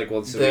least like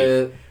once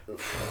a week.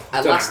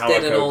 I last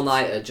did an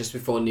all-nighter just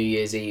before New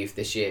Year's Eve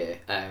this year,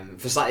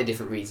 for slightly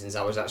different reasons.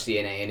 I was actually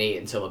in A&E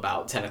until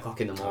about 10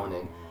 o'clock in the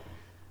morning,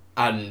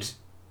 and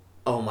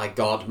oh my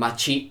God, my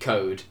cheat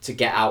code to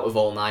get out of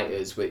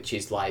all-nighters, which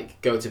is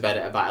like go to bed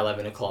at about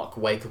 11 o'clock,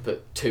 wake up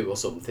at 2 or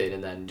something,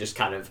 and then just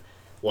kind of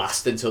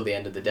last until the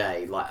end of the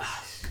day, like,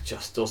 it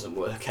just doesn't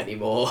work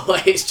anymore.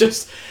 Like, it's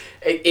just,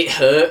 it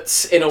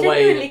hurts in a way. I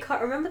genuinely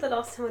can't remember the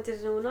last time I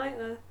did an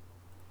all-nighter.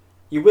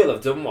 You will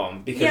have done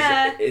one, because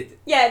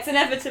it's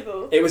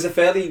inevitable. It was a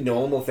fairly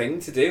normal thing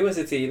to do as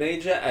a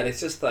teenager, and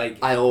it's just like,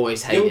 I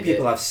always hated it. Young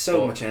people have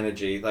so much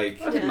energy.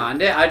 Like, I didn't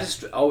mind it. I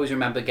just always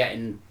remember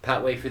getting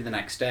partway through the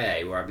next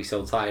day where I'd be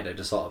so tired I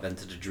just sort of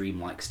entered a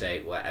dreamlike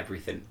state where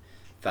everything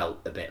felt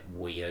a bit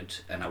weird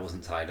and I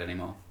wasn't tired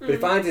anymore. But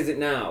if I did it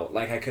now,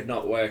 like, I could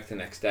not work the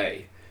next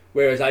day.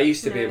 Whereas I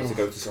used to be able to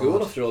go to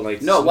school after all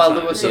night. No, well,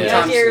 there were some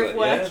times... The idea of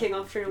working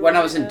after when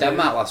I was in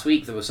Denmark last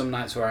week, there were some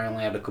nights where I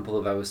only had a couple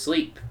of hours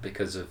sleep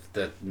because of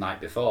the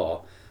night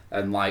before.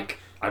 And, like,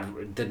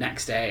 the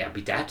next day I'd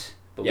be dead.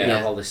 But we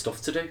have all this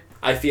stuff to do.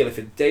 I feel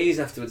for days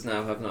afterwards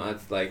now I've not had,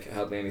 like,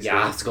 hardly any sleep.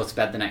 Yeah, I have to go to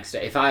bed the next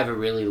day. If I have a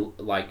really,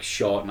 like,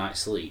 short night's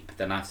sleep,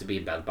 then I have to be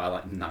in bed by,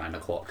 like, 9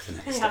 o'clock the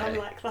next day. I'm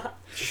like that.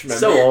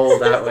 So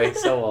old, that way.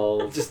 So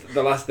old. Just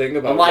the last thing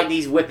about... Unlike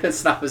these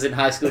whippersnappers in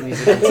High School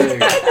Musical 2.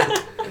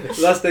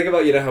 The last thing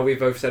about, you know, how we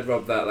both said,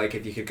 Rob, that, like,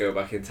 if you could go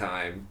back in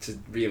time to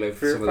relive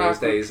some of those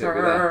days, it would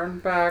be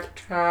that.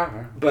 Back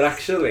time. But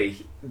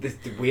actually, the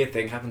weird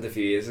thing happened a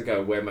few years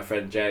ago where my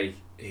friend Jay,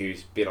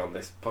 who's been on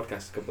this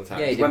podcast a couple of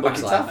times, went back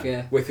in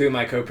time, with whom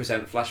I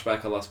co-present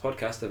Flashback, a Lost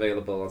Podcast,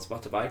 available on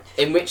Spotify.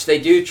 In which they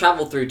do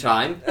travel through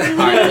time,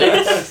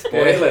 apparently.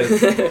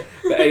 Spoilers.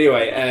 But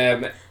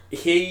anyway,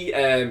 he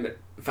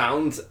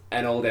found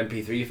an old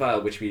MP3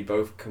 file, which we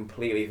both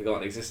completely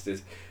forgotten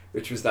existed,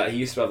 which was that he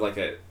used to have, like,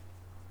 a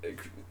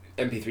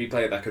MP3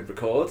 player that could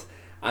record,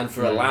 and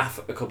for a laugh,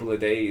 a couple of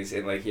days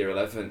in like year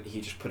 11,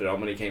 he just put it on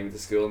when he came into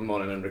school in the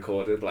morning and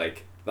recorded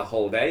like the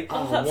whole day.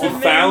 He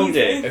found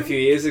it a few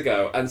years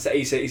ago, and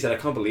he said, I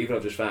can't believe what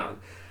I've just found.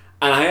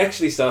 And I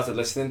actually started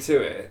listening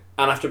to it,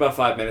 and after about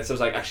 5 minutes, I was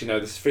like, actually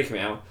no, this is freaking me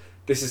out.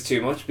 This is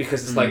too much,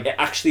 because it's like, it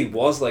actually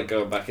was like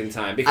going back in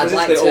time, because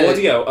it's the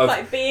audio of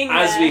like being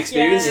as there. we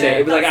experienced it.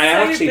 It was like, I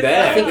am actually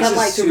there. I think I'd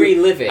like to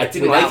relive it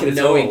without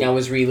knowing I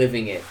was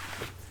reliving it.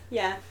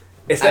 Yeah.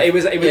 It's that it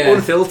was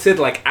unfiltered,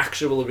 like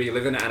actual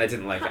reliving it, and I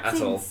didn't like it at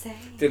all. Insane.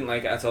 Didn't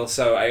like it at all.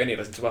 So I only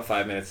listened to about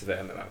 5 minutes of it,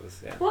 and then that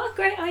was What a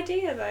great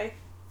idea, though.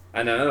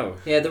 I know.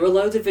 Yeah, there were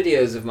loads of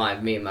videos of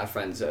me and my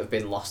friends that have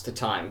been lost to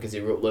time because they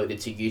were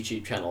uploaded to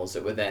YouTube channels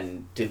that were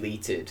then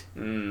deleted.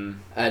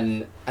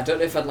 And I don't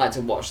know if I'd like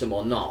to watch them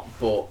or not,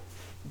 but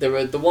there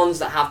are the ones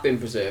that have been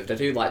preserved. I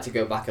do like to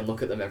go back and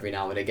look at them every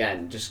now and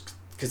again, just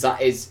because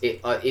that is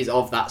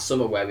of that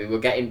summer where we were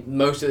getting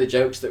most of the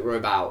jokes that were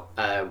about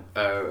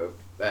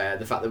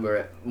the fact that we're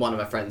at one of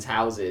my friend's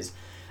houses,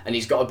 and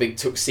he's got a big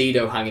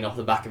tuxedo hanging off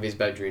the back of his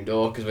bedroom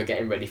door because we're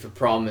getting ready for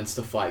prom and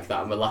stuff like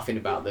that, and we're laughing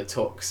about the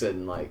tux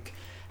and like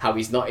how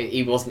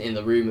he wasn't in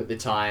the room at the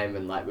time,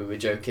 and like we were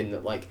joking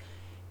that like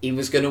he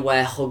was gonna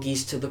wear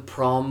Huggies to the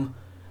prom,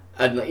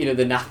 and like, you know,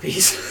 the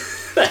nappies.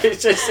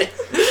 it's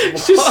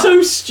just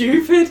so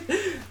stupid.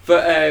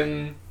 But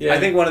yeah, I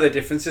think one of the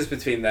differences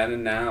between then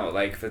and now,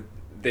 like for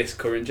this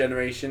current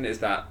generation, is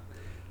that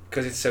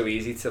because it's so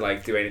easy to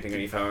like do anything on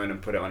your phone and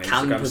put it on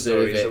Instagram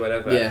stories or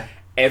whatever. Yeah.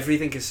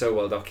 Everything is so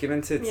well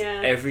documented.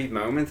 Yeah. Every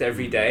moment,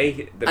 every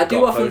day. I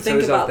do often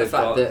think about the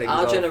fact that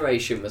our generation.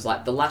 generation was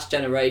like the last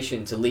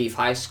generation to leave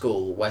high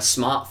school where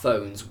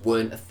smartphones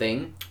weren't a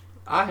thing.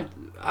 I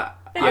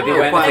They knew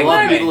were- quite they a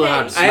lot of were a people who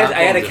had thing. I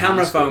had a smartphones in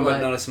camera high school. phone, but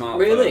Like, not a smartphone.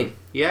 Really?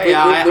 Yeah, We-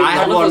 yeah, we- I none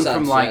had of one us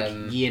from had,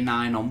 like year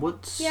 9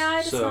 onwards. Yeah, I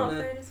had a so.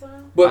 smartphone as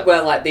well.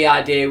 But like the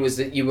idea was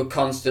that you were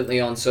constantly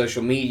on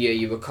social media,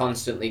 you were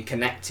constantly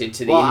connected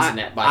to the Well,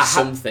 internet by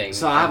something.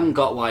 So I haven't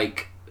got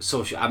like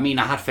social. I mean,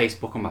 I had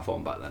Facebook on my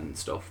phone back then and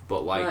stuff,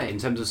 but like Right. in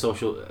terms of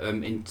social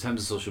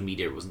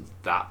media, it wasn't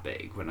that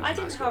big when I was I in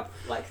high didn't school. have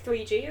like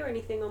 3G or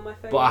anything on my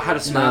phone. But I had a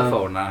No.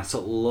 smartphone and I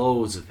took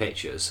loads of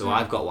pictures, so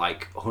I've got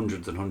like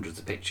hundreds and hundreds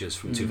of pictures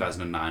from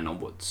 2009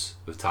 onwards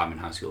of time in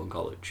high school and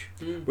college.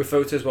 With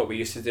photos, what we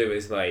used to do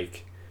is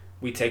like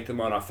we take them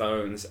on our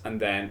phones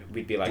and then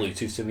we'd be like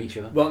Bluetooth to each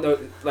other. Well, no,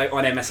 like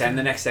on MSN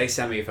the next day,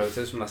 send me your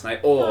photos from last night,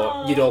 or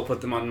Aww. you'd all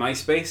put them on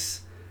MySpace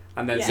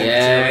and then Yeah. send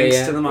Yeah, links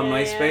yeah. to them on Yeah,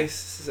 yeah.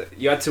 MySpace.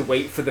 You had to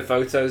wait for the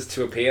photos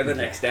to appear the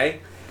next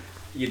day.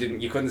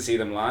 You couldn't see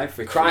them live.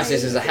 Which Christ,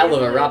 this is a hell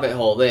of a rabbit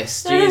hole.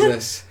 This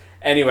Jesus.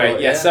 Anyway, Oh,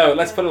 yeah. yeah. So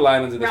let's put a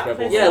line under this Wrap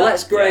rebel. this Yeah, up.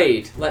 let's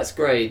grade. Let's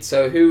grade.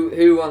 So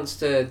who wants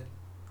to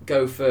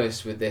go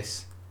first with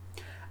this?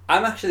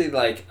 I'm actually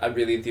I'm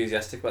really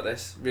enthusiastic about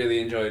this. Really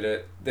enjoyed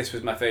it. This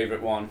was my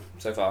favourite one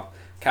so far.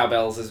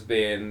 Cowbells has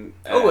been.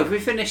 Have we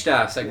finished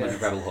our segment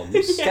of Rebel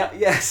Hums?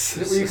 Yes.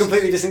 Were you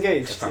completely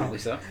disengaged? Apparently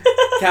so.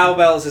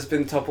 Cowbells has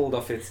been toppled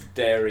off its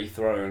dairy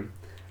throne.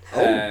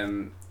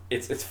 Oh.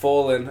 It's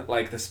fallen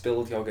like the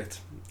spilled yogurt.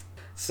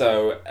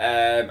 So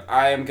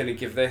I am going to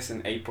give this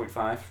an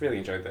 8.5. Really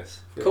enjoyed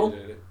this. Really Cool.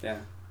 enjoyed it. Yeah.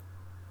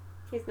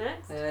 Who's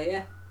next?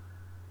 Yeah.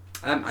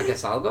 I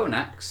guess I'll go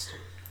next.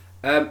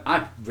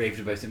 I raved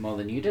about it more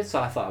than you did, so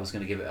I thought I was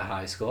going to give it a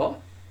high score,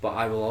 but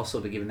I will also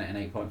be giving it an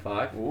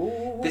 8.5.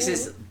 Ooh. This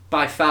is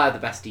by far the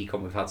best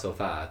decom we've had so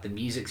far. The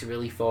music's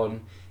really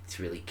fun, it's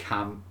really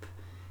camp,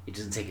 it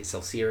doesn't take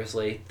itself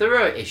seriously. There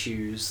are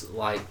issues,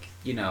 like,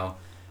 you know,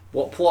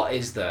 what plot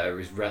is there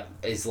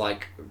is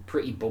like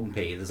pretty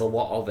bumpy, there's a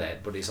lot of it,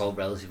 but it's all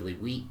relatively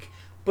weak.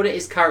 But it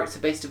is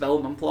character-based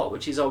development plot,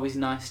 which is always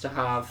nice to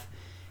have.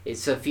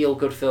 It's a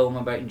feel-good film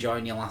about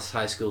enjoying your last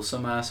high school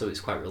summer, so it's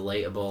quite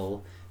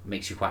relatable.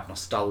 Makes you quite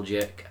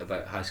nostalgic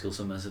about high school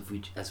summers,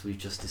 as we've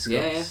just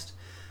discussed.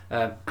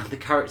 And the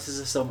characters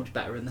are so much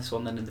better in this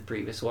one than in the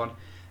previous one.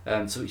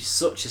 So it's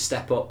such a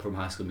step up from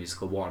High School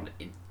Musical 1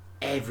 in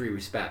every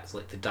respect.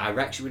 Like the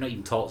direction, we not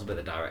even talked about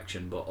the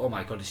direction, but oh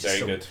my god, it's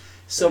just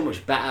so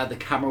much better. The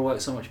camera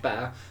works so much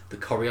better. The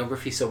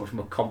choreography is so much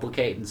more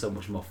complicated and so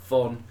much more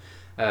fun.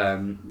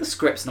 The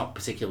script's not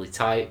particularly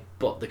tight,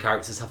 but the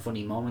characters have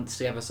funny moments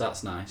together, so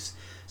that's nice.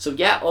 So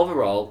yeah,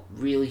 overall,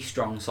 really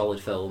strong, solid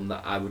film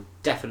that I would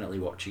definitely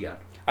watch again.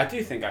 I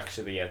do think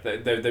actually, yeah,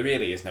 there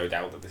really is no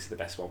doubt that this is the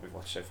best one we've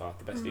watched so far.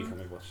 The best decom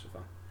we've watched so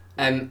far.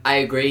 I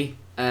agree.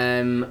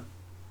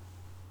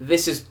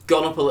 This has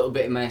gone up a little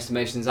bit in my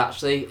estimations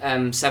actually.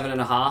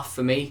 7.5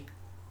 for me.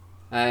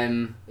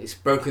 It's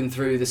broken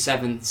through the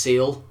 7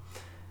 seal.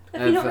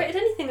 Have you not rated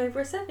anything over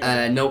a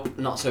 7? Nope,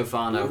 not so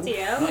far. No. Bloody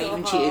hell, Not you're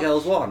even hard. Cheetah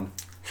Girls 1.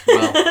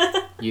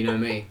 Well, you know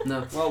me.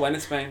 No. Well, when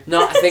it's Spain.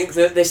 No, I think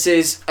that this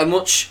is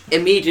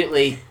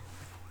it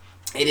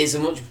is a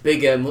much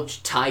bigger,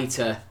 much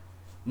tighter,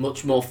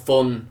 much more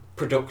fun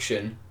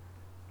production.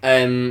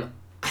 I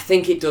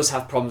think it does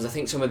have problems. I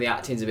think some of the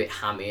acting's a bit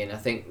hammy, and I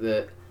think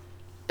that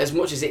as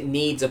much as it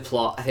needs a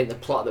plot, I think the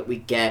plot that we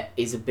get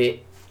is a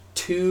bit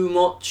too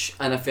much,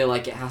 and I feel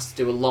like it has to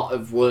do a lot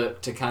of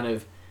work to kind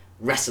of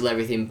wrestle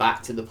everything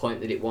back to the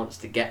point that it wants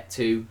to get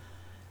to.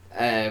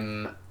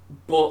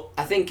 But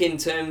I think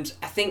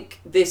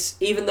this,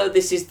 even though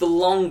this is the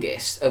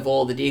longest of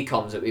all the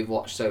decoms that we've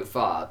watched so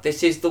far,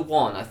 this is the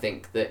one I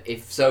think that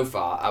if so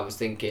far I was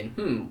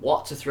thinking,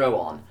 what to throw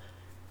on.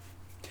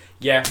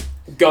 Yeah.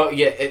 Let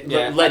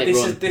it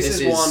run. This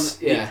is one.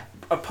 Yeah.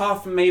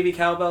 Apart from maybe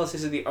Cowbells,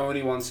 this is the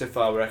only one so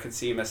far where I could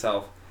see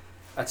myself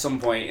at some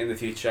point in the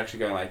future actually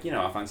going like,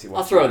 I fancy watching.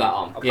 I'll throw that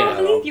on. I'll I throw can't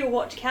that believe on. you'll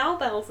watch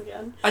Cowbells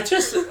again. I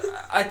just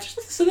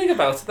something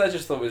about it I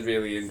just thought was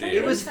really endearing.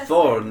 It was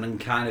fun and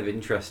kind of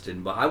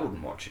interesting, but I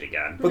wouldn't watch it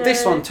again. But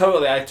this one,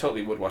 I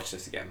totally would watch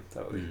this again.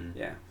 Totally,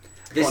 yeah.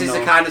 This is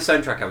the kind of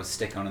soundtrack I would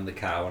stick on in the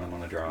car when I'm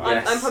on a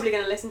drive. I'm probably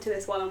going to listen to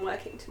this while I'm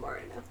working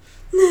tomorrow now.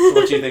 So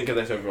what do you think of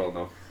this overall,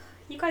 though?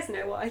 You guys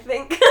know what I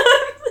think.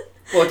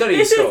 Well, don't need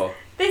to score.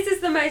 This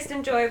is the most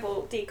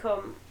enjoyable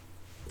decom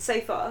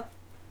so far.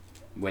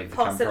 Wait for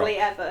possibly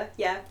Camp ever.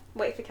 Yeah,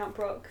 wait for Camp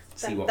Rock.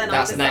 See what then we-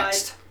 I'll That's decide.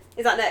 next.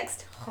 Is that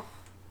next? Oh,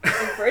 in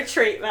for a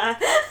treat there.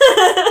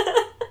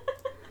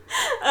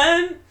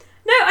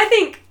 No, I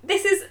think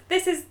this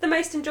is the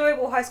most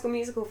enjoyable High School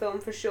Musical film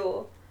for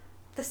sure.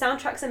 The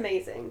soundtrack's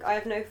amazing. I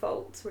have no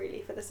faults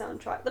really for the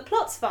soundtrack. The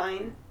plot's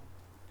fine.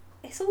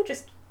 It's all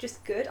just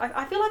good.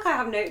 I feel like I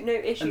have no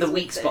issues. And the with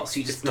weak it. spots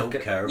you just not don't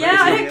good. care about. Yeah,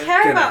 I It's don't not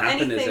care gonna about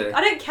happen, is anything. it?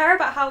 I don't care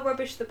about how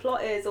rubbish the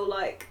plot is or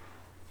like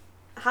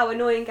how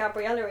annoying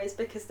Gabriella is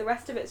because the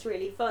rest of it's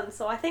really fun.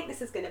 So I think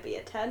this is going to be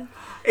a 10.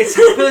 It's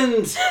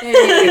happened.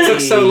 It took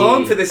so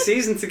long for this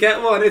season to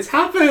get one. It's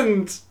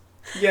happened.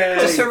 Yeah.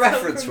 Just for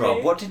reference, from me.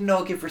 Rob, what did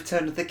Noah give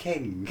Return of the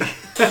King?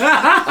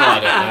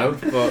 I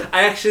don't know, but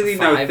I actually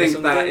Five or think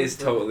that something, is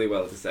but- totally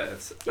well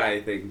deserved. Yeah.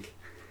 I think.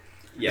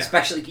 Yeah.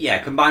 Especially,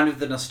 combined with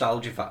the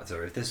nostalgia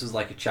factor, if this was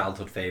like a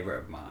childhood favourite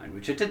of mine,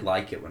 which I did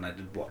like it when I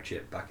did watch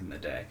it back in the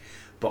day,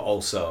 but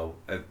also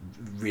a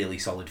really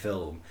solid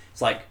film.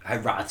 It's like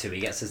Ratatouille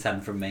gets a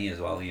 10 from me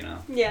as well, you know.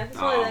 Yeah, it's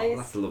one of Oh, those.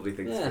 that's a lovely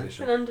thing to Yeah. finish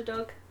An on.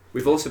 underdog.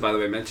 We've also, by the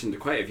way, mentioned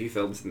quite a few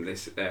films in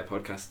this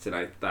podcast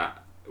tonight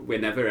that we're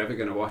never ever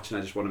going to watch, and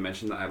I just want to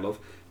mention that I love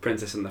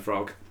Princess and the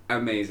Frog.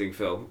 Amazing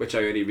film, which I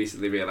only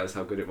recently realised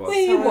how good it was.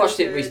 we So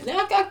watched it good. recently.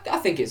 I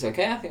think it's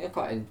okay. I think I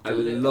quite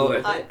enjoyed it. love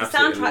it. The Absolutely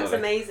soundtrack's love it.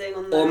 amazing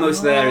on the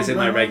Almost there is in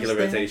my Almost regular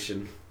there.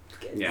 rotation. It's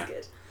good, Yeah.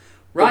 it's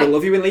But Right. we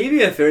love you and leave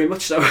you, very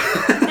much so.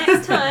 good.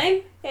 Next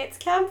time, it's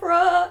Camp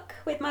Rock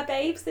with my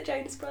babes, the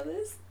Jonas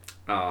Brothers.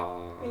 We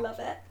Aww. love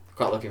it.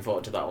 Quite looking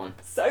forward to that one.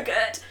 So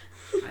good.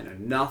 I know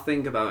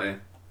nothing about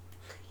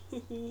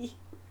it.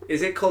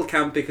 Is it called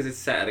camp because it's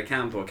set at a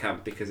camp, or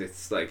camp because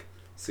it's like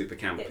super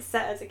camp? It's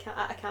set as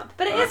at a camp,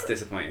 but it That's is.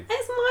 disappointing.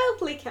 It's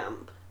mildly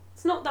camp.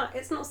 It's not that.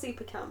 It's not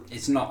super camp.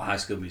 It's not High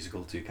School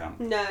Musical 2 camp.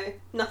 No,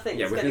 nothing's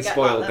Yeah, we've gonna been get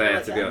spoiled that there,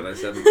 level to be again.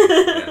 honest, haven't we?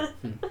 Yeah.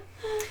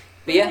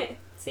 But yeah, Right,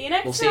 see you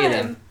next we'll time. see you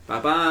then. Bye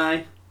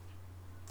bye.